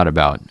not thought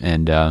about,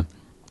 and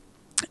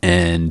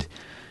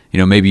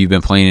maybe you've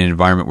been playing in an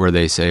environment where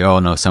they say, oh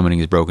no, summoning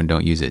is broken,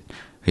 don't use it.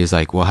 He's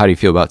like, well, how do you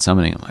feel about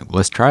summoning? I'm like, well,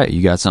 let's try it.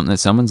 You got something that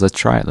summons? Let's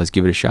try it. Let's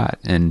give it a shot.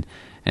 And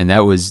that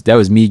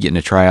was me getting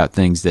to try out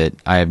things that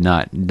I have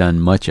not done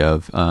much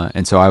of.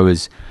 And so I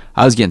was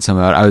getting some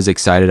out. I was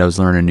excited. I was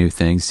learning new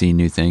things, seeing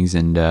new things,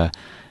 and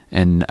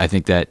I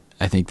think that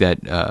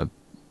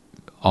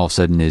all of a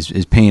sudden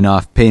is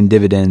paying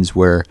dividends.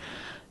 Where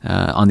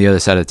on the other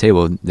side of the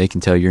table, they can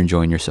tell you're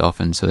enjoying yourself,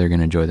 and so they're going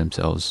to enjoy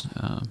themselves.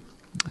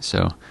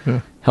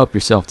 Help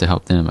yourself to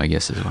help them, I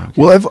guess, is what I'm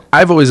getting. Well,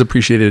 I've always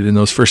appreciated in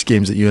those first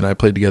games that you and I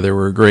played together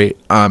were great.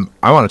 I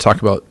want to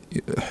talk about,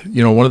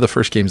 one of the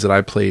first games that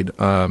I played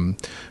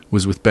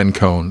was with Ben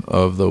Cohn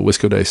of the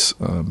Wisco Dice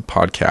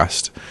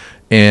podcast,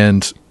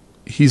 and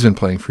he's been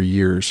playing for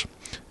years.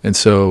 And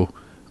so,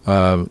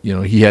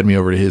 he had me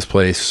over to his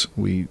place.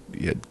 We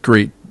had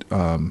great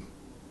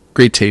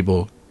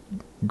table,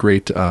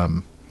 great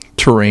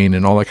terrain,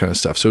 and all that kind of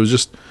stuff. So it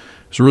was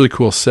a really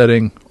cool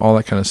setting, all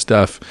that kind of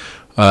stuff.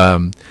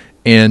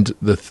 And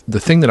the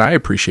thing that I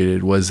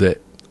appreciated was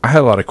that I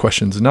had a lot of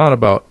questions, not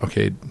about,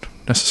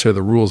 necessarily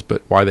the rules,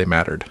 but why they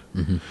mattered.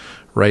 Mm-hmm.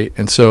 Right.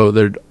 And so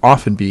there'd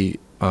often be,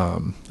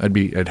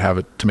 I'd have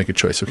it to make a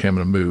choice. Okay, I'm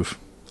going to move.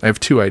 I have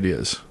two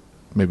ideas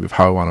maybe of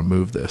how I want to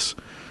move this.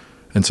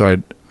 And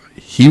so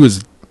he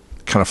was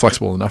kind of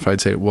flexible enough.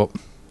 I'd say, well,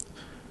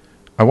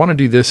 I want to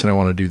do this and I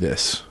want to do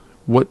this.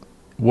 What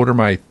are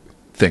my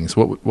things?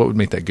 What would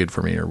make that good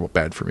for me or what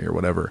bad for me or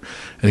whatever?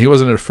 And he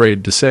wasn't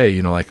afraid to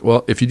say,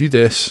 well, if you do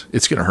this,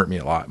 it's going to hurt me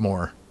a lot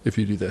more if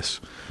you do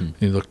this. And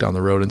you look down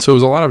the road. And so it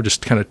was a lot of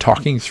just kind of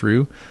talking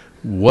through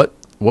what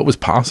was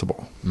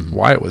possible,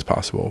 why it was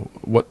possible,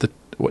 what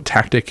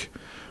tactic,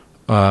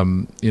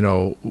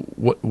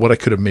 what I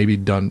could have maybe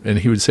done. And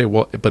he would say,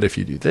 well, but if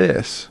you do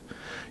this,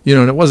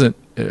 and it wasn't,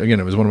 again,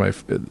 it was one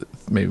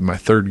of maybe my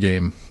third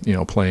game,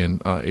 playing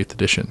 8th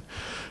edition.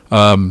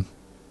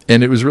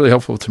 And it was really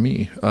helpful to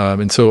me.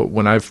 And so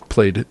when I've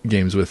played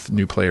games with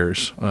new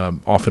players,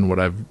 often what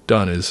I've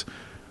done is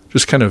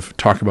just kind of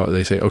talk about,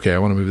 they say, okay, I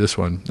want to move this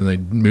one, and they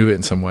move it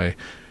in some way.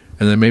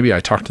 And then maybe I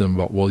talk to them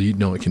about, well,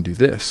 it can do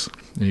this,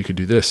 and you could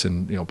do this,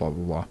 and blah, blah,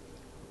 blah.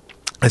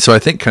 And so I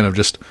think kind of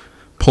just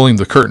pulling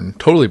the curtain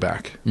totally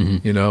back,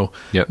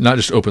 Yep. not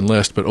just open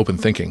list, but open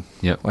thinking.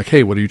 Yep. Like,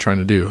 hey, what are you trying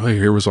to do? Hey,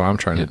 here was what I'm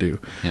trying to do.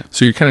 Yep.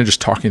 So you're kind of just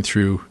talking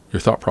through your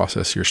thought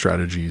process, your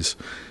strategies,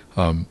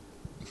 and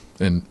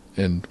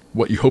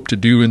what you hope to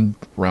do in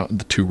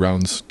the 2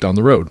 rounds down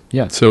the road.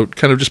 Yeah. So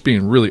kind of just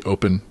being really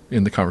open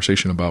in the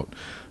conversation about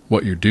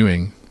what you're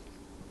doing,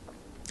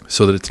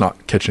 so that it's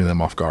not catching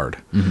them off guard,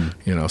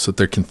 so that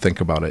they can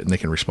think about it and they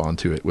can respond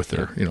to it with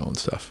their, and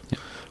stuff. Yeah.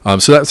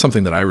 So that's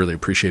something that I really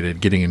appreciated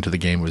getting into the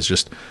game, was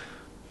just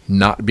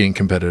not being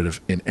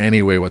competitive in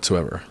any way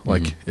whatsoever.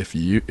 Like if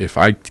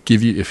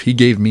he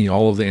gave me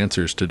all of the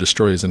answers to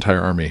destroy his entire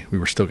army, we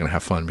were still going to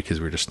have fun because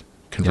we were just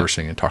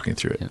conversing and talking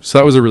through it. So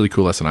that was a really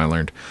cool lesson I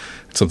learned.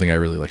 It's something I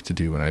really like to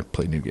do when I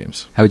play new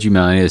games. How would you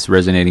mind this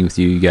resonating with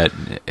you? You got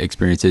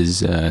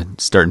experiences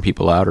starting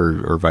people out,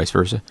 or vice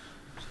versa?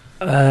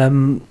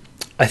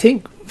 I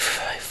think,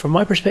 from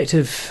my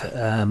perspective,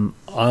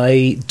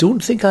 I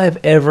don't think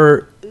I've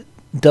ever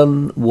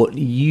done what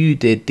you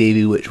did,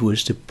 Davey, which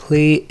was to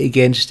play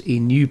against a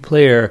new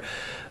player,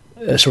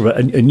 sort of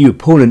a new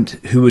opponent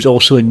who was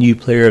also a new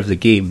player of the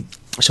game.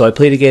 So I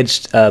played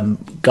against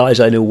guys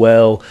I know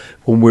well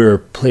when we were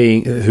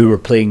playing, who were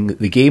playing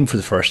the game for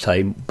the first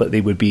time, but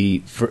they would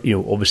be,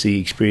 obviously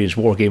experienced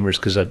wargamers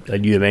because I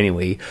knew them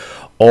anyway.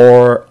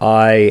 Or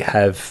I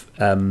have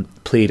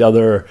played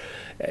other,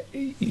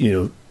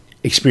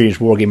 experienced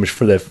wargamers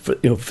for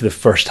the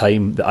first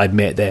time that I've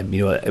met them.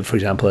 For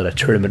example, at a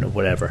tournament or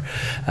whatever.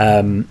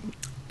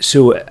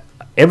 So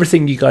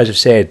everything you guys have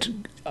said,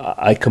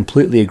 I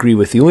completely agree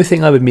with. The only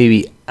thing I would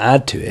maybe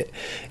add to it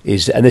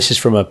is, and this is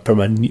from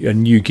a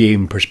new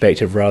game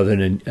perspective rather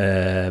than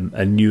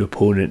a new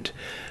opponent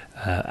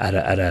at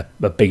a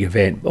big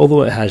event,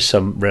 although it has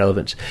some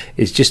relevance,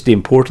 is just the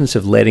importance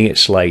of letting it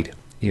slide.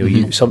 A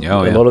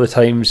lot of the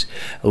times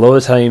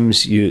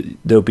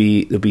there'll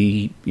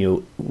be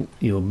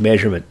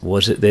measurement.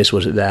 Was it this?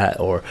 Was it that?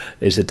 Or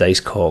is the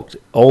dice cocked?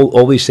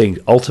 All these things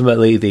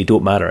ultimately they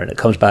don't matter, and it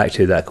comes back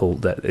to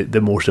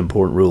the most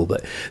important rule.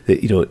 But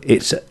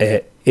it's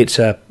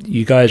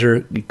you guys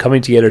are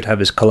coming together to have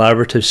this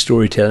collaborative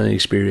storytelling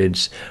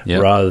experience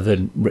rather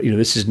than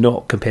this is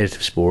not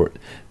competitive sport.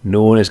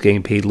 No one is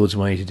getting paid loads of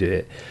money to do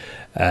it.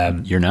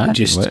 You're not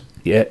just what?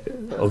 Yeah.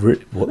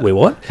 Wait,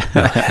 what?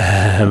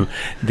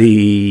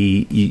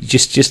 You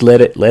just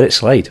let it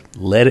slide,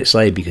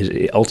 because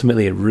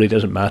ultimately it really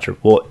doesn't matter.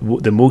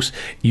 What the most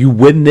you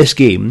win this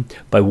game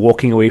by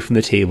walking away from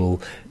the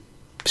table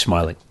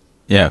smiling.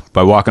 Yeah,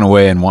 by walking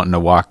away and wanting to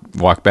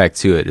walk back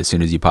to it as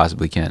soon as you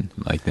possibly can.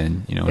 Like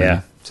then, what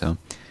I mean?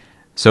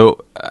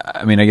 So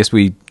I mean, I guess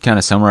we kind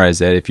of summarize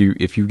that. If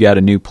you've got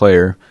a new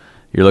player,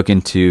 you're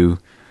looking to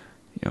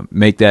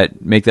make that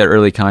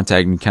early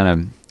contact and kind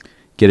of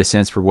get a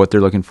sense for what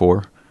they're looking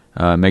for.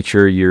 Make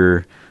sure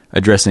you're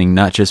addressing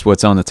not just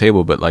what's on the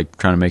table, but like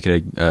trying to make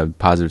it a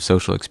positive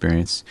social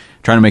experience.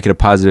 Trying to make it a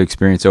positive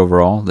experience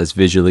overall. That's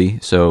visually,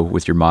 so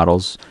with your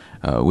models,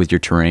 with your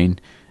terrain,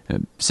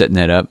 setting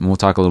that up. And we'll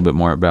talk a little bit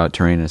more about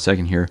terrain in a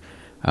second here.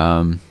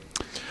 Well,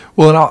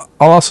 and I'll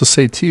also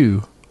say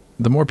too,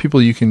 the more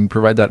people you can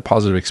provide that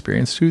positive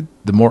experience to,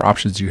 the more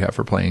options you have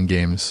for playing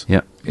games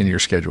in your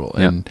schedule.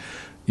 And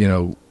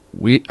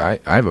I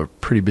have a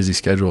pretty busy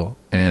schedule,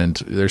 and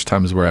there's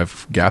times where I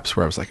have gaps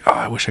where I was like, oh,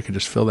 I wish I could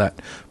just fill that.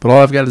 But all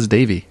I've got is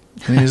Davey,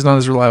 and he's not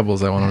as reliable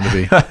as I want him to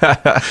be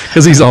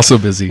because he's also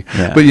busy.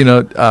 Yeah.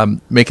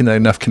 But, making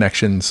enough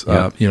connections,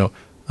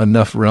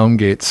 enough realm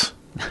gates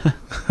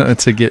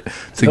to get back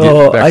to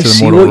the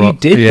mortal realm. You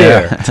did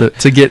there.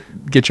 to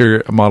get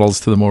your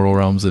models to the mortal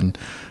realms and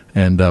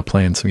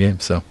playing some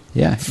games. So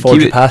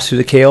forge a pass through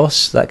the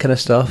chaos, that kind of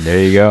stuff.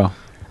 There you go.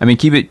 I mean,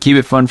 keep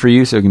it fun for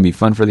you, so it can be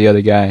fun for the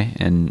other guy,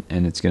 and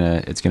it's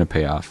gonna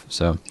pay off.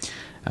 So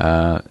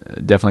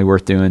definitely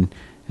worth doing.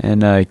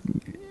 And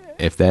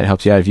if that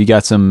helps you out, if you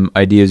got some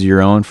ideas of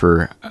your own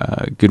for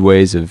good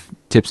ways of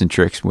tips and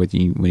tricks when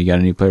you got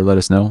a new player, let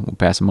us know. We'll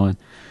pass them on.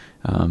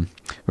 But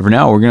for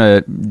now, we're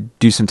gonna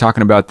do some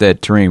talking about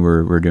that terrain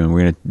we're doing.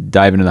 We're gonna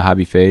dive into the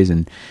hobby phase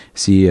and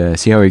see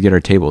how we get our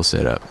tables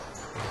set up.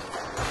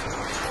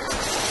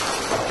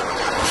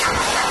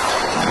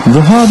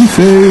 The hobby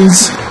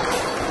phase.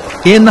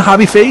 In the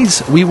hobby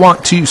phase, we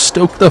want to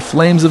stoke the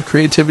flames of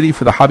creativity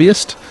for the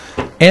hobbyist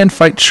and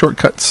fight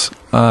shortcuts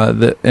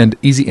and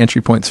easy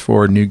entry points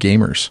for new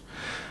gamers.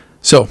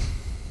 So,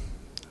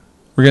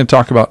 we're going to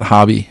talk about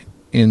hobby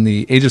in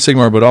the Age of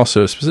Sigmar, but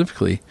also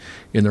specifically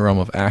in the realm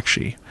of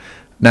Aqshy.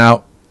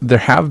 Now, there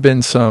have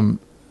been some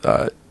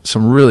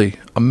really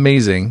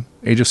amazing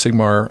Age of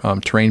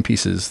Sigmar terrain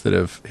pieces that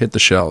have hit the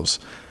shelves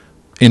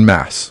in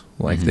mass.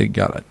 Like they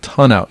got a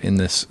ton out in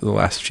the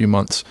last few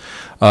months,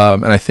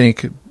 and I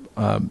think.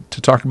 To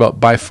talk about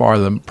by far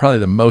probably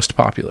the most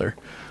popular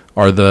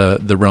are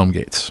the realm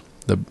gates,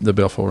 the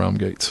baleful realm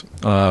gates.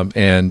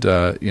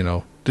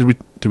 Did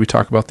we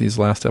talk about these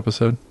last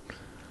episode?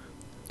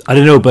 I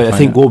don't know, but I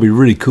think what would be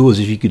really cool is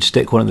if you could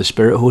stick one of the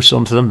spirit hosts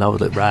onto them. That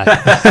would look rad.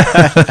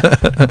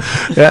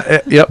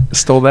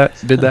 Stole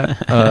that, did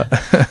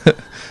that.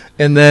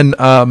 And then,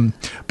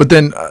 but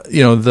then,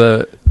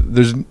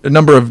 there's a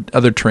number of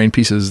other terrain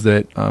pieces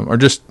that are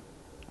just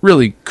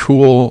really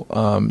cool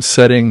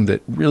setting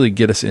that really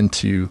get us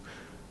into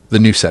the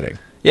new setting.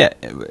 Yeah,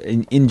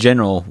 in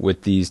general,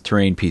 with these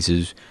terrain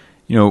pieces,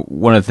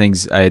 one of the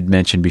things I had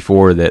mentioned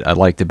before that I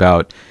liked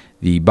about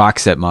the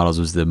box set models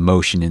was the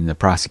motion in the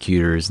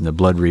prosecutors and the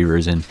blood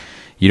reavers, and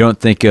you don't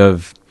think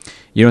of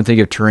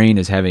terrain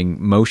as having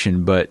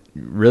motion, but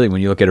really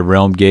when you look at a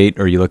realm gate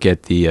or you look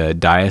at the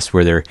dais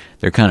where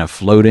they're kind of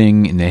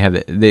floating and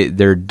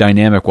they're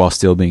dynamic while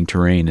still being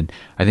terrain, and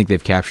I think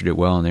they've captured it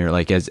well. And they're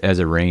like as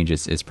a range,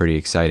 it's pretty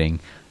exciting,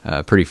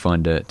 pretty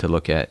fun to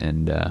look at.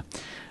 And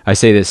I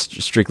say this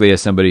strictly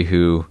as somebody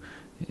who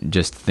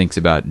just thinks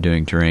about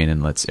doing terrain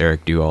and lets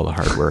Eric do all the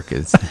hard work.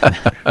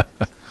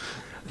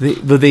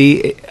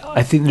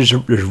 I think there's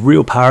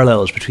real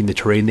parallels between the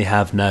terrain they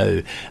have now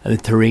and the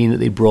terrain that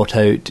they brought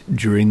out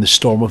during the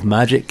Storm of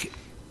Magic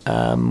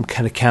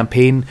kind of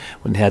campaign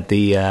when they had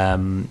the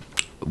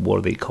what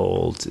are they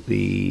called,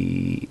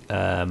 the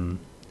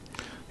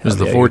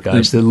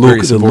vortexes.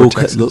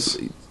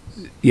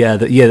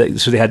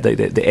 So they had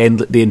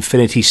the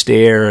Infinity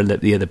Stair and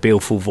the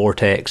Baleful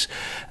Vortex,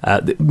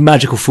 the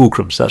magical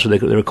fulcrums. That's what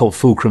they were called,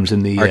 fulcrums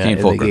in the Arcane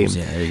in fulcrums. the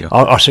game. Yeah, there you go.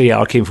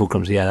 Arcane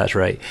fulcrums. Yeah, that's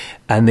right.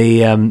 And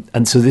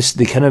so this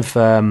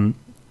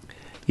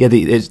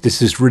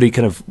is really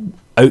kind of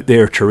out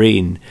there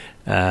terrain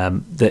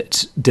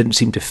that didn't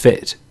seem to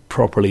fit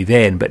properly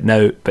then, but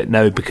now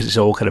because it's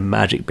all kind of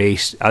magic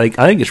based, I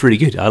think it's really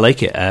good. I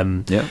like it.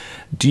 Yeah.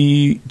 Do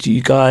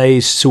you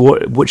guys?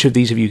 So which of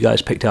these have you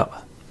guys picked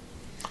up?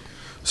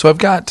 So I've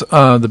got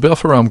the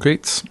Baleful Realm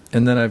Gates,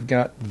 and then I've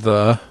got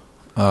the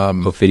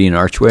Ophidian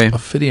Archway.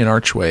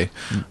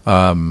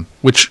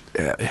 Which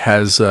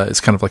has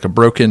it's kind of like a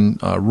broken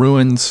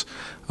ruins.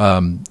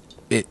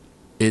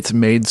 It's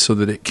made so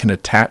that it can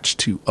attach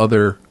to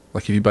other.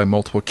 Like if you buy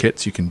multiple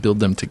kits, you can build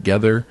them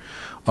together,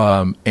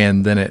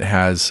 and then it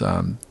has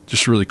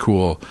just really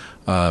cool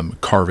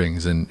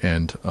carvings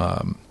and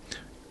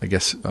I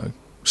guess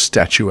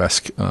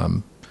statuesque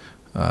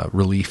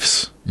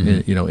reliefs,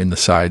 in the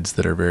sides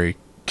that are very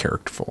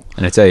characterful.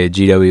 And I tell you,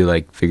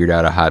 GW figured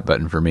out a hot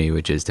button for me,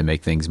 which is to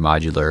make things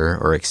modular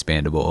or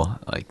expandable.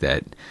 Like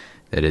that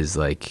is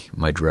like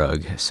my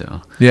drug.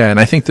 So yeah, and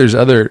I think there's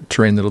other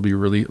terrain that'll be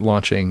really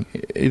launching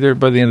either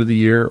by the end of the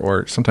year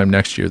or sometime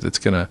next year that's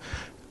going to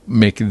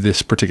make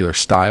this particular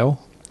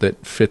style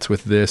that fits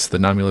with this, the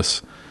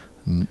Numinous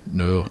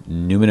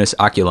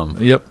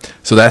Oculum. Yep.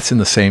 So that's in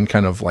the same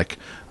kind of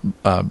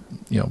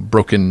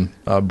broken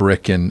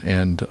brick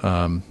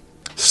and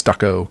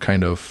stucco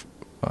kind of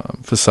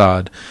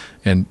facade,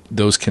 and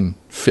those can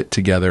fit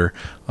together,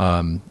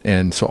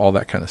 and so all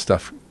that kind of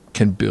stuff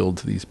can build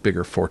these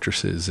bigger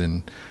fortresses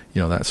and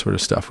that sort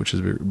of stuff, which is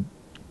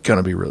going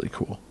to be really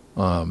cool.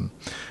 And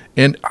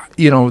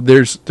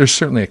there's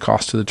certainly a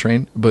cost to the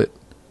terrain, but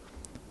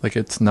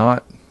it's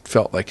not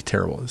felt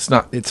terrible.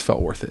 It's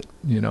felt worth it.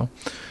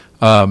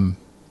 And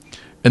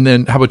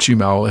then how about you,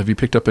 Mal? Have you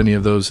picked up any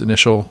of those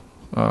initial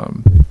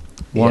launches?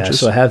 Yeah,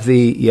 so I have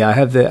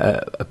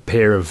a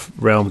pair of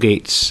Realm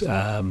Gates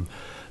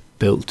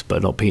built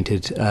but not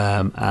painted,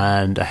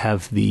 and I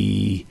have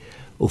the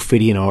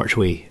Ophidian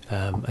Archway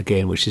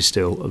again, which is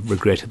still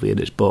regrettably in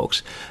its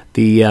box.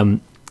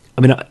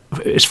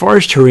 As far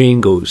as terrain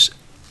goes,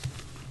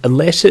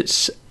 unless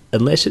it's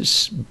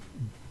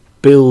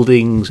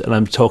buildings, and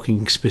I'm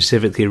talking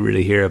specifically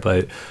really here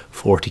about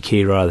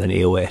 40k rather than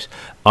AOS,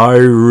 I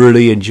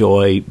really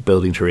enjoy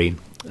building terrain.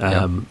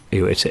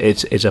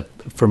 It's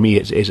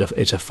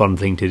a fun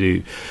thing to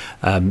do.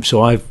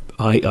 So I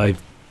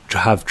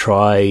have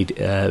tried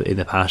in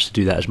the past to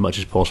do that as much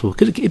as possible,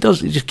 because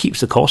it just keeps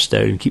the cost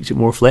down and keeps it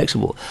more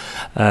flexible.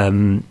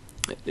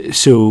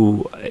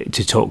 So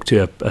to talk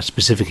to a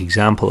specific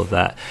example of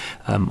that,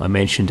 I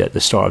mentioned at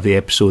the start of the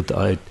episode that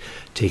I'd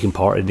taken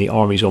part in the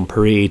Armies on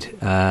Parade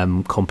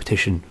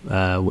competition,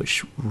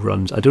 which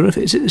runs, I don't know if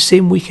it's the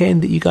same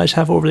weekend that you guys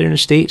have over there in the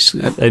States.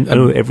 I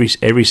know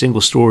every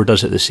single store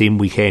does it the same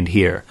weekend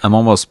here. I'm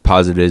almost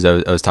positive.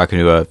 I was talking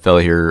to a fellow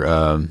here,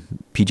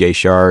 PJ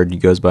Shard. He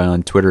goes by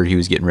on Twitter. He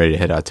was getting ready to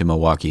head out to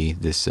Milwaukee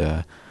this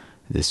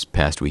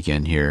past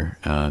weekend here.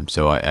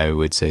 So I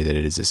would say that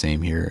it is the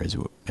same here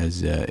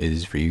as it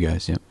is for you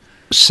guys. Yeah.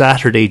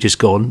 Saturday just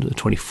gone, the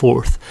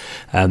 24th,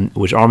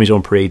 was Armies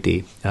on Parade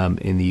Day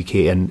in the UK.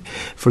 And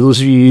for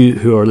those of you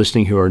who are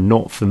listening who are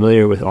not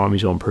familiar with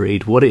Armies on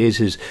Parade, what it is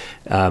it's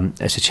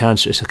a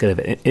chance, it's a kind of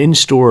an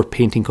in-store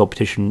painting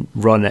competition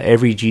run at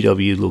every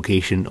GW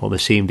location on the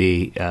same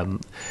day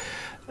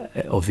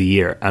of the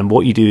year. And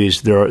what you do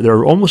is there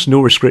are almost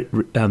no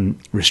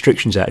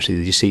restrictions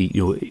actually. You see,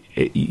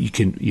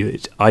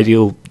 it's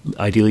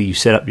ideally you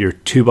set up your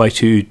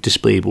 2x2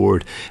 display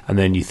board, and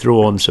then you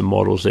throw on some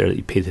models there that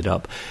you painted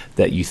up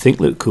that you think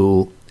look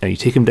cool, and you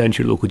take them down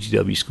to your local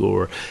GW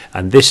store.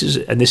 And this is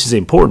the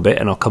important bit,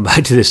 and I'll come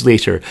back to this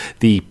later.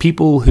 The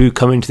people who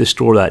come into the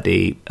store that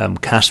day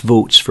cast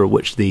votes for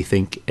which they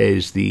think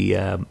is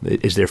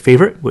their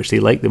favourite, which they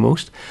like the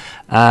most.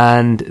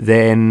 And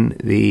then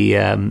at the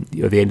end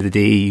of the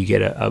day, you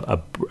get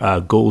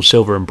a gold,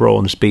 silver, and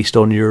bronze based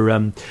on your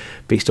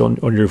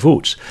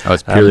votes. Oh,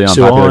 it's purely on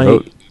popular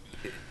vote.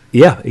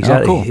 Yeah,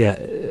 exactly. Oh, cool. Yeah,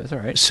 that's all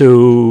right.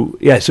 So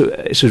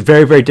it's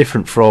very, very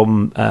different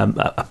from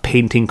a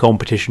painting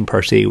competition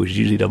per se, which is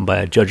usually done by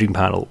a judging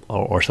panel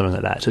or something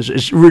like that. So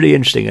it's really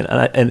interesting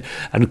and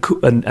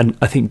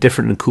I think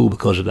different and cool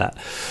because of that.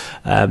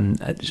 And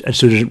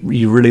so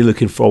you're really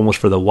looking for almost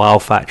for the wow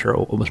factor,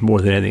 almost more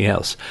than anything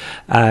else.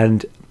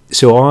 And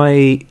so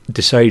I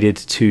decided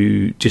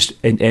to just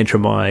enter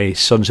my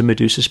Sons of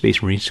Medusa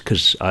Space Marines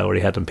because I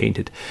already had them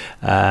painted,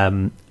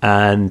 and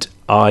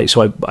I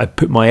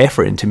put my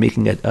effort into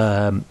making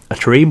a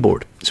terrain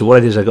board. So what I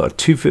did is I got a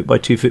 2 foot by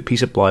 2 foot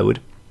piece of plywood,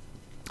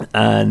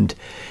 and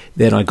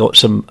then I got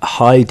some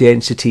high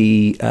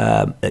density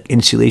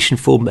insulation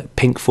foam, that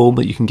pink foam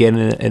that you can get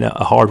in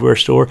a hardware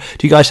store.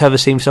 Do you guys have the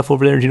same stuff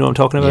over there? Do you know what I'm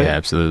talking about? Yeah,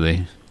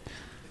 absolutely.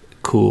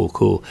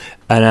 Cool.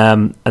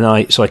 And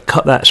I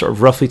cut that sort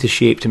of roughly to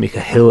shape to make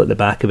a hill at the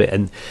back of it,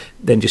 and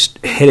then just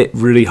hit it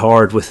really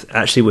hard with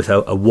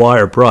a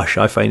wire brush.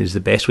 I find is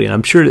the best way, and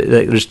I'm sure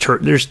that there's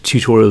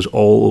tutorials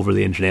all over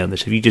the internet on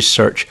this. If you just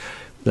search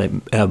like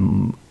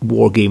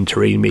war game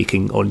terrain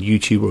making on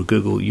YouTube or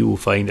Google, you will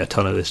find a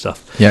ton of this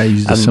stuff. Yeah, I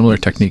used a similar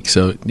technique.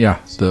 So yeah,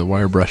 the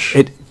wire brush.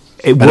 It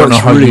I works don't know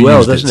how really you well,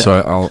 used doesn't it?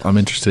 So I'm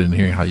interested in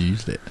hearing how you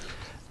used it.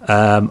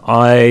 So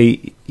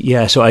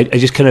I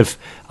just kind of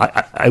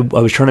I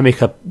was trying to make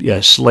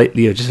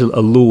slightly just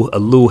a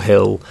low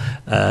hill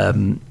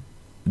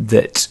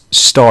that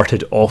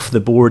started off the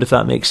board, if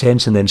that makes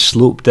sense, and then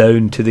sloped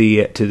down to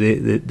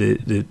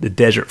the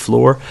desert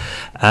floor,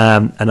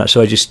 and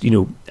so I just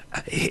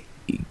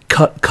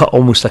cut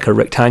almost like a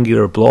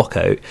rectangular block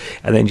out,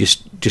 and then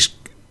just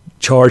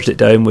charged it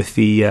down with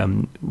the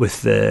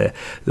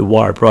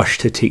wire brush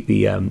to take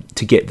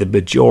to get the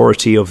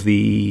majority of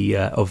the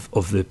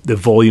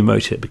volume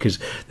out of it, because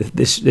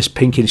this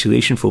pink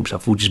insulation foam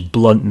stuff will just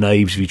blunt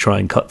knives if you try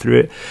and cut through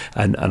it,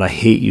 and I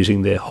hate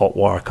using the hot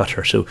wire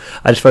cutter. So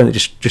I just found that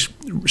just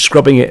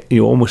scrubbing it,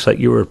 almost like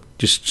you were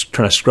just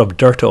trying to scrub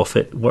dirt off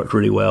it, worked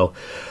really well.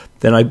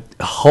 Then I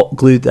hot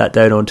glued that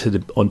down onto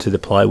the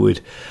plywood,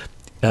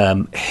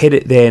 hit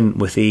it then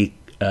with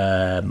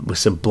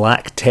some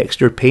black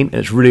textured paint,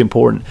 and it's really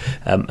important.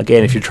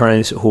 Again, if you're trying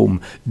this at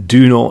home,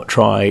 do not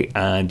try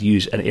and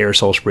use an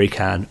aerosol spray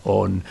can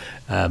on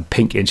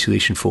pink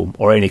insulation foam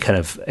or any kind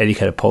of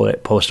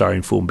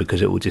polystyrene foam,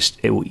 because it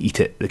will eat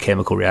it. The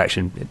chemical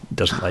reaction, it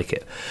doesn't like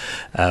it.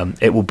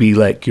 It will be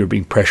like you're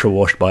being pressure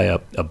washed by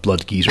a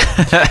blood geyser.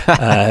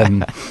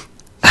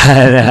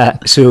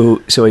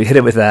 So I hit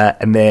it with that,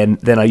 and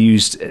then I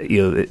used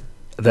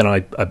Then I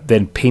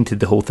then painted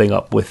the whole thing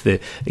up with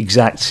the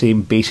exact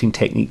same basing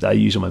technique that I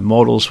use on my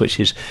models, which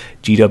is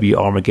GW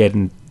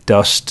Armageddon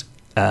Dust,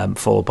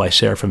 followed by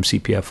Seraphim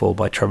Sepia, followed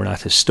by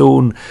Terminatus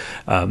Stone,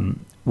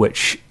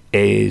 which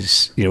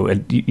is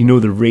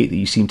the rate that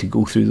you seem to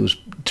go through those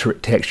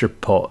texture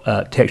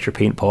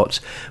paint pots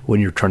when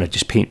you're trying to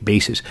just paint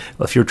bases.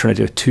 Well, if you're trying to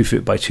do a 2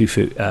 foot by 2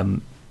 foot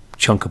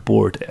chunk of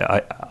board,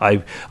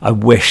 I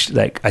wish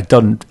like I'd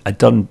done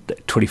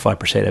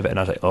 25% of it, and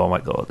I was like, oh my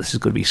god, this is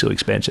going to be so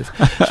expensive.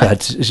 So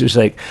it was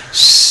like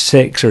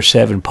 6 or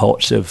 7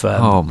 pots of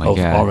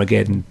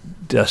Armageddon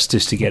Dust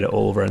just to get it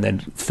all over, and then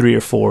 3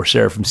 or 4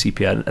 Seraphim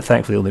Sepia, and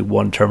thankfully only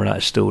 1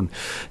 Terminatus Stone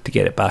to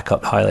get it back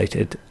up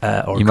highlighted.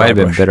 You might have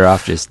been better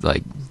off just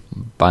like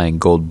buying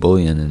gold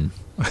bullion and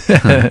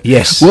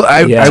yes. Well,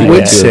 I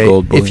would say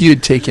if you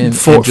had taken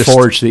forge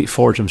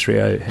them straight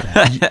out.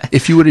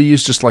 If you would have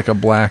used just like a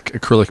black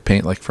acrylic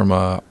paint, like from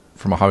a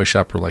hobby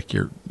shop, or like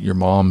your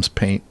mom's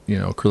paint,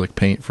 acrylic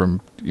paint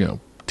from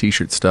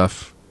t-shirt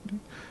stuff.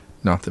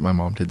 Not that my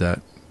mom did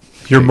that.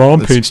 Your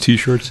mom paints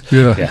t-shirts.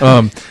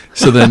 Yeah.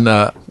 So then,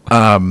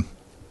 and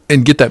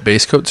get that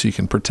base coat so you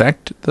can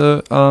protect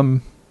the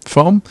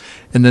foam,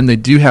 and then they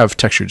do have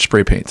textured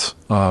spray paints,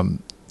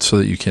 so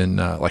that you can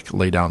like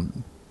lay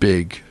down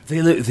big.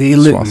 They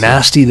look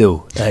nasty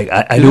though. Like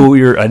I know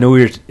you're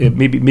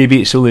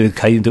maybe it's only the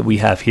kind that we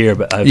have here,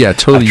 but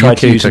totally.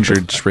 UK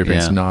textured spray paint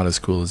is not as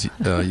cool as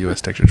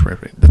US textured spray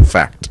paint. The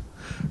fact,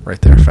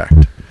 right there,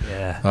 fact.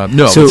 Yeah.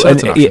 No. So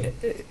it's an option.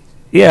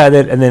 Yeah,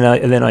 and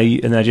then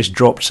I just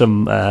dropped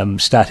some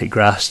static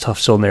grass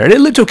tufts on there, and it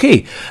looked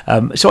okay.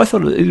 So I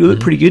thought it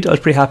looked pretty good. I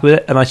was pretty happy with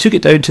it, and I took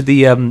it down to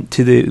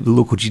the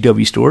local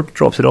GW store,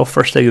 dropped it off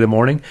first thing in the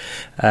morning,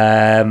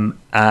 and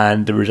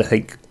there was, I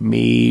think,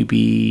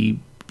 maybe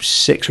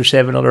 6 or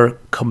 7 other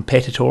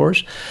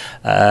competitors,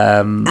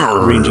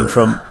 ranging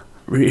from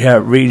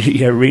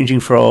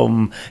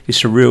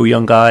just some real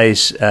young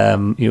guys,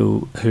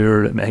 who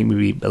are, I think,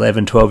 maybe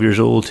 11, 12 years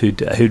old,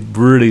 who'd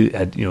really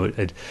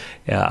had,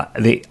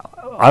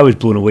 I was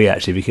blown away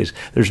actually, because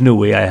there's no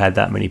way I had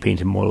that many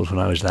painted models when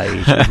I was that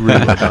age. It was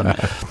really well done.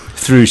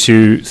 Through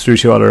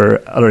to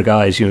other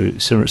guys,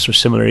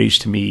 similar age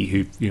to me,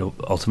 who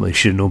ultimately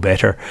should know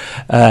better,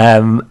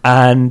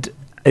 and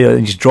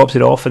just dropped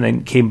it off and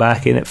then came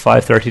back in at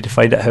 5:30 to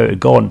find out how it had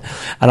gone.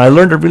 And I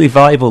learned a really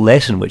valuable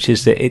lesson, which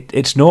is that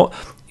it's not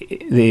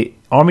the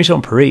Armies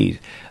on Parade.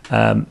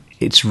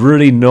 It's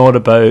really not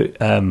about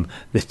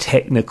the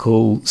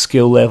technical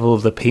skill level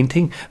of the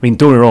painting. I mean,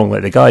 don't get me wrong,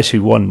 like the guys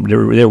who won,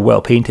 they're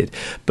well painted.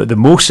 But the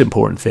most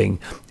important thing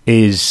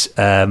is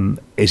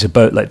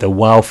about like the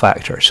wow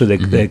factor. So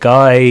the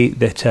guy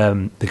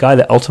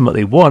that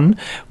ultimately won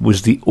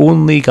was the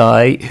only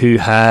guy who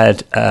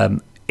had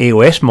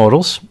AOS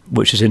models,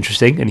 which is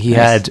interesting, and he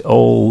had the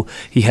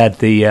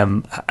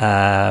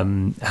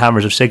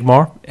Hammers of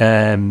Sigmar,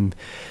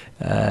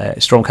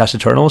 Stormcast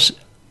Eternals,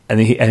 and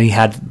he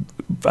had,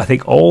 I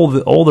think, all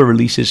the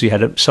releases. He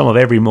had some of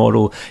every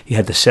model. He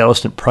had the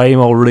Celestant Prime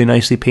all really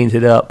nicely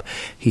painted up.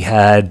 He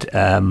had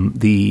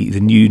the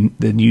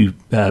new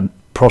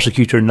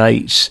Prosecutor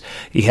Knights.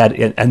 He had,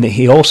 and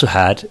he also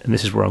had, and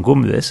this is where I'm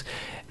going with this,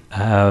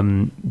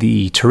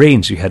 the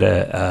terrains. You had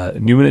a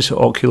Numinous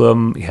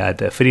Oculum, you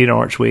had a Fidian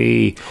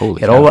Archway, you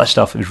had all that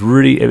stuff. It was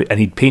really, and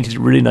he painted it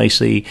really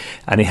nicely.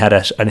 And he had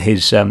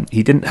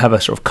he didn't have a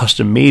sort of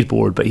custom made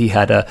board, but he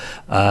had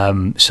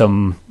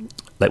some,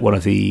 like one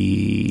of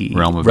the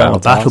Realm of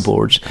Battle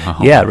boards.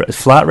 Yeah,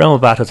 flat Realm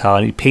of Battle tile,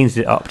 and he painted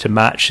it up to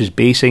match his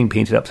basing,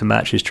 painted it up to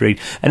match his terrain,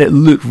 and it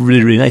looked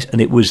really, really nice.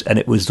 And it was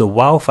the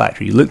wow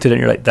factor. You looked at it and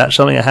you're like, that's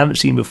something I haven't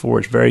seen before.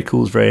 It's very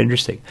cool. It's very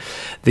interesting.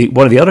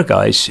 One of the other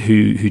guys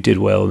who did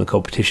well in the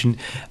competition,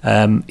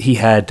 he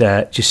had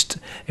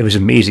it was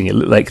amazing. It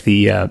looked like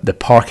the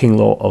parking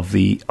lot of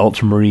the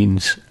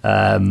Ultramarines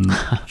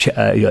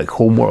like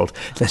homeworld.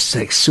 There's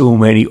like so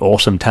many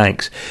awesome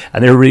tanks,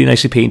 and they were really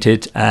nicely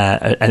painted,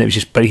 and it was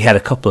just. But he had a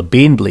couple of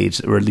Bane blades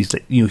that were these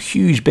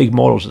huge big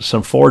models,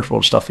 some Forge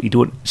World stuff that you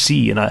don't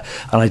see, and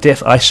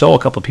I saw a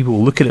couple of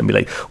people look at it and be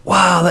like,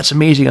 wow, that's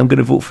amazing, I'm going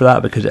to vote for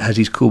that because it has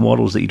these cool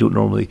models that you don't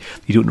normally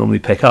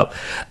pick up.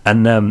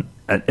 And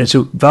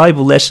so,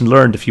 valuable lesson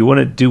learned. If you want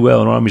to do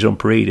well in Armies on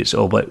Parade, it's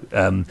all about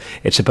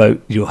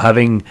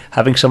having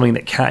something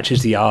that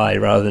catches the eye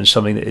rather than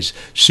something that is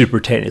super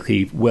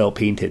technically well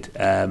painted.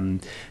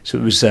 So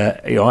it was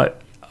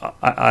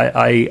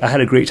I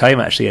had a great time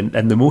actually,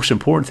 and the most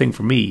important thing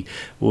for me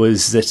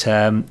was that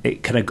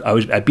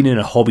I'd been in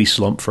a hobby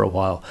slump for a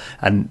while,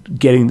 and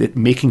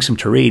making some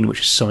terrain, which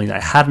is something that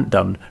I hadn't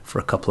done for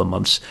a couple of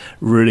months,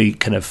 really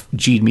kind of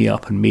G'd me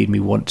up and made me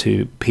want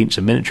to paint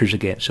some miniatures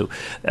again. So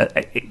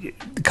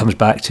it comes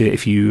back to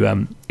if you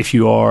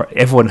are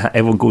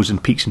everyone goes in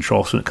peaks and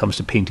troughs when it comes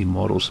to painting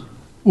models.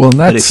 Well, and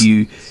that's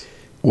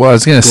what I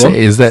was going to say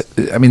is that,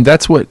 I mean,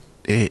 that's what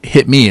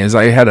hit me is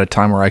I had a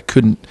time where I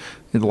couldn't.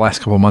 In the last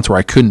couple of months where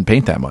I couldn't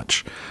paint that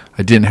much.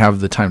 I didn't have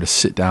the time to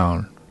sit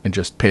down and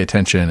just pay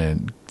attention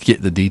and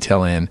get the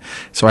detail in.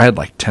 So I had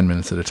like 10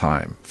 minutes at a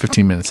time,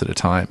 15 minutes at a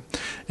time.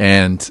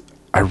 And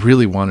I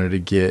really wanted to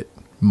get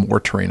more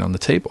terrain on the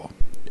table.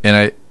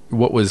 And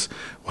what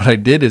I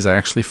did is I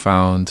actually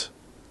found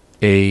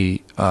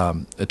a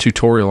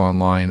tutorial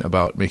online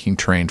about making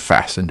terrain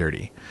fast and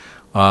dirty.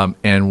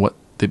 And what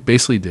they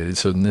basically did,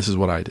 this is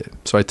what I did.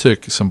 So I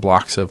took some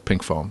blocks of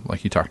pink foam,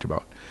 like you talked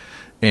about,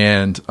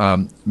 and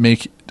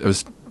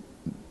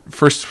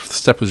first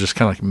step was just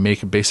kind of like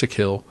make a basic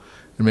hill,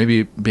 and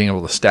maybe being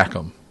able to stack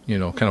them,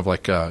 kind of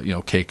like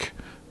cake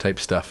type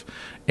stuff.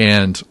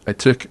 And I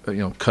took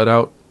cut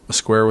out a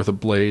square with a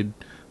blade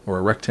or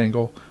a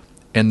rectangle,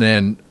 and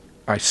then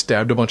I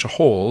stabbed a bunch of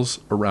holes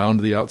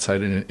around the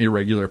outside in an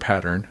irregular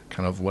pattern,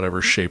 kind of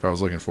whatever shape I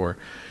was looking for,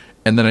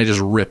 and then I just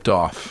ripped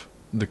off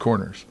the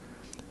corners.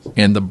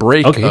 And the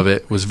break of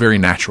it was very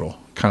natural.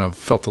 Kind of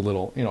felt a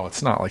little,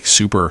 it's not like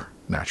super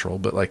natural,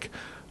 but like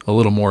a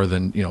little more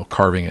than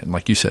carving it. And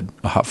like you said,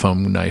 a hot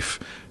foam knife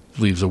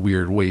leaves a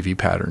weird wavy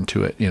pattern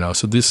to it,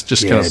 so this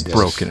just kind of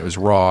broke, and it was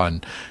raw,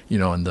 and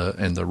and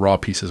the raw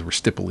pieces were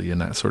stipply and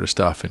that sort of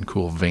stuff, and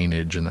cool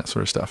veinage and that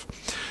sort of stuff.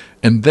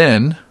 And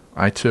then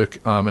I took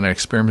and I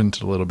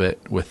experimented a little bit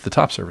with the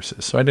top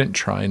surfaces. So I didn't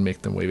try and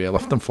make them wavy. I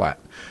left them flat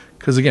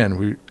because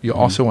again, you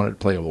also want it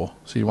playable,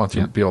 so you want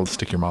to be able to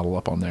stick your model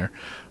up on there.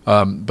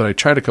 But I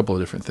tried a couple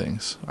of different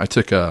things. I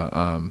took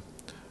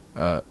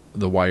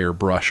the wire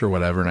brush or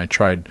whatever, and I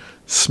tried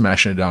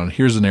smashing it down.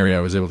 Here's an area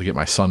I was able to get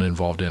my son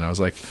involved in. I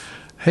was like,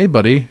 hey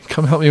buddy,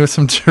 come help me with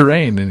some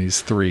terrain. And he's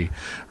 3,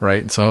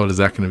 right? And so what is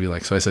that going to be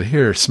like? So I said,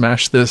 here,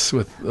 smash this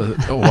with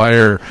a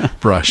wire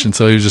brush. And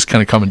so he was just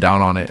kind of coming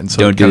down on it. And so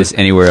don't do this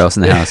anywhere else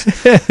in the house.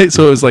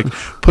 So it was like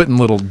putting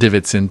little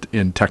divots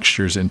in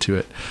textures into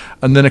it.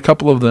 And then a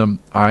couple of them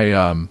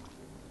I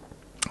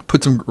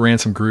ran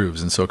some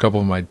grooves, and so a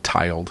couple of them I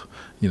tiled.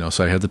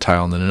 So I had the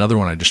tile, and then another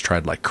one I just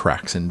tried like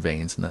cracks and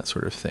veins and that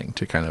sort of thing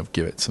to kind of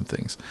give it some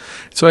things.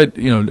 So I,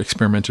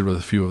 experimented with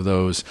a few of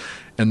those,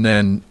 and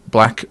then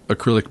black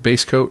acrylic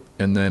base coat,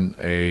 and then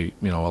a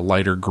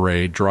lighter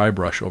gray dry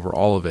brush over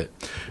all of it.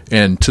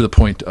 And to the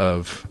point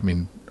of,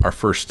 our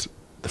first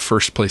the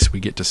first place we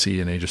get to see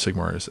in Age of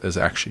Sigmar is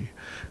Aqshy.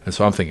 And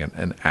so I'm thinking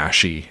an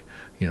ashy,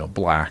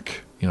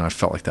 black, I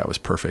felt like that was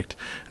perfect.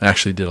 And I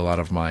actually did a lot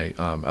of my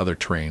other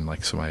terrain,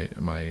 like so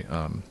my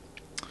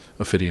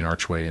Ophidian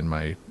Archway and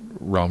my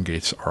Realm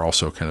Gates are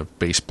also kind of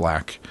base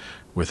black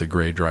with a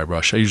gray dry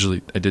brush. I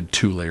did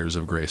 2 layers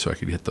of gray so I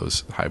could hit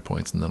those high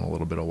points and then a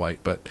little bit of white.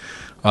 But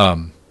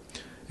and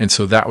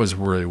so that was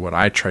really what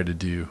I tried to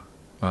do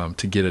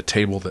to get a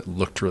table that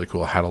looked really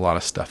cool, had a lot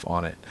of stuff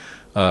on it.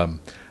 Now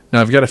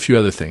I've got a few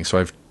other things. So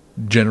I've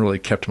generally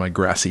kept my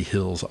grassy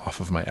hills off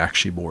of my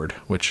Aqshy board,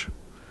 which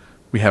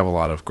we have a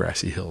lot of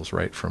grassy hills,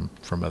 right, from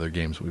other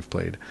games we've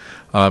played.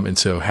 And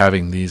so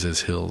having these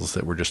as hills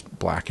that were just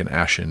black and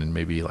ashen and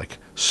maybe like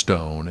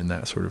stone and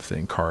that sort of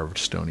thing, carved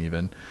stone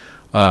even.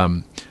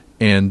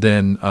 And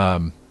then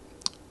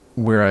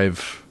where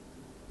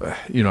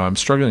I'm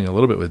struggling a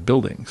little bit with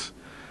buildings.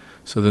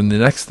 So then the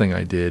next thing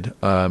I did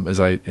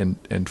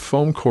and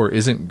foam core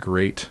isn't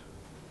great.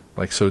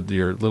 Like, so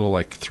your little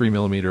like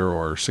 3mm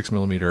or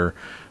 6mm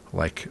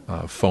like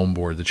foam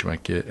board that you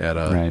might get at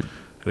a right.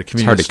 At a convenience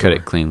It's hard to store. cut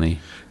it cleanly.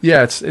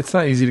 Yeah, it's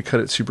not easy to cut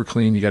it super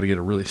clean. You got to get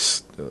a really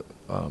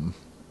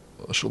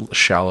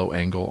shallow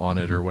angle on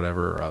it or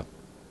whatever.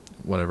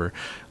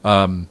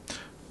 And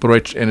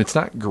it's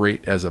not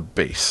great as a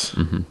base.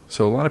 Mm-hmm.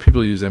 So a lot of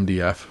people use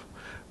MDF,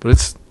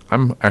 but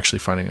I'm actually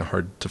finding it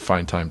hard to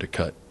find time to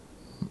cut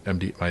the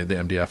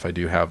MDF I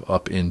do have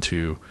up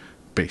into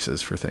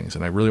bases for things,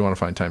 and I really want to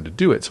find time to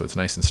do it so it's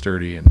nice and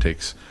sturdy and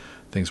takes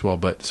things well.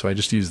 But so I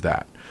just use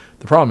that.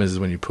 The problem is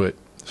when you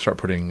start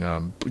putting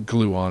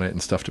glue on it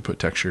and stuff to put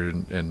texture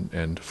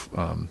and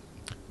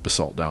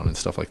basalt down and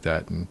stuff like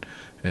that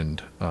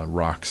and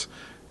rocks,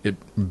 it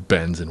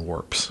bends and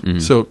warps.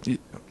 Mm-hmm.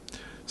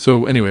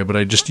 So anyway, but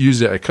I just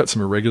used it. I cut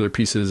some irregular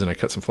pieces and I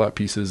cut some flat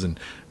pieces and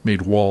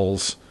made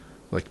walls,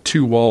 like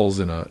 2 walls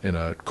in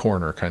a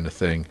corner kind of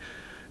thing.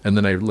 And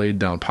then I laid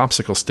down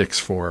popsicle sticks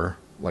for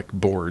like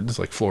boards,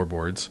 like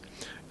floorboards.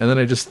 And then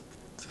I just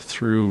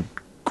threw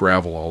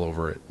gravel all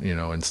over it,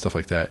 and stuff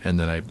like that. And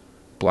then I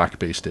black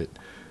based it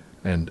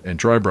and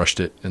dry brushed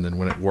it. And then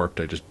when it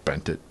warped, I just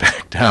bent it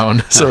back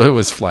down so it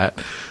was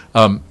flat.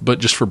 But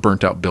just for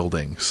burnt out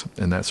buildings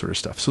and that sort of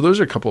stuff. So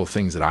those are a couple of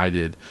things that I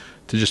did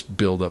to just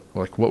build up,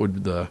 like what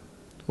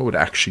would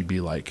actually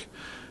be like.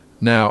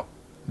 Now,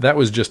 that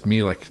was just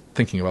me like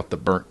thinking about the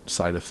burnt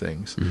side of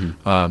things.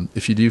 Mm-hmm.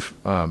 If you do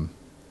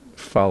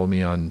follow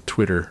me on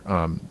Twitter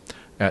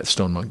at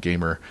Stone Monk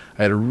Gamer,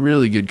 I had a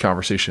really good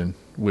conversation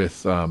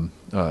with at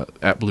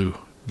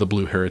the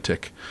Blue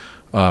Heretic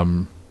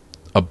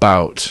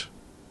about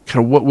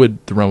kind of what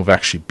would the realm of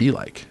Aqshy be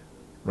like,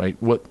 right?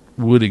 What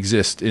would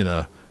exist in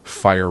a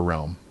fire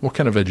realm? What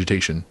kind of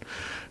vegetation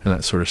and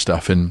that sort of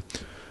stuff? And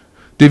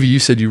Davey, you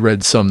said you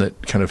read some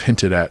that kind of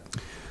hinted at.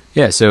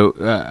 Yeah, so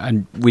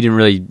we didn't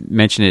really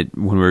mention it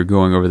when we were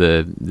going over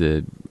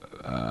the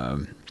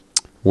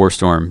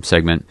Warstorm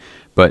segment,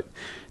 but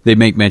they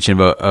make mention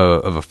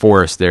of a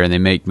forest there, and they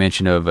make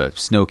mention of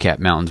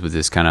snow-capped mountains with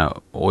this kind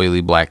of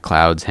oily black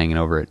clouds hanging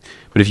over it.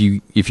 But if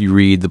you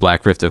read the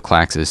Black Rift of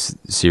Claxus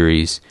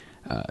series,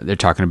 they're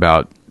talking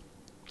about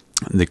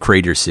the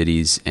crater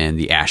cities and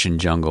the ashen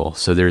jungle.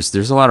 So there's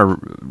a lot of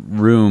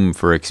room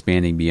for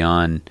expanding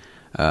beyond.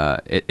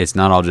 It's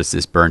not all just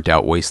this burnt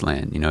out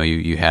wasteland.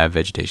 You have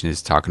vegetation.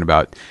 It's talking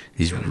about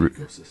these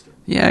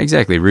yeah,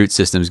 exactly, root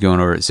systems going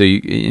over it. So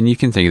you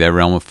can think of that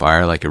realm of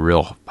fire like a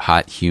real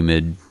hot,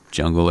 humid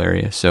jungle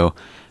area. So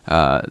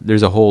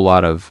there's a whole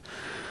lot of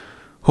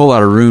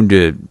room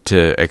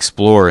to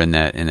explore in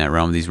that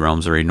realm. These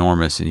realms are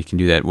enormous, and you can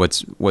do that.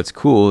 What's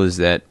cool is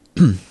that,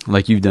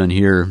 like you've done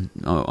here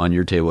on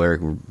your table,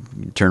 Eric,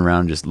 turn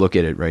around and just look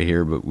at it right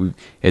here. But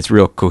it's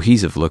real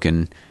cohesive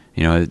looking.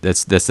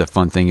 That's the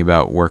fun thing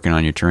about working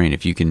on your terrain.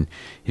 If you can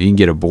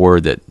get a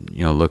board that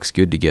looks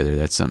good together,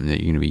 that's something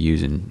that you're going to be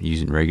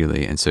using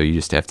regularly. And so you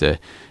just have to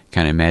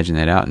kind of imagine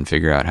that out and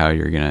figure out how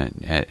you're going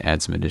to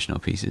add some additional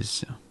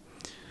pieces.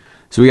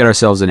 So we got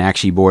ourselves an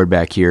Aqshy board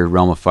back here,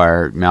 Realm of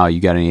Fire. Mal, you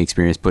got any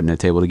experience putting a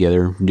table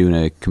together, doing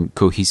a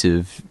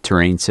cohesive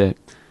terrain set?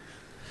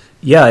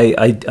 Yeah,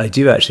 I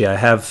do actually. I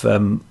have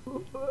a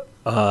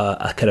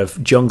kind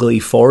of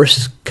jungly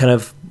forest kind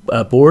of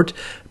board,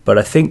 but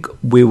I think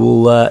we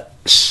will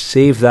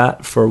save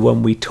that for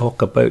when we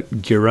talk about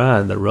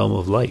Guran, the Realm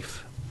of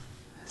Life.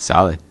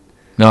 Solid.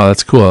 No,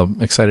 that's cool.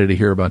 I'm excited to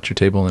hear about your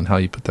table and how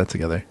you put that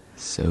together.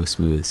 So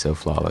smooth, so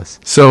flawless.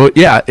 So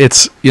yeah,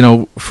 it's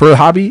for a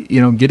hobby,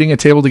 getting a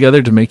table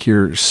together to make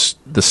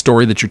the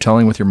story that you're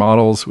telling with your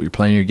models, you're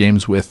playing your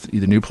games with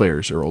either new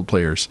players or old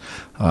players,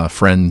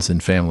 friends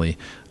and family.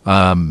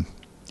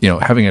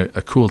 Having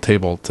a cool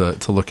table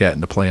to look at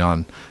and to play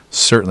on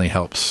certainly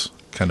helps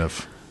kind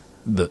of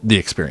the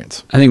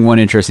experience. I think one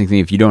interesting thing,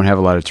 if you don't have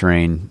a lot of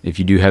terrain, if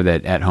you do have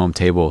that at-home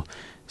table,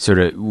 sort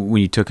of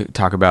when you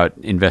talk about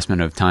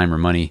investment of time or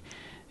money,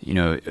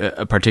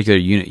 a particular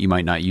unit, you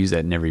might not use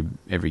that in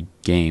every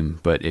game,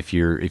 but if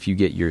you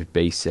get your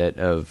base set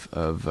of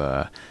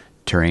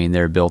terrain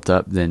there built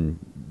up, then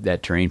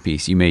that terrain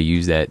piece, you may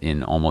use that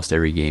in almost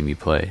every game you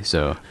play.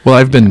 So, well,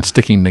 I've been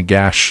sticking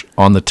Nagash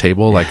on the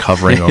table, like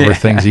hovering over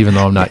things, even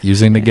though I'm not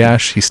using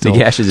Nagash. He still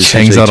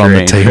hangs out on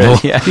the table.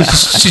 Yeah.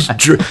 just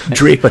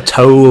drape a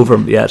toe over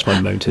him. Yeah, it's my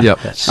mountain. Yep.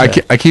 That's,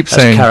 I keep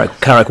saying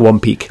Carrick One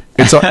Peak.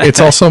 It's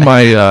also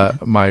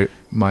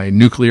my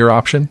nuclear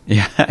option.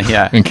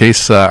 Yeah. In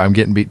case I'm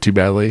getting beat too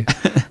badly,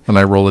 and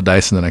I roll a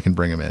dice and then I can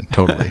bring him in.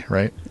 Totally,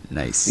 right?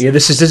 Nice. Yeah,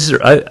 this is.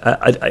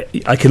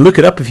 I can look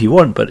it up if you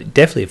want, but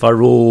definitely, if I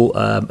roll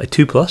a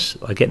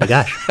 2+, I get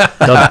Nagash.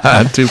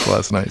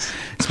 2+, nice.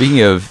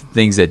 Speaking of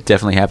things that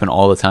definitely happen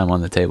all the time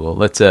on the table,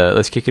 let's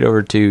kick it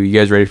over to you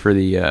guys. Ready for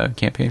the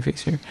campaign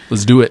phase here?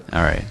 Let's do it.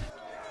 All right.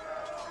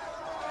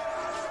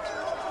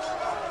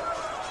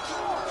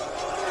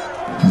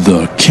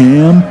 The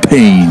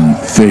campaign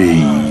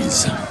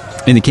phase.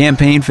 In the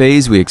campaign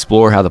phase, we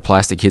explore how the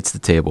plastic hits the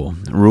table.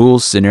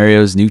 Rules,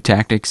 scenarios, new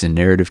tactics, and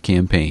narrative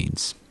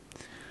campaigns.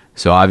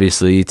 So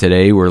obviously,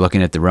 today we're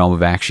looking at the realm of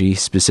Aqshy,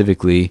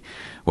 specifically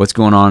what's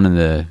going on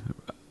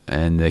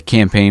in the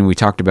campaign. We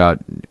talked about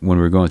when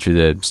we were going through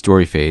the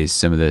story phase,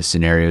 some of the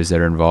scenarios that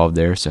are involved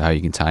there, so how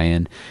you can tie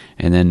in.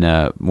 And then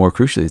more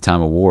crucially, the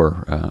time of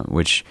war,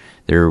 which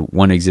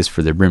one exists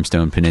for the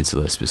Brimstone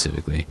Peninsula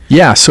specifically.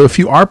 Yeah, so if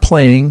you are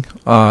playing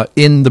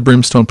in the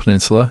Brimstone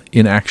Peninsula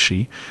in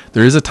Aqshy,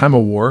 there is a time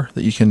of war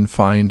that you can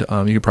find.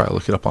 You can probably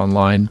look it up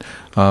online,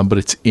 but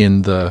it's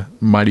in the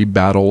Mighty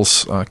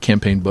Battles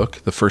campaign book,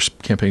 the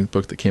first campaign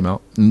book that came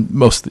out.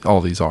 And all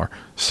of these are.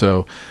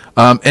 So,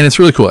 and it's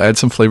really cool. It adds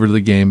some flavor to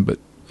the game, but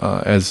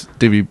as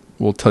Davey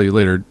will tell you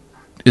later,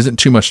 isn't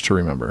too much to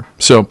remember.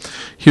 So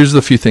here's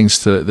the few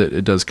things that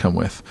it does come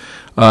with.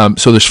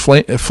 So there's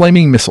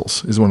flaming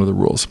missiles is one of the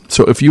rules.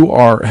 So if you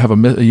have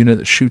a unit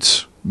that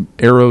shoots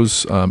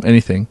arrows,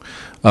 anything,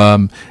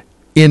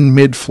 in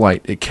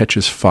mid-flight it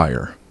catches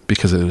fire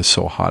because it is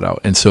so hot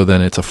out, and so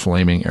then it's a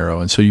flaming arrow.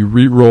 And so you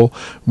re-roll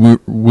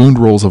wound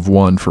rolls of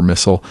 1 for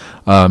missile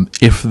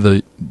if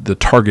the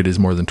target is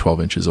more than 12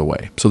 inches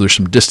away. So there's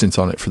some distance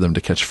on it for them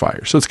to catch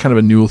fire. So it's kind of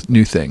a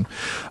new thing.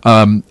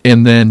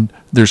 And then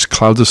there's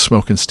clouds of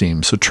smoke and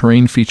steam. So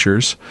terrain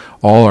features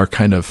all are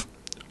kind of,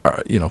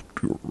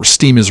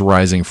 steam is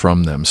rising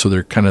from them. So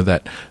they're kind of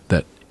that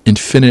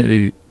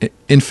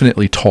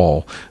infinitely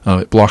tall.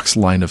 It blocks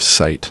line of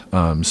sight.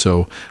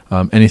 So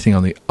anything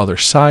on the other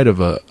side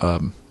of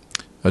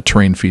a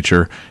terrain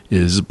feature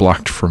is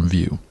blocked from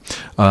view.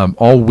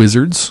 All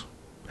wizards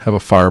have a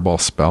fireball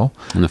spell.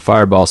 And the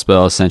fireball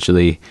spell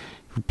essentially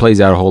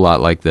plays out a whole lot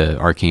like the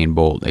arcane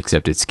bolt,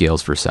 except it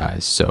scales for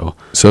size. So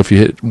if you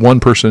hit one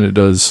person, it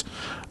does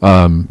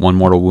 1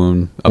 mortal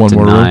wound up to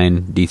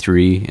 9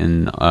 D3,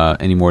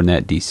 and any more than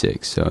that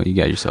D6. So you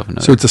got yourself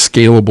another. So it's a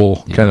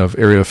scalable kind of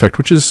area effect,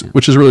 which is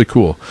really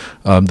cool.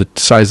 The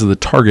size of the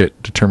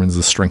target determines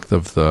the strength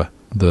of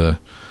the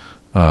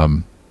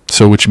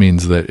so which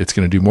means that it's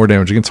going to do more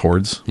damage against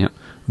hordes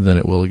than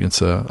it will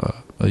against a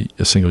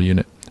single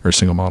unit or a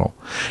single model.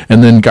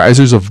 And then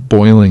geysers of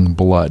boiling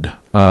blood.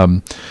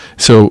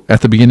 So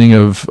at the beginning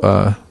of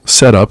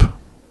setup,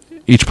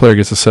 each player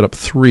gets to set up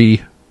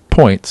 3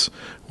 points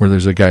where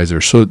there's a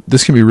geyser. So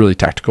this can be really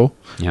tactical.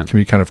 Yeah. It can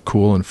be kind of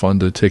cool and fun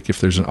to take if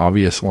there's an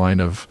obvious line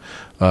of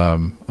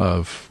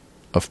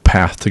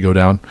path to go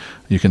down.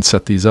 You can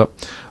set these up.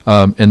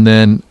 And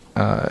then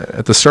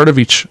at the start of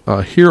each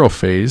hero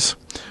phase,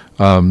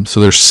 so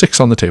there's 6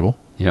 on the table.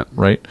 Yep.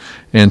 Right?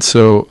 And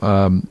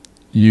so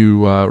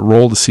you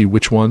roll to see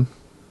which one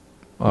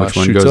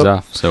goes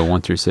off. So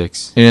 1 through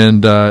 6.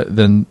 And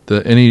then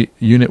any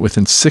unit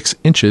within 6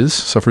 inches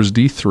suffers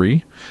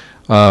D3.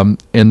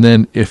 And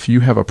then if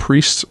you have a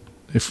priest,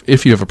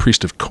 if you have a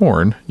priest of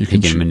corn, he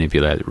can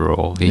manipulate the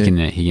roll. He can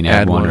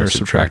add 1 or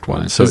subtract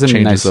 1. So it's a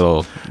nice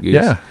little goose.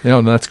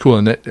 Yeah, that's cool.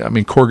 And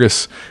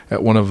Korgus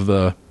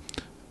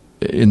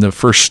in the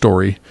first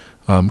story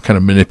kind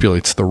of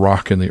manipulates the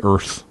rock and the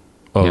earth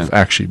of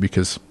Aqshy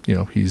because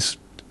he's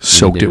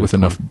soaked it with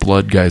enough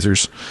blood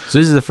geysers. So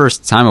this is the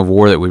first time of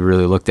war that we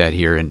really looked at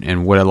here,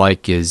 and what I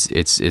like is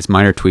it's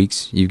minor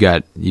tweaks. You've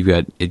got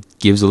it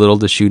gives a little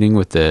to shooting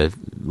with the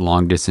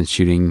long distance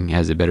shooting,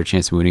 has a better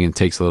chance of wounding, and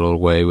takes a little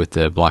away with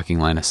the blocking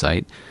line of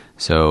sight.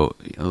 So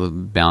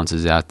it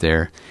balances out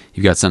there.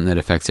 You've got something that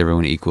affects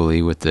everyone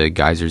equally with the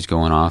geysers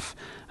going off,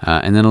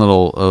 and then a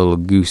little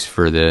goose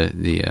for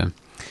the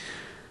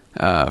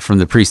from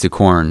the priest of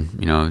corn.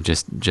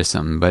 Just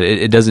something, but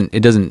it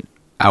doesn't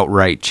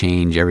outright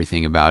change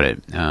everything about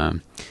it.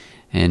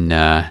 And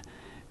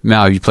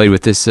Mal, have you played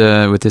with this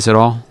at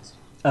all?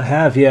 I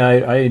have, yeah.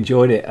 I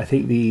enjoyed it. I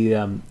think the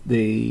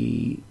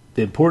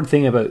important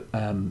thing about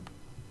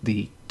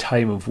the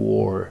time of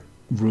war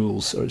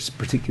rules, or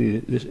particularly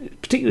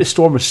the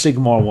Storm of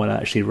Sigmar one,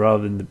 actually,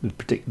 rather than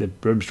the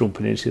Brimstone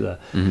Peninsula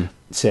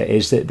set,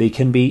 is that they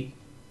can be,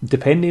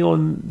 depending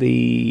on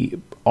the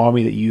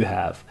army that you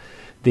have,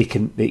 they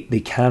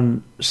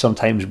can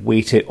sometimes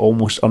weight it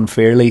almost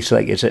unfairly. So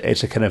like it's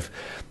a kind of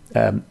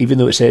even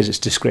though it says it's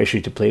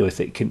discretionary to play with,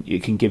 it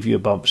can give you a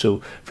bump.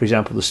 So, for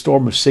example, the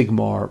Storm of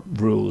Sigmar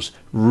rules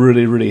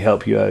really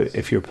help you out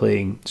if you're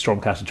playing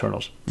Stormcast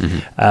Eternals,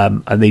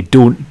 and they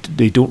don't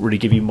really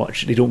give you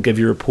much. They don't give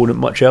your opponent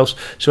much else.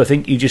 So I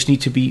think you just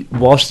need to be.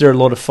 Whilst they're a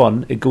lot of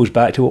fun, it goes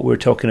back to what we were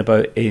talking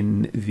about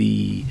in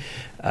the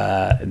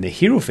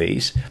hero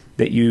phase.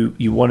 That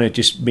you want to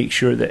just make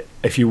sure that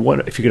if you're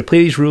going to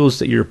play these rules,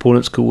 that your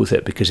opponent's cool with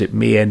it, because it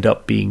may end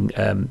up being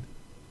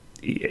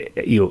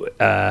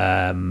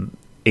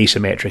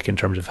asymmetric in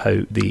terms of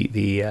how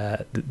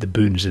the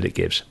boons that it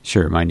gives.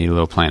 Sure, it might need a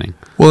little planning.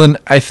 Well, and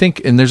I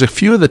think, and there's a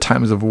few of the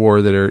times of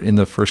war that are in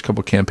the first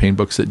couple campaign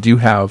books that do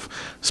have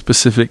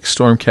specific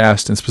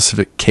Stormcast and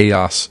specific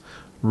Chaos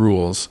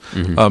rules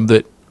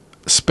that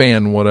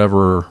span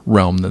whatever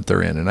realm that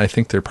they're in, and I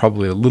think they're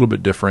probably a little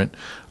bit different.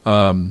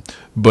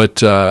 But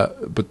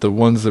the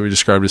ones that we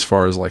described as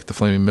far as like the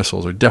flaming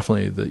missiles are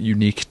definitely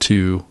unique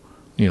to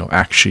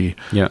Aqshy.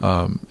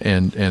 Yeah.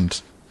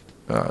 And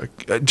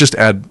just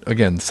add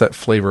again that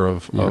flavor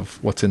of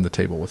what's in the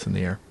table, what's in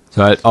the air.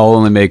 So I'll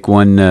only make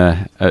one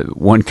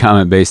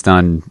comment based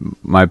on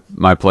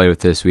my play with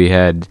this. We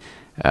had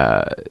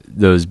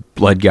those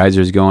blood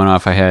geysers going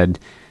off. I had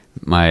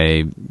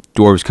my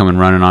dwarves coming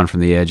running on from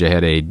the edge. I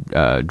had a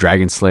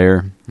dragon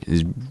slayer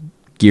is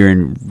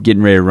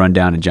getting ready to run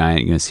down a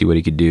giant, going to see what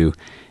he could do,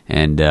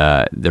 and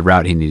the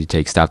route he needed to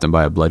take stopped him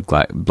by a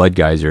blood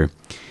geyser,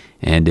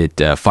 and it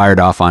fired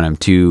off on him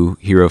 2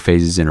 hero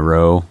phases in a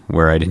row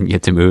where I didn't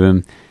get to move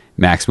him.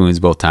 Max wounds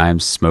both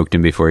times, smoked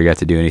him before he got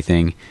to do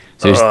anything.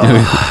 So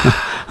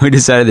we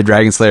decided the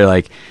dragon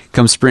slayer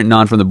come sprinting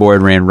on from the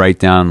board, ran right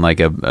down like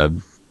a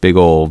big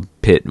old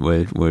pit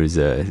was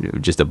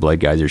just a blood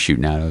geyser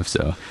shooting out of.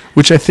 So,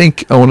 which I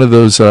think one of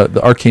those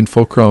the arcane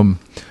fulcrum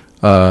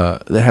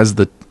that has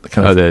the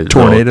kind of the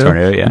tornado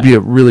yeah. would be a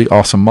really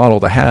awesome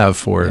model to have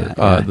for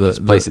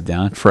just place it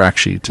down for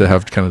Aqshy to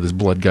have kind of this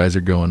blood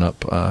geyser going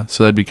up.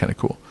 So that'd be kind of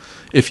cool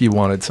if you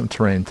wanted some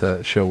terrain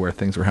to show where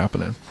things were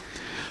happening.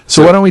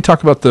 So why don't we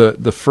talk about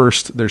the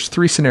first? There's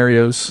 3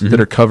 scenarios that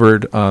are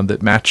covered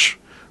that match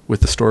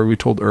with the story we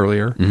told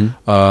earlier.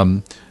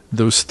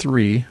 Those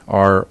 3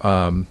 are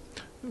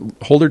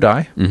Hold or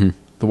Die,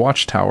 the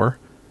Watchtower,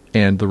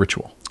 and the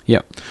Ritual.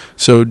 Yep.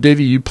 So,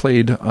 Davey, you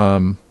played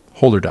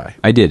Hold or Die.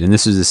 I did, and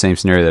this is the same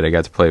scenario that I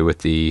got to play with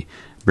the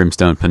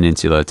Brimstone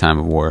Peninsula Time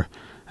of War.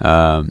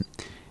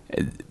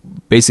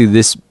 Basically,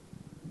 this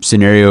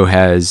scenario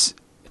has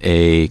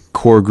a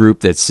core group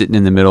that's sitting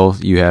in the middle.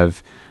 You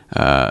have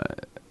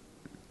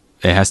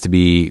it has to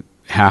be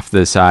half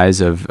the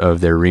size of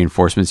their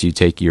reinforcements. You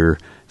take the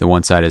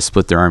one side has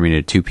split their army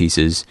into 2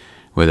 pieces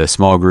with a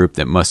small group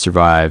that must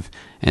survive,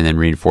 and then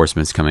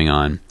reinforcements coming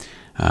on.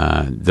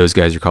 Those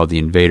guys are called the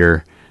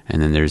Invader,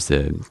 and then there's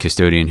the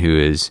Custodian who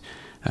is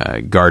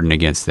guarding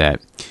against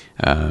that.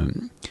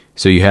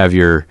 So you have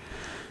your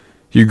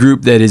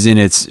group that is in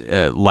its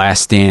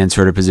last stand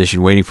sort of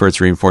position, waiting for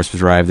its reinforcements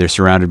to arrive. They're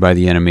surrounded by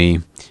the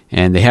enemy,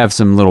 and they have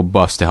some little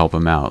buffs to help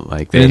them out.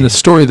 And in the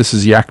story, this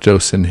is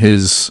Yaktos and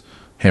his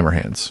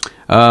Hammerhands.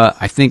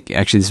 I think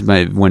actually this is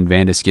when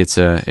Vandus gets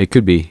it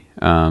could be.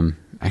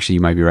 Actually,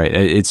 you might be right.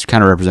 It's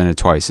kind of represented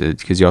twice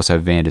because you also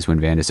have Vandus when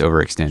Vandus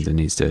overextends and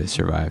needs to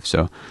survive.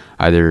 So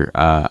either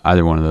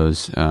one of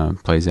those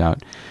plays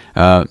out.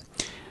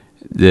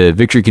 The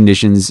victory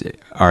conditions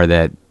are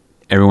that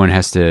everyone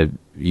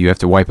you have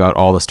to wipe out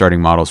all the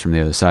starting models from the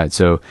other side.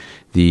 So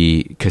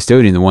the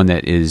Custodian, the one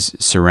that is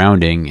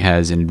surrounding,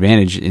 has an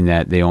advantage in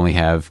that they only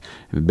have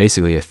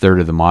basically a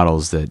third of the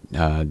models that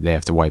they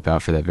have to wipe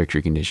out for that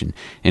victory condition.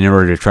 And in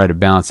order to try to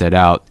balance that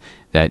out,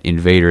 that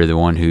Invader, the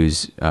one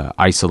who's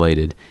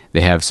isolated, they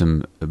have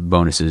some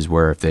bonuses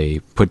where if they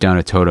put down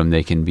a totem,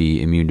 they can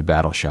be immune to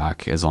battle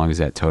shock as long as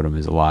that totem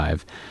is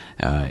alive.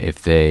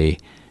 If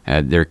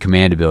their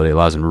command ability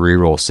allows them to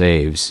reroll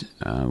saves,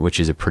 which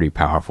is a pretty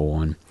powerful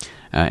one,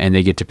 and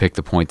they get to pick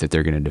the point that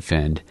they're going to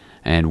defend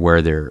and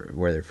where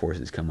their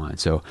forces come on.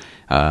 So,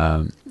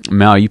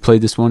 Mal, you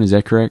played this one, is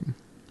that correct?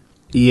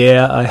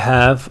 Yeah, I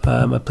have.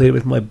 I played it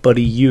with my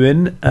buddy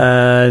Ewan,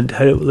 and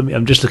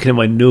I'm just looking at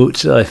my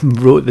notes I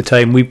wrote at the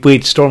time. We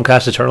played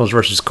Stormcast Eternals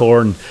versus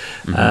Khorne,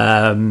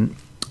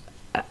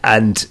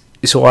 and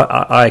so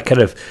I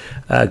kind of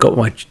got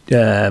my.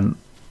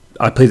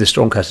 I played the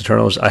Stormcast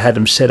Eternals. I had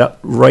them set up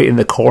right in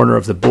the corner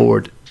of the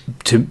board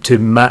to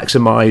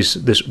maximize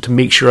this, to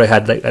make sure I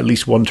had at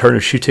least one turn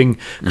of shooting,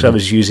 because I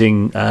was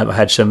using. I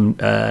had some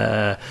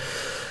bow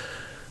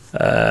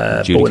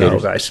and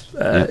arrow guys.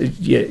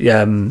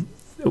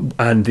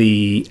 And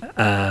the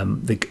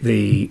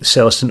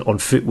Celestin on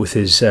foot with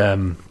his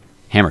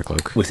hammer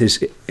cloak. With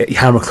his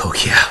hammer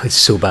cloak, yeah, it's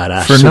so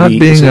badass. For not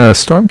being a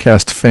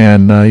Stormcast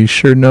fan, you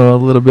sure know a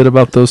little bit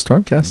about those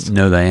Stormcasts.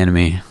 Know thy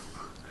enemy.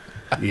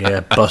 Yeah,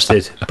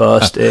 busted.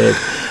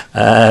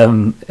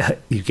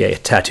 You get a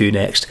tattoo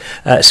next.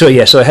 So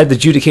I had the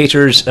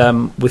Judicators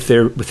with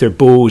their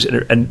bows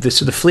and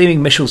the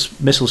flaming missile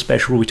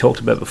special we talked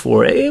about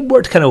before. It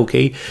worked kind of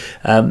okay.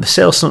 The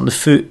Celestin on the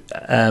foot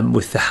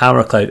with the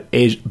hammer cloud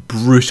is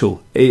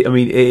brutal. It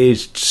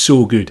is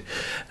so good.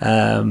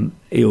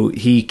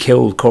 he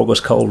killed Corgus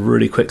Cull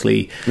really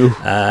quickly.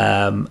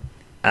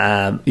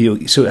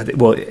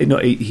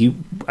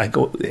 I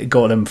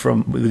got him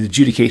from the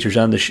adjudicators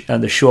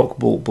and the shock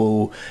bolt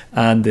bow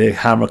and the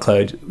hammer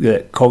cloud.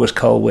 Corgus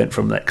Cull went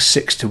from like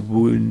 6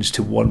 wounds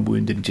to 1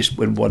 wound in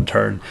one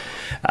turn,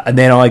 and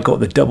then I got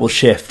the double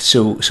shift.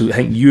 So I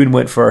think Ewan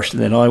went first,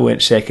 and then I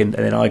went second,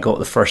 and then I got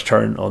the first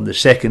turn on the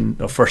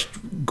first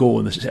go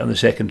on the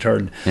second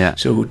turn. Yeah.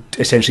 So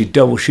essentially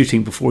double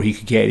shooting before he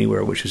could get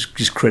anywhere, which was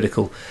just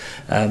critical,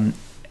 and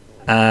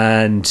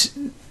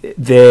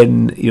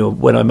then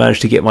when I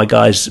managed to get my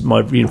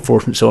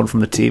reinforcements on from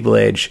the table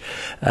edge,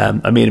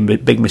 I made a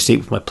big mistake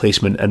with my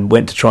placement and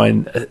went to try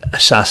and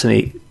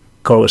assassinate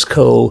Corvus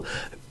Cull,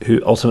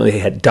 who ultimately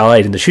had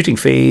died in the shooting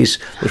phase,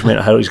 which meant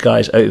I had all these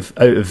guys out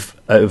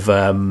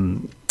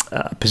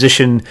of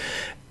position.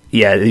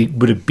 Yeah, it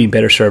would have been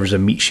better served as a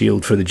meat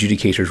shield for the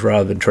adjudicators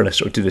rather than trying to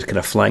sort of do this kind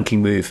of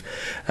flanking move.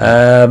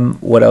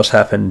 What else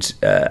happened?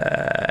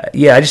 I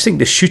just think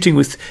the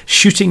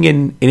shooting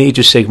in Age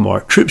of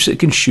Sigmar, troops that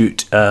can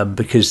shoot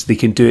because they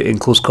can do it in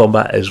close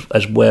combat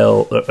as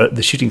well.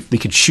 They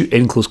can shoot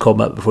in close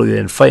combat before they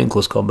then fight in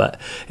close combat.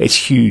 It's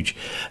huge.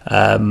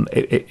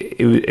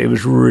 It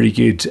was really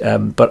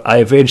good, but I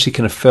eventually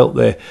kind of felt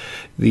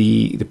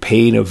the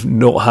pain of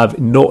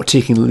not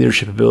taking the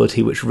leadership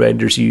ability, which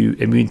renders you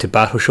immune to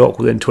battle shock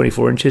within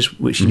 24 inches,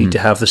 which you need to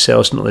have the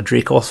Celestin or the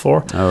Dracoth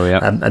for. Oh yeah.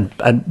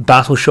 And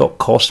battle shock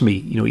cost me,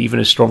 even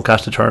as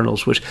Stormcast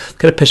Eternals, which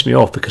kind of pissed me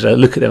off because I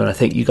look at them and I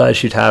think you guys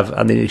should have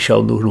and they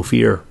shall know no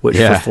fear, which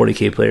for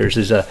 40k players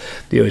is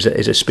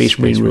a Space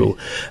Marine rule.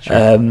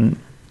 Sure.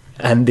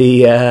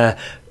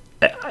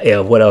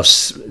 What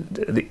else?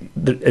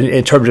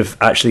 In terms of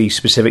actually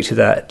specific to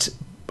that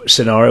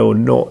scenario,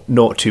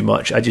 not too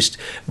much. I just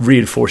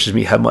reinforces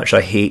me how much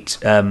I hate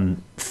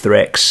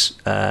Threx,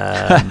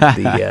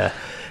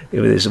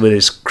 with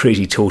his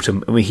crazy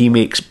totem. I mean, he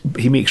makes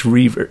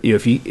Reaver.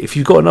 If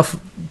you've got enough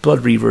Blood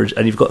Reavers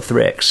and you've got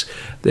Threx,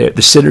 the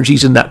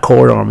synergies in that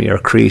core army are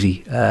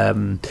crazy.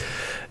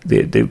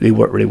 They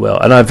work really well,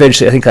 and I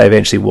think I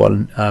eventually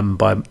won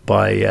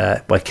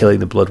by killing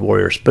the Blood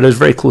Warriors. But it was a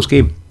very close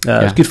game.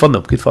 It was good fun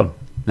though. Good fun.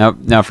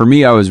 Now, for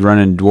me, I was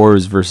running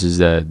dwarves versus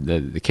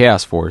the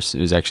Chaos Force. It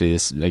was actually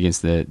this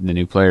against the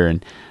new player,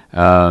 and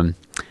I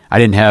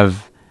didn't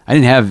have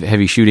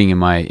heavy shooting in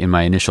my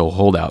initial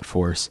holdout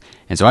force,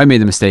 and so I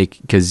made the mistake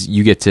because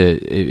you get to,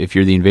 if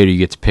you're the invader, you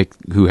get to pick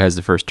who has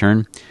the first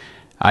turn.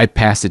 I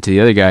passed it to the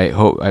other guy.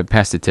 I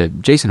passed it to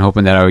Jason,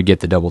 hoping that I would get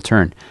the double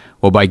turn.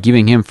 Well, by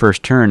giving him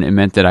first turn, it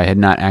meant that I had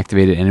not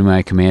activated any of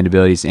my command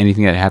abilities.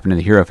 Anything that happened in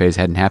the hero phase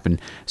hadn't happened,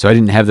 so I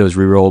didn't have those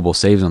rerollable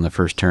saves on the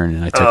first turn,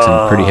 and I took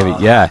some pretty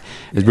heavy. Yeah,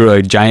 it was brutal.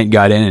 A giant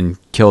got in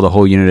and killed a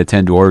whole unit of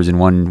 10 dwarves in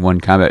one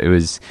combat. It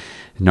was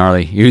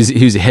gnarly. He was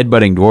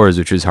headbutting dwarves,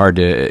 which was hard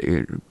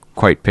to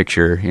quite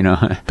picture.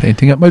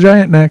 Painting up my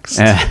giant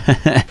next.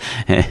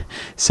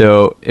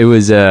 So it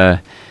was.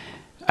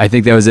 I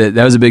think that was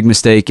a big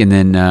mistake, and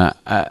then.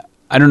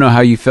 I don't know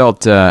how you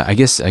felt. I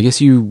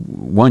guess you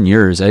won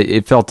yours.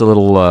 It felt a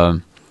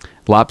little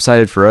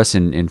lopsided for us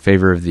in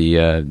favor of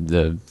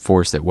the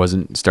force that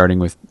wasn't starting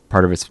with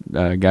part of its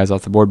guys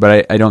off the board.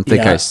 But I don't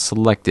think I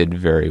selected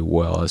very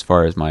well as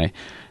far as my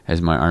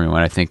army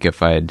went. I think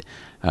if I had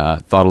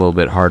thought a little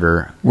bit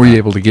harder, were you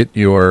able to get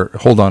your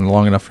hold on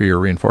long enough for your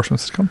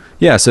reinforcements to come?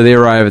 Yeah, so they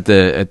arrive at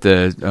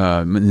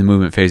the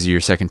movement phase of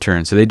your second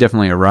turn. So they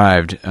definitely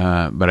arrived,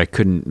 but I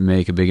couldn't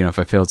make a big enough.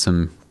 I failed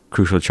some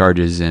crucial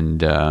charges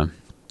and.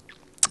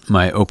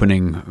 My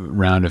opening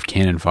round of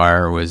cannon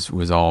fire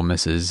was all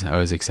misses. I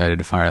was excited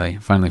to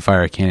finally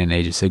fire a cannon in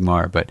Age of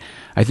Sigmar, but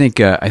I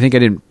think I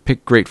didn't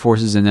pick great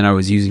forces, and then I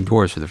was using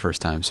dwarves for the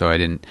first time, so I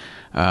didn't.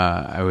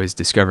 I was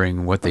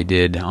discovering what they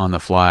did on the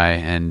fly,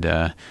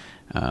 and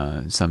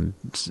some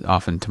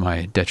often to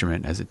my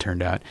detriment, as it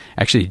turned out.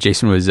 Actually,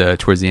 Jason was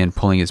towards the end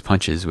pulling his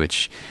punches,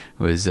 which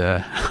was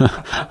I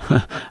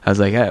was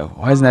like, oh,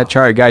 why isn't that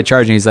guy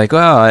charging? He's like,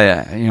 well,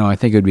 I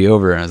think it would be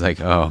over. And I was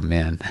like, oh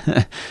man,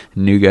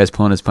 new guy's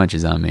pulling his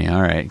punches on me.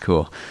 All right,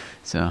 cool.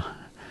 So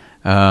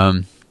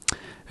so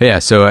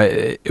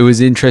it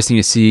was interesting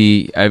to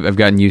see. I've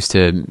gotten used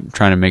to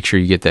trying to make sure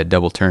you get that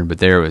double turn, but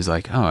there it was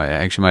like, oh, it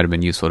actually might have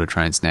been useful to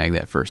try and snag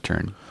that first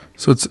turn.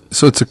 So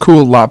it's a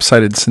cool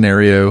lopsided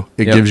scenario.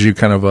 It gives you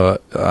kind of a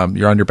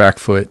you're on your back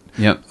foot.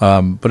 Yep.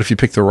 But if you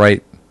pick the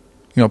right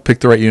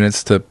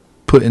units to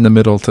put in the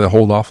middle to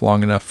hold off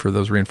long enough for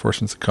those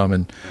reinforcements to come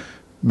and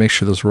make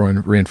sure those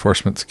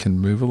reinforcements can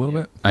move a little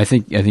bit. I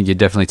think it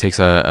definitely takes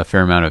a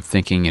fair amount of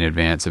thinking in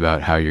advance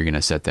about how you're going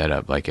to set that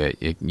up. Like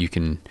you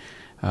can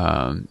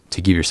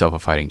to give yourself a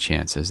fighting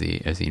chance as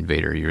the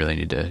invader, you really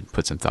need to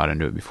put some thought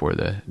into it before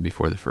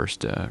the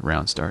first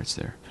round starts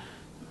there.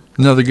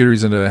 Another good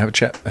reason to have a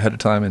chat ahead of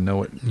time and know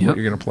what you're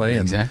going to play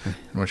and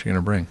what you're going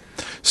to bring.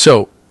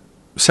 So,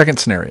 second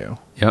scenario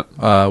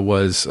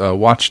was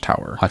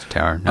Watchtower.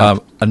 Watchtower.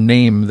 A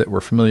name that we're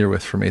familiar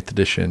with from 8th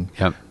edition,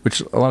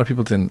 which a lot of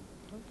people didn't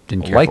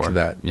like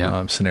that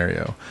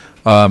scenario.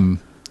 You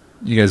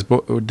guys,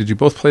 did you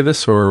both play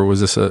this, or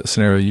was this a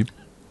scenario you...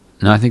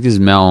 No, I think this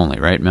is Mel only,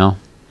 right, Mel?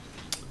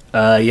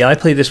 Yeah, I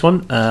played this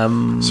one.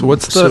 So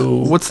what's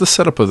the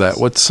setup of that?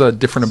 What's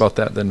different about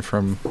that than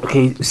from?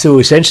 Okay, so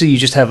essentially you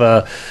just have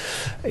a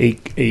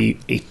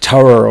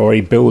tower or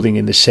a building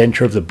in the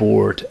center of the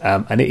board,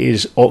 and it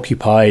is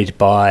occupied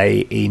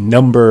by a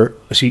number.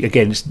 So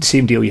again, it's the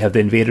same deal. You have the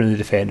invader and the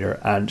defender,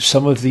 and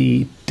some of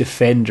the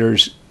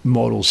defenders'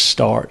 models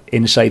start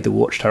inside the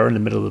watchtower in the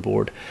middle of the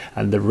board,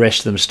 and the rest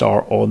of them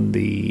start on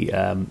the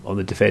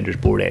defender's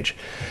board edge.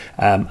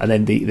 And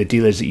then the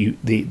deal is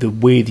that the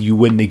way that you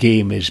win the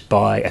game is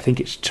by, I think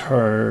it's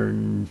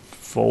turn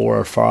 4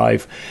 or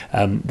 5.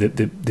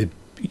 The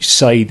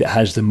side that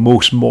has the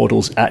most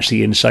models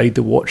actually inside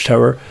the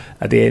watchtower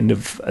at the end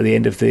of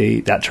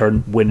that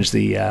turn wins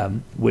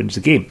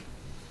the game.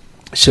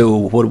 So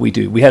what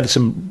do? We had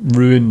some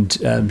ruined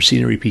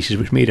scenery pieces,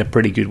 which made a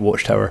pretty good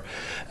watchtower.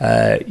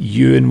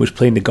 Ewan was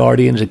playing the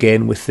Guardians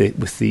again with the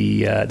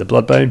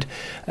Bloodbound,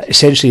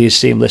 essentially his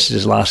same list as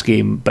his last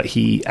game, but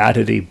he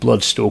added a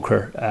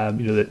Bloodstoker,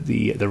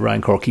 the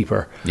Rancor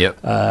Keeper,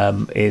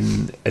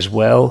 in as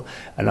well,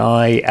 and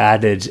I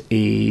added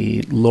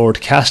a Lord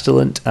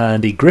Castellant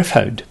and a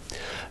Gryph-hound.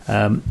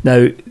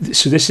 Now,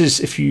 so this is,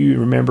 if you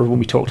remember when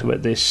we talked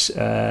about this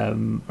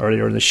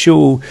earlier in the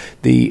show,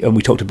 and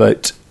we talked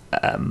about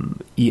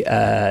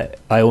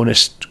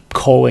Ionis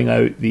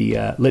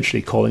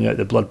literally calling out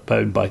the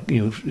Bloodbound by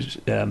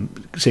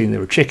saying they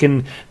were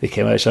chicken. They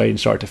came outside and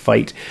started to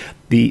fight.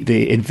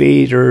 The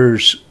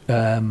invaders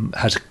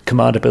has a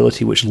command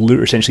ability which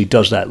essentially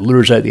does that,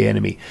 lures out the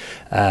enemy,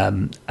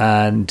 and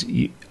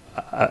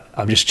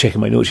I'm just checking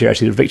my notes here.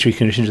 Actually, the victory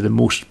conditions are the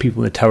most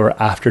people in the tower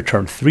after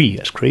turn 3.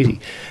 That's crazy.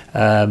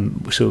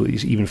 So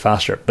it's even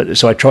faster. But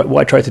so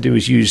what I tried to do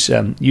is use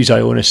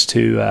Ionis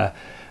to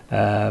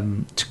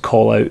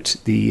call out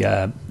the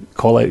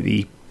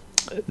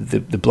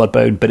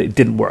Bloodbound, but it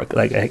didn't work.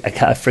 Like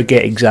I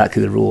forget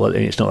exactly the rule. I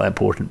mean, it's not that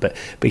important, but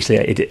basically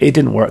it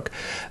didn't work.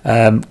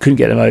 Couldn't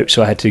get them out,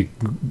 so I had to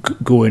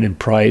go in and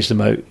prize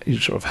them out,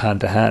 sort of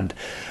hand to hand.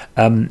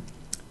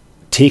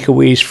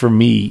 Takeaways for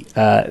me: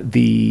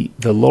 the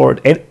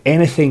Lord,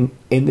 anything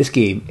in this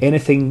game,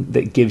 anything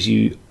that gives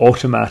you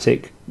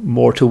automatic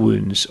mortal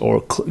wounds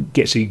or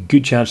gets a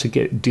good chance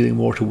of dealing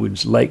mortal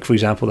wounds, like for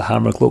example the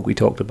hammer cloak we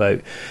talked about,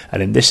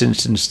 and in this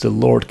instance the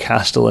Lord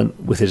Castellant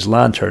with his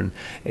lantern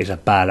is a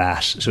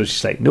badass. So it's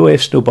just like no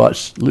ifs, no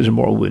buts, lose a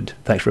mortal wound,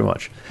 thanks very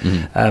much.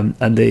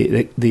 And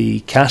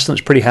the Castellant's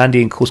pretty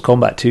handy in close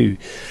combat too.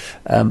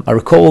 I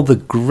recall the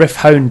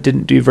Gryph-hound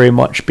didn't do very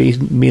much,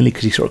 mainly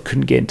because he sort of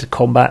couldn't get into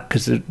combat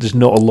because there's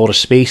not a lot of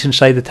space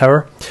inside the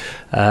tower.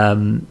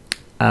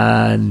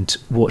 And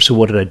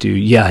what did I do?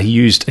 Yeah, I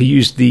used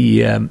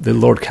the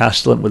Lord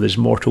Castellant with his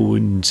mortal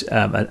wounds,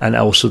 and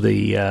also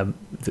the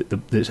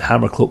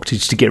hammer cloak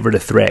to get rid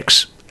of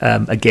Threx.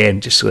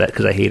 Again, just so that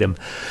because I hate him.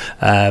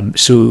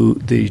 So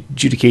the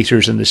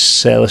Judicators and the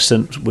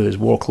Celestant with his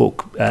war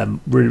cloak,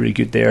 really really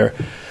good there.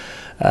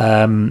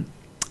 And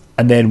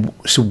then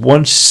so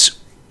once.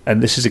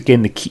 And this is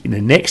again the key.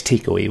 The next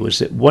takeaway was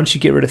that once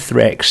you get rid of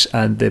Threx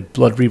and the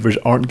Blood Reavers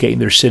aren't getting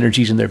their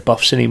synergies and their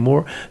buffs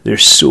anymore, they're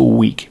so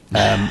weak.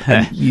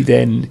 And you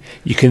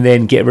can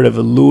then get rid of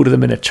a load of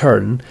them in a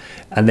turn,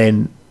 and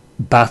then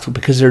battle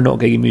because they're not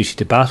getting immunity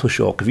to battle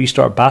shock. If you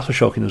start battle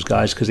shocking those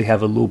guys because they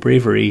have a low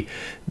bravery,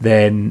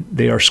 then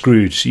they are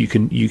screwed. So you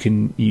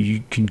can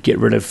get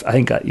rid of. I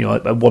think at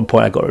one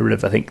point I got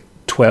rid of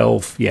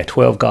 12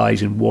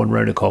 guys in one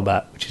round of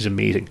combat, which is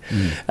amazing.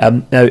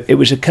 Now it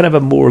was a kind of a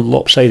more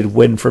lopsided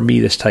win for me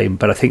this time,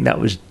 but I think that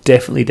was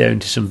definitely down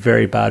to some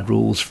very bad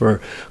rules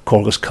for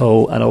Korghos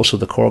Kull and also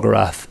the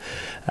Korgorath.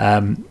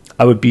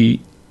 I would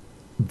be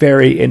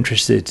very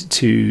interested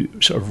to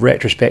sort of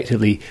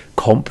retrospectively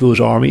comp those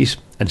armies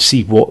and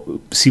see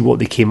what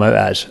they came out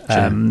as.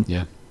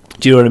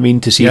 Do you know what I mean?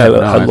 To see how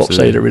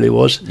lopsided it really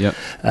was. Yep.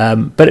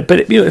 But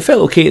it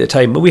felt okay at the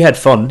time. But we had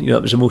fun.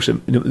 It was the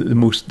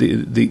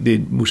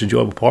most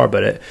enjoyable part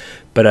about it.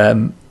 But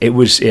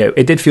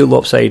it did feel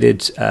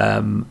lopsided.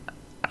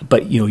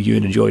 But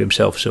Ewan enjoyed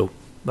himself. So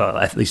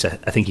at least I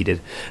think he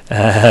did.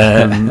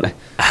 And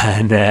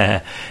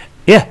so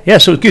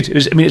it's good. It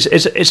was. I mean,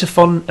 it's a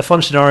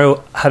fun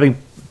scenario. Having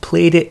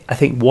played it, I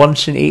think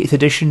once in 8th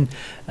edition.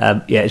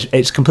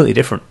 It's completely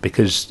different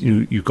because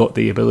you've got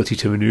the ability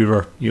to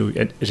maneuver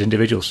as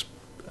individuals.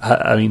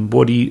 I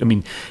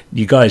mean,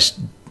 you guys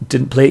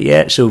didn't play it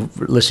yet, so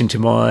listening to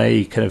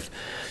my kind of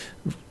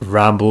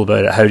ramble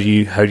about it, how do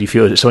you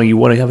feel? Is it something you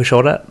want to have a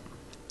shot at?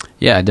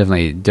 Yeah,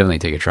 definitely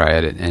take a try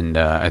at it, and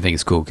I think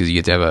it's cool because you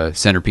get to have a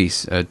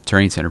centerpiece, a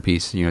terrain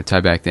centerpiece.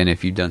 Tie back then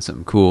if you've done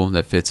something cool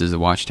that fits as a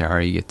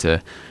watchtower, you get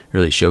to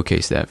really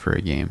showcase that for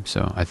a game.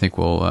 So I think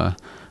we'll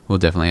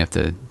definitely have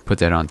to put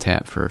that on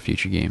tap for a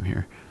future game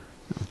here.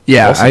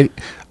 Yeah,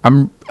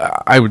 awesome.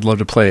 I would love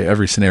to play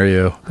every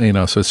scenario,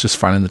 so it's just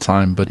finding the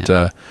time. But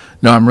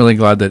no, I'm really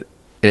glad that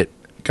it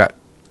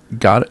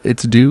got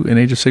its due in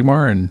Age of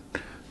Sigmar, and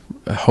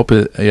I'm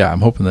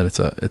hoping that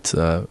it's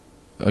a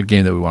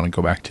game that we want to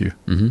go back to.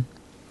 Mm-hmm.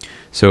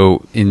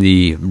 So in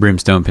the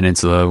Brimstone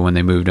Peninsula, when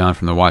they moved on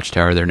from the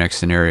Watchtower, their next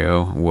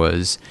scenario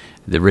was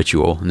the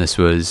Ritual, and this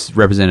was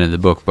represented in the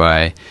book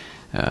by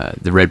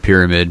the Red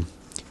Pyramid,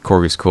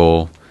 Corgus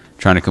Cole,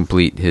 trying to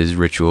complete his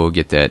ritual,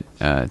 get that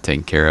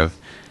taken care of,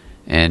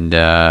 and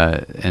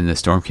the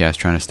Stormcast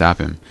trying to stop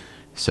him.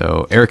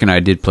 So Eric and I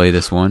did play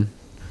this one.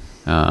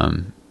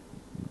 Mal,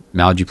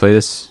 did you play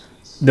this?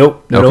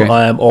 Nope. Okay. No,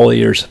 I am all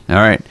ears. All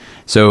right.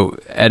 So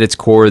at its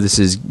core, this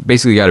is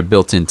basically got a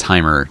built-in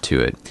timer to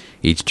it.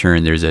 Each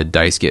turn, there's a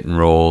dice getting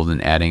rolled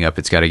and adding up.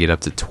 It's got to get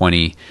up to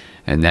 20,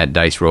 and that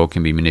dice roll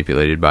can be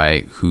manipulated by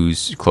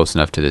who's close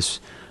enough to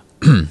this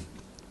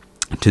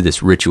to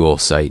this ritual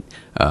site.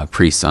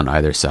 Priests on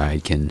either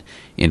side can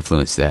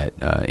influence that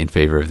in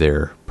favor of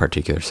their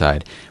particular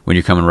side. When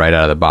you're coming right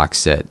out of the box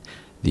set,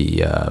 the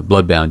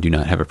Bloodbound do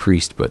not have a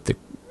priest, but the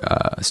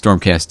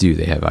Stormcast do.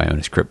 They have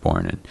Ionis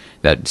Cryptborn, and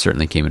that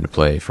certainly came into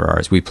play for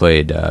ours. We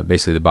played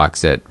basically the box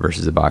set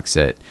versus the box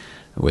set,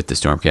 with the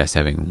Stormcast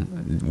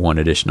having one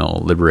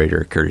additional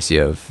Liberator, courtesy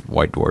of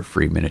White Dwarf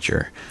free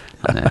miniature.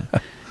 On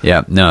that.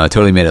 Yeah, no,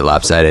 totally made it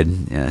lopsided.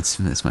 Yeah,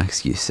 that's my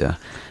excuse. So,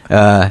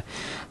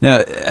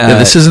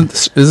 this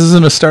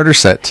isn't a starter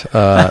set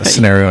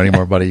scenario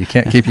anymore, buddy. You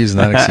can't keep using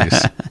that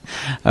excuse.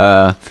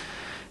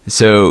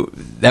 So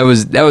that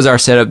was our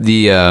setup.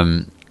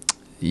 The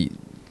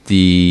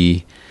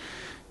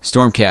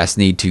Stormcast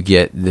need to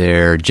get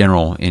their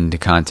general into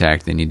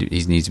contact. He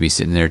needs to be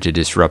sitting there to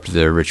disrupt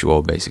the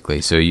ritual,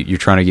 basically. So you're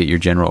trying to get your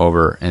general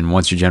over, and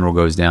once your general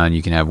goes down,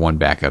 you can have one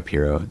backup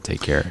hero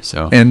take care.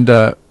 So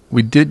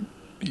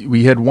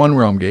we had one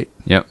realm gate.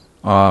 Yep.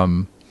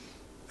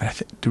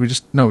 Did we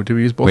use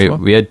both of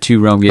them? We had 2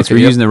 realm gates. Okay,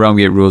 We're using the realm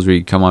gate rules where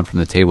you come on from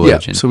the table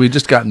edge. So we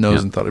just gotten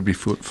those and thought it'd be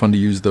fun to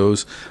use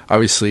those.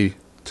 Obviously,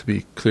 to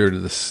be clear to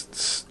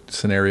this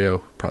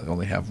scenario,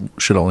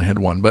 should only had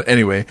one. But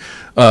anyway,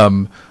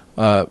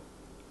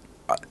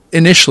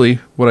 initially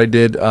what I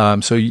did,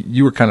 so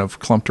you were kind of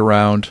clumped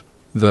around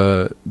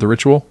the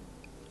ritual,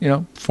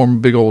 form a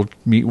big old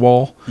meat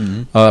wall.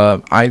 Mm-hmm.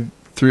 I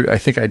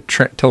think I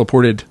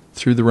teleported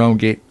through the realm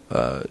gate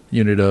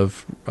unit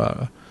of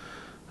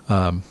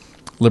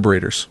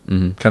Liberators.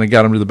 Mm-hmm. Kind of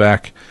got them to the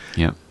back.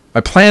 Yeah.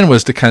 My plan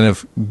was to kind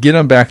of get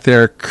them back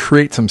there,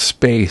 create some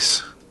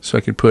space so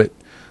I could put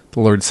the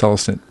Lord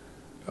Celestant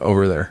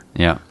over there.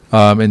 Yeah.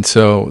 And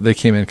so they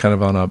came in kind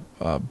of on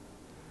a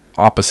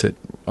opposite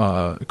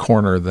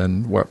corner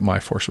than what my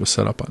force was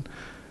set up on.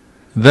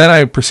 Then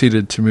I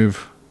proceeded to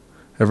move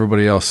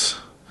everybody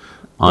else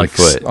on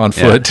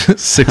foot,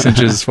 6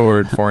 inches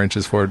forward, 4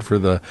 inches forward for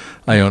the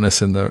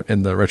Ionis and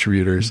the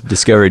Retributors.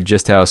 Discovered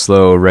just how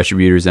slow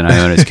Retributors and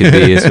Ionis could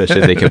be,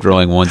 especially if they kept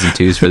rolling 1s and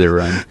 2s for their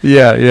run.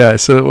 Yeah.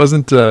 So it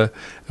wasn't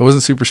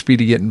super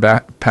speedy getting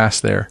back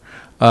past there,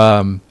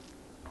 and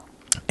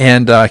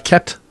I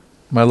kept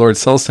my Lord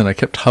Celestin. I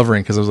kept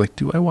hovering because I was like,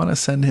 do I want to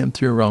send him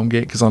through a realm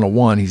gate? Because on a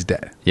 1 he's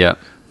dead. Yeah.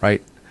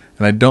 Right.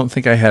 And I don't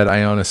think I had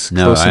Ionis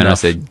close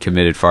enough. Ionis had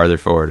committed farther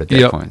forward at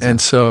that point. So. And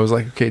so I was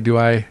like, okay, do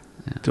I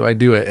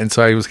do it? And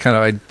so I was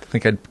I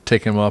think I'd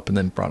taken him up and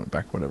then brought him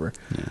back, whatever.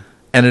 Yeah.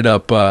 Ended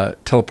up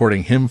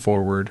teleporting him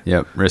forward.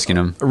 Yep, risking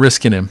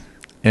him.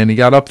 And he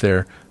got up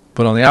there,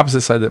 but on the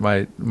opposite side that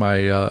my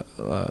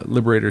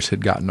Liberators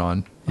had gotten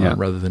on,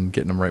 rather than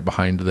getting them right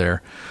behind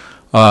there.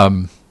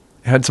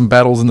 Had some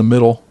battles in the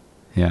middle.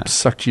 Yeah.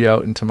 Sucked you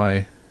out into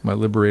my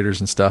Liberators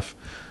and stuff.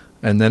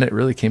 And then it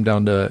really came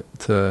down to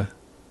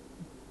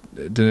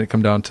didn't it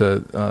come down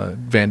to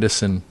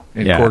Vandus and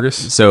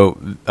Corgus? So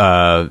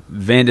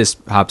Vandus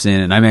hops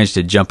in, and I managed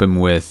to jump him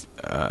with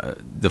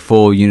the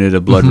full unit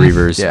of Blood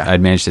Reavers. Yeah.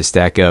 I'd managed to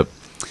stack up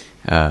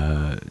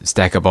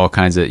all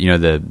kinds of,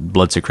 the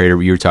Blood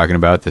Secretor you were talking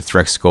about. The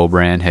Threx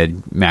Skullbrand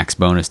had max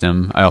bonused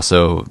him. I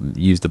also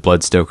used the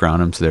Blood Stoker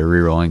on him, so they're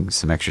rerolling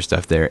some extra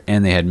stuff there.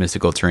 And they had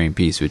Mystical Terrain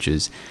Piece, which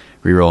is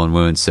rerolling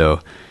wounds. So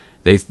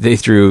they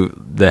threw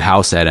the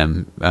house at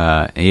him.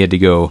 And he had to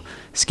go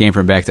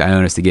scamper back to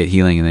Ionis to get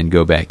healing and then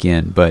go back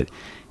in. But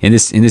in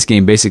this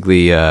game,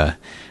 basically,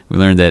 we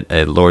learned that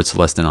Lord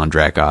Celestin on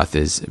Dracoth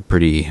is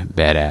pretty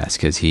badass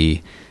because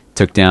he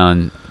took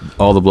down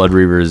all the Blood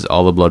Reavers,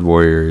 all the Blood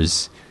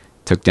Warriors,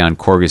 took down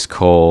Corgus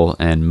Cole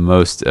and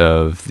most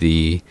of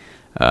the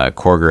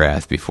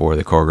Korgorath before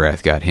the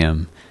Korgorath got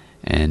him.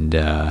 And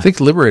I think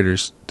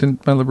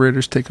didn't my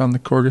Liberators take on the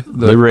Korgorath?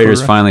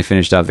 Liberators finally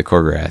finished out the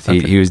Korgorath.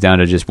 Okay. He was down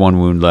to just 1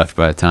 wound left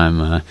by the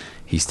time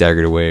he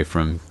staggered away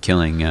from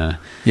killing. I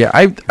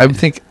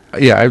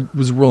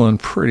was rolling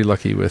pretty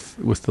lucky with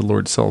the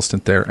Lord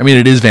Celestin there. I mean,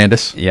 it is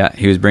Vandus. Yeah,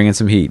 he was bringing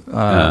some heat,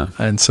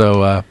 and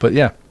so, but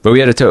yeah. But we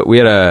had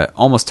a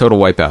almost total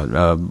wipeout.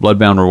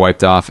 Bloodbound were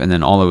wiped off, and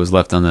then all that was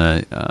left on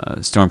the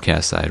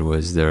Stormcast side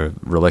was the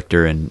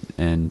Relictor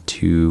and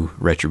 2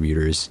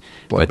 Retributors.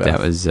 But that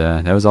was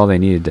all they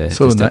needed to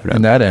step it up.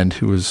 In that end,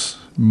 who was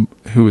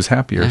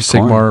happier,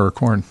 Sigmar or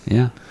Khorne?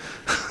 Yeah,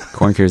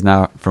 Khorne cares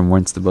not from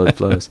whence the blood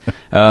flows.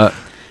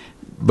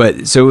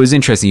 But so it was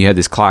interesting. You had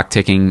this clock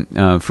ticking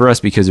for us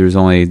because there was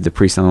only the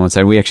priest on the one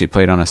side. We actually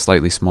played on a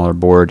slightly smaller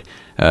board.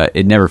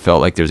 It never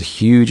felt like there was a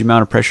huge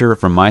amount of pressure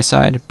from my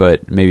side,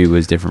 but maybe it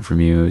was different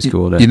from you. It was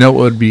cool. You know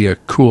what would be a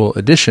cool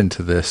addition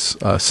to this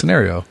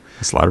scenario?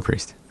 A slaughter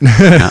priest.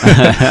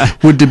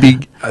 Would to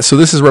be so.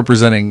 This is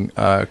representing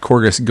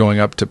Corgus going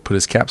up to put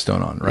his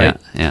capstone on, right?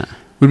 Yeah.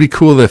 Would be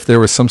cool if there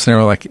was some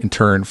scenario like in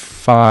turn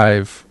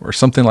 5 or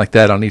something like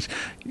that on each,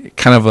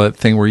 kind of a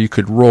thing where you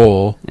could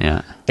roll.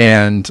 Yeah.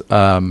 And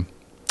I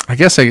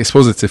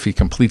suppose it's if he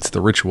completes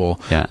the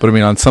ritual. Yeah. But I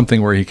mean, on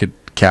something where he could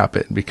cap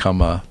it and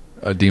become a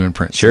demon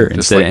prince. Sure. Just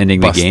Instead of ending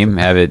the game,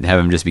 have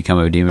him just become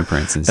a demon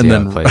prince and see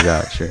how it plays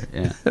out. Sure.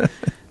 Yeah.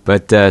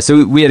 But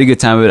so we had a good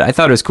time with it. I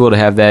thought it was cool to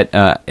have that.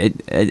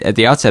 At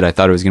the outset, I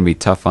thought it was going to be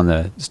tough on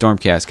the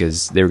Stormcast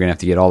because they were going to have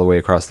to get all the way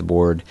across the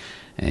board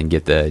and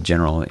get the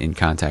general in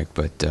contact.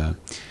 But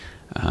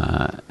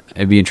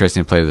it'd be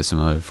interesting to play with some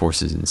other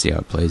forces and see how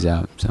it plays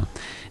out. So,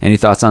 any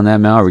thoughts on that,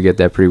 Mal? Or we get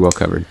that pretty well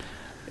covered?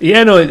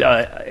 Yeah, no,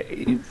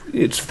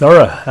 it's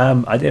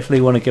thorough. I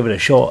definitely want to give it a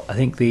shot. I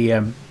think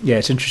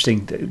it's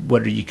interesting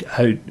what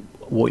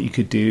you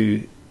could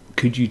do.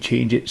 Could you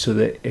change it so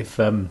that if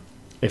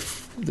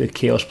the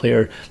chaos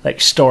player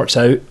starts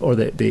out, or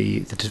the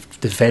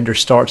defender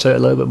starts out a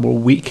little bit more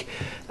weak,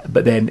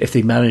 but then if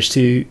they manage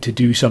to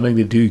do something,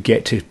 they do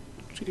get to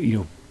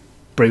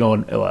bring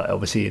on,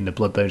 obviously in the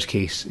Bloodbound's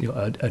case,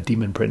 a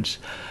demon prince,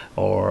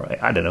 or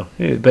I don't know,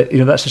 but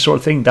that's the sort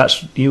of thing.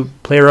 That's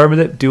play around with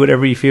it, do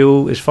whatever you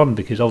feel is fun,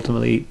 because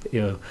ultimately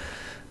it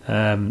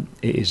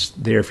is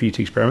there for you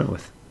to experiment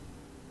with.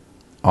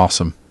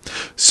 Awesome.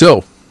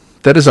 So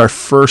that is our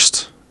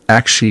first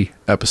Aqshy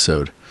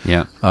episode.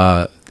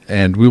 Yeah.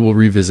 And we will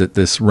revisit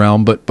this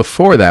realm, but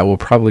before that, we'll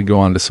probably go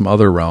on to some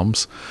other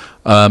realms.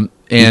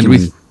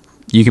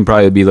 You can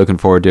probably be looking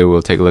forward to.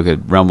 We'll take a look at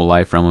Realm of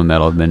Life, Realm of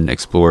Metal have been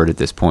explored at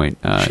this point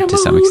to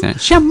some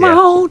extent.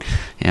 Shimon!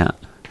 Yeah.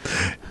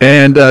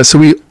 And so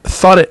we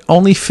thought it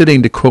only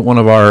fitting to quote one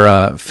of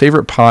our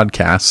favorite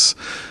podcasts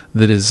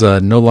that is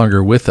no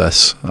longer with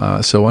us.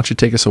 So why don't you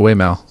take us away,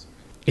 Mal?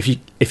 If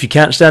you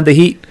can't stand the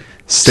heat,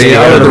 stay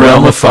out of the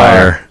realm of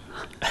fire.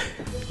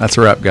 That's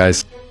a wrap,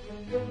 guys.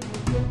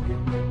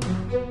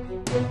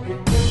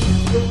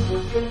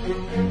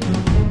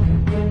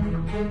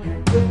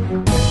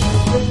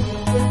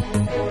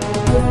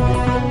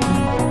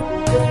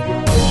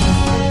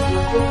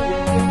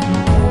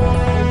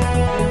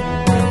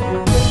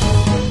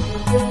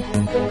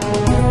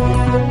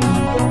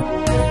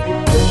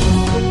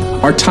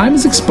 Our time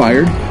has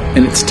expired,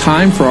 and it's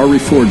time for our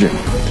reforging.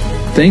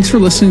 Thanks for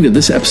listening to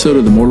this episode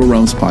of the Mortal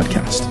Realms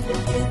podcast.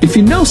 If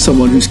you know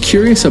someone who's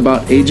curious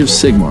about Age of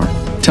Sigmar,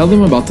 tell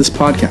them about this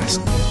podcast.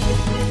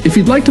 If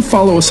you'd like to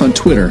follow us on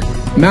Twitter,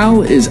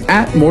 Mal is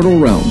at Mortal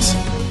Realms,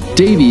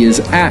 Davey is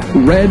at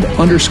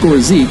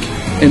red_Zeke,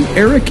 and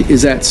Eric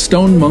is at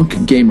Stone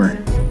Monk Gamer.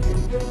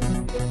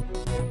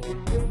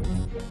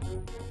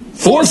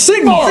 For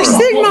Sigmar! For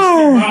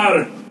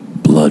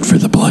Sigmar! Blood for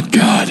the Blood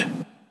God.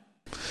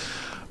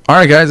 All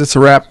right, guys, it's a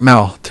wrap.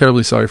 Mal,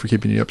 terribly sorry for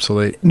keeping you up so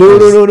late. No.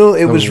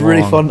 It was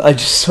really fun. I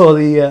just saw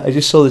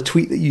the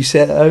tweet that you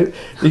set out.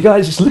 You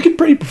guys is looking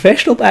pretty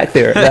professional back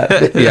there.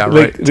 Yeah,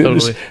 right.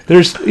 Totally.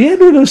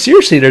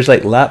 Seriously. There's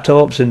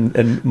laptops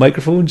and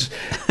microphones.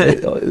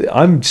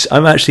 I'm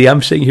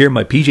sitting here in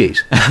my PJs.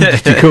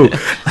 To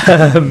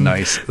go.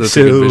 Nice. That's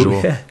a good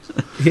visual.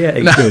 Yeah.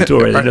 Don't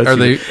worry.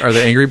 Are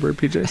they Angry Bird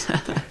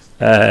PJs?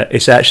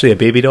 It's actually a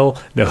baby doll.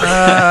 No.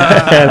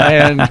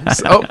 Man.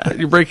 Oh,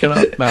 you're breaking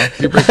up now.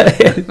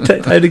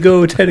 Time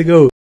to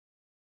go.